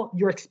level,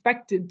 you're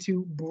expected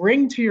to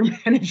bring to your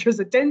manager's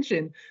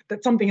attention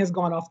that something has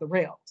gone off the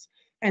rails,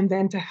 and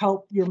then to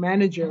help your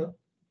manager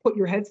put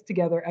your heads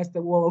together as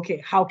to, well,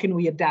 okay, how can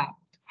we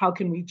adapt? How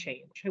can we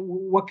change?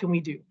 What can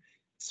we do?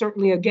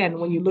 Certainly, again,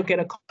 when you look at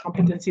a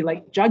competency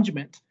like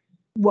judgment,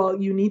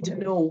 well, you need to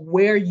know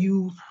where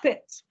you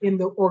fit in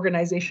the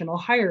organizational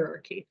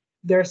hierarchy.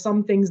 There are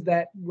some things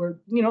that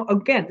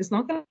again, it's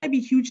not going to be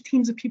huge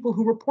teams of people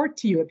who report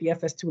to you at the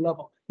FS2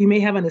 level. You may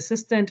have an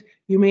assistant,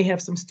 you may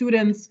have some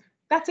students,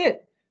 that's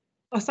it.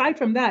 Aside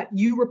from that,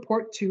 you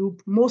report to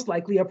most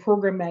likely a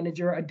program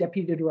manager, a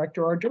deputy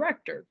director, or a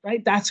director,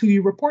 right? That's who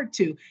you report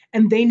to.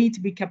 And they need to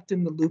be kept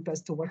in the loop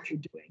as to what you're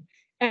doing.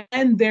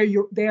 And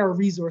they are a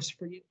resource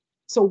for you.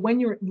 So when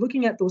you're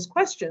looking at those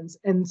questions,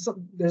 and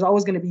there's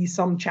always going to be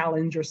some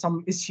challenge or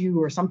some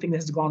issue or something that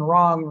has gone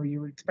wrong, or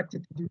you're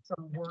expected to do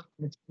some work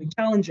and it's really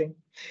challenging.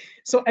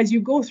 So as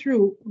you go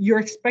through, you're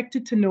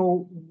expected to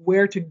know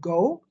where to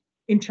go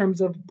in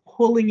terms of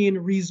pulling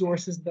in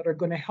resources that are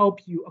going to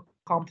help you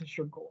accomplish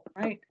your goal,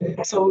 right?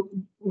 So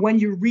when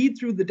you read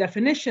through the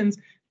definitions,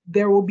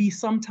 there will be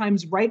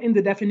sometimes right in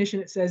the definition,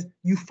 it says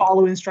you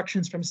follow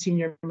instructions from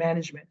senior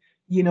management.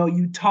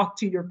 You talk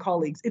to your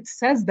colleagues. It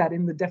says that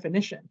in the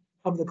definition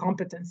of the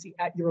competency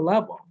at your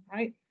level,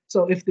 right?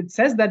 So if it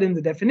says that in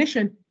the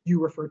definition,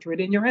 you refer to it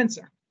in your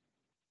answer.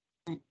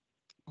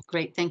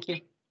 Great, thank you.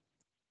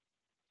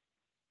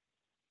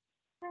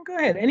 Go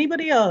ahead.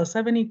 Anybody else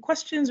have any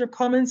questions or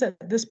comments at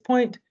this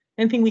point?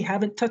 Anything we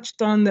haven't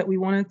touched on that we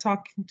want to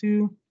talk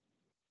to?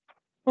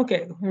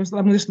 Okay,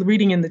 I'm just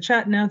reading in the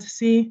chat now to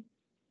see.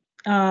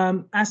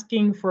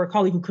 Asking for a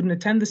colleague who couldn't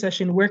attend the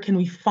session, where can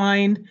we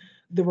find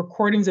the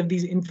recordings of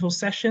these info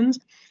sessions?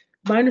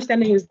 My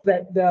understanding is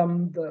that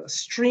the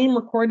stream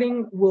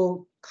recording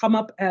will come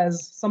up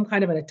as some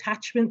kind of an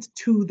attachment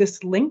to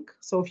this link.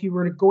 So if you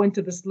were to go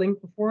into this link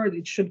before,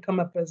 it should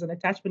come up as an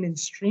attachment in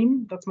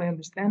stream. That's my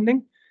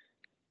understanding.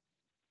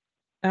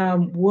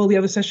 Will the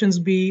other sessions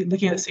be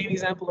looking at the same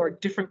example or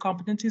different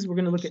competencies? We're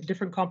going to look at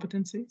different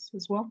competencies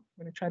as well.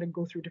 We're going to try to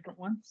go through different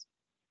ones.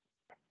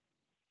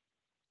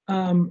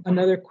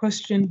 Another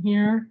question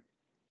here.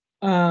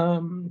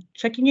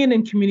 Checking in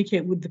and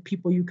communicate with the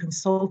people you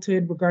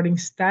consulted regarding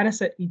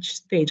status at each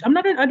stage. I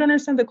don't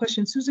understand the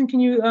question. Susan, can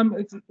you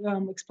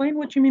explain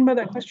what you mean by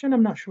that question?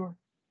 I'm not sure.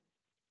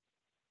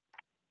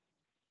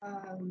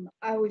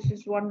 I was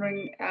just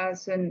wondering,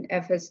 as an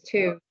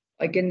FS2,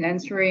 like in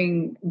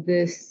answering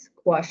this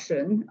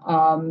question,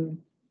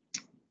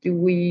 do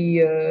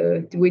we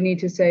need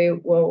to say,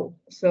 well,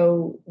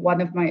 so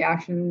one of my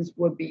actions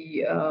would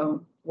be,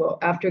 well,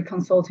 after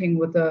consulting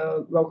with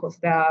the local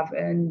staff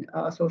and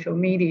social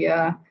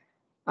media,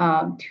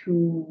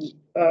 to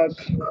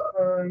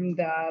confirm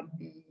that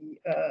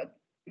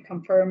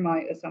confirm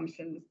my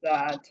assumptions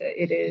that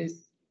it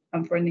is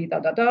unfriendly,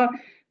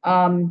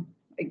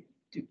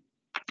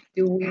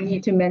 do we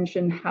need to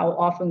mention how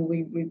often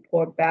we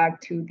report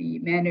back to the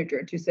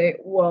manager to say,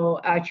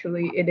 well,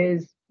 actually it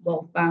is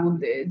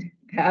well-founded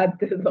that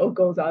the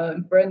locals are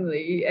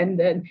unfriendly, and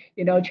then,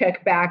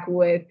 check back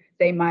with,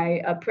 say,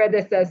 my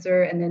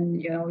predecessor, and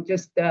then,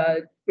 just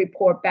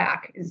report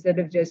back instead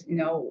of just,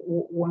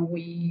 when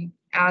we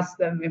ask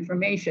them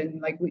information,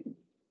 like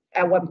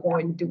at what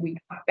point do we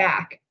come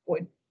back, or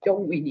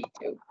don't we need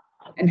to?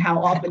 And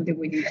how often do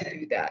we need to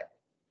do that?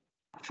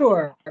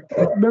 Sure.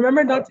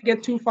 Remember not to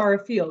get too far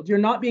afield. You're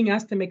not being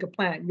asked to make a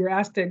plan. You're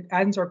asked to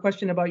answer a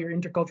question about your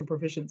intercultural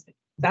proficiency.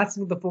 That's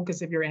the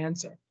focus of your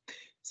answer.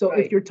 So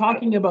right. If you're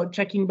talking about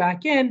checking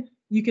back in,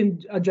 you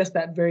can address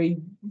that very,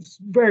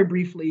 very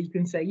briefly. You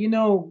can say,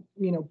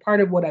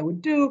 part of what I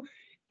would do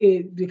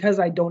because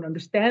I don't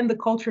understand the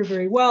culture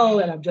very well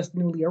and I've just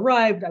newly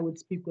arrived, I would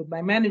speak with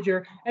my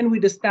manager and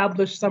we'd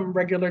establish some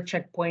regular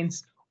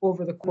checkpoints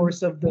over the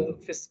course of the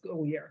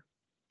fiscal year.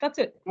 That's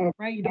it,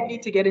 right? You don't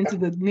need to get into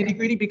the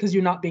nitty-gritty because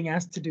you're not being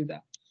asked to do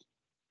that.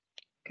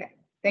 Okay,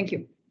 thank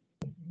you.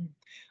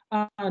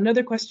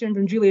 Another question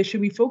from Julia,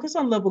 should we focus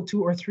on level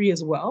 2 or 3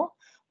 as well?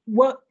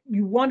 What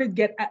you want to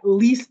get at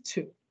least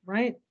 2,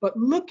 right? But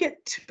look at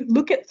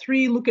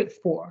 3, look at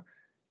 4.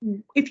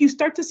 If you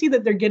start to see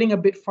that they're getting a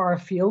bit far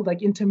afield,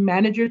 like into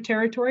manager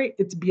territory,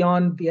 it's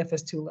beyond the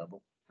FS2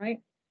 level, right?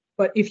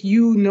 But if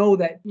you know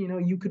that,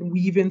 you can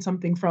weave in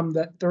something from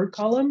the 3rd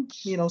column,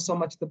 so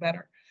much the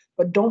better.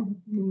 But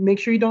make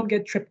sure you don't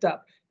get tripped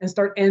up and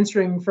start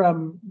answering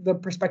from the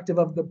perspective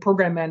of the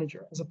program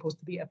manager as opposed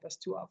to the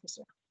FS2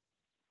 officer.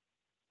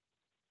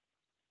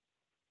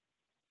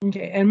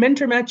 Okay, and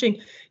mentor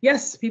matching.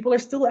 Yes, people are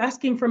still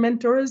asking for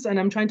mentors, and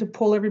I'm trying to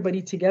pull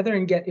everybody together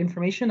and get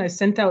information. I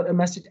sent out a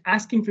message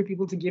asking for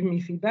people to give me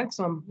feedback,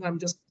 so I'm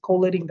just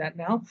collating that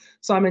now.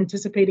 So I'm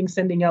anticipating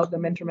sending out the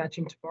mentor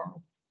matching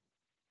tomorrow.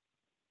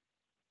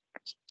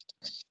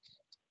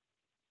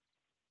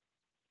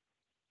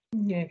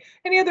 Okay,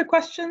 any other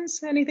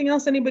questions? Anything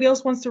else anybody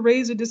else wants to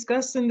raise or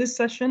discuss in this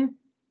session?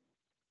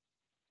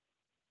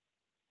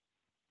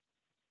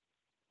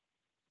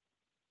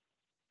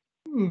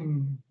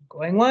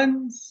 Going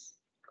once,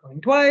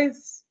 going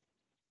twice.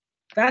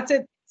 That's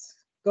it.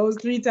 Goes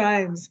 3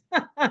 times.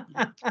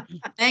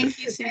 Thank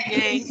you,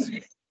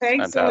 CJ.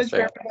 Thanks so much for Fantastic.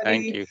 everybody.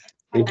 Thank you.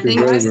 Thank you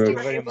Glad very you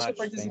much. were able to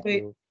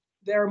participate.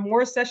 There are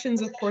more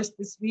sessions, of course,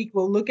 this week.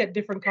 We'll look at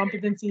different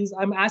competencies.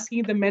 I'm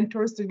asking the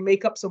mentors to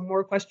make up some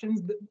more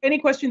questions. Any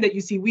question that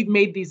you see, we've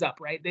made these up,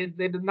 right?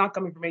 They're not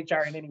coming from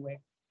HR in any way.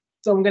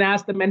 So I'm going to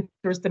ask the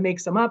mentors to make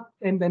some up,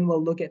 and then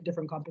we'll look at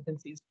different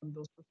competencies from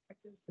those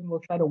perspectives. And we'll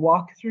try to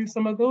walk through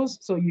some of those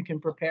so you can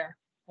prepare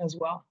as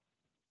well.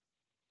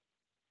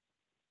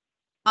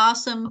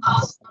 Awesome.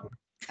 All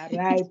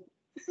right.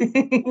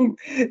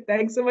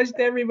 Thanks so much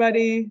to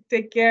everybody.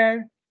 Take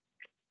care.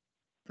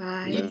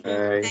 Bye.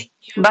 Bye. Thank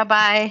you.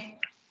 Bye-bye.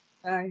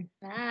 Bye.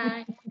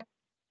 Bye.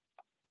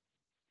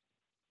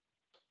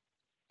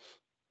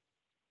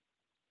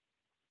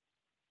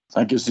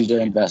 Thank you,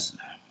 CJ and Bess.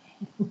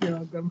 You're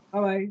welcome.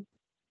 Bye-bye.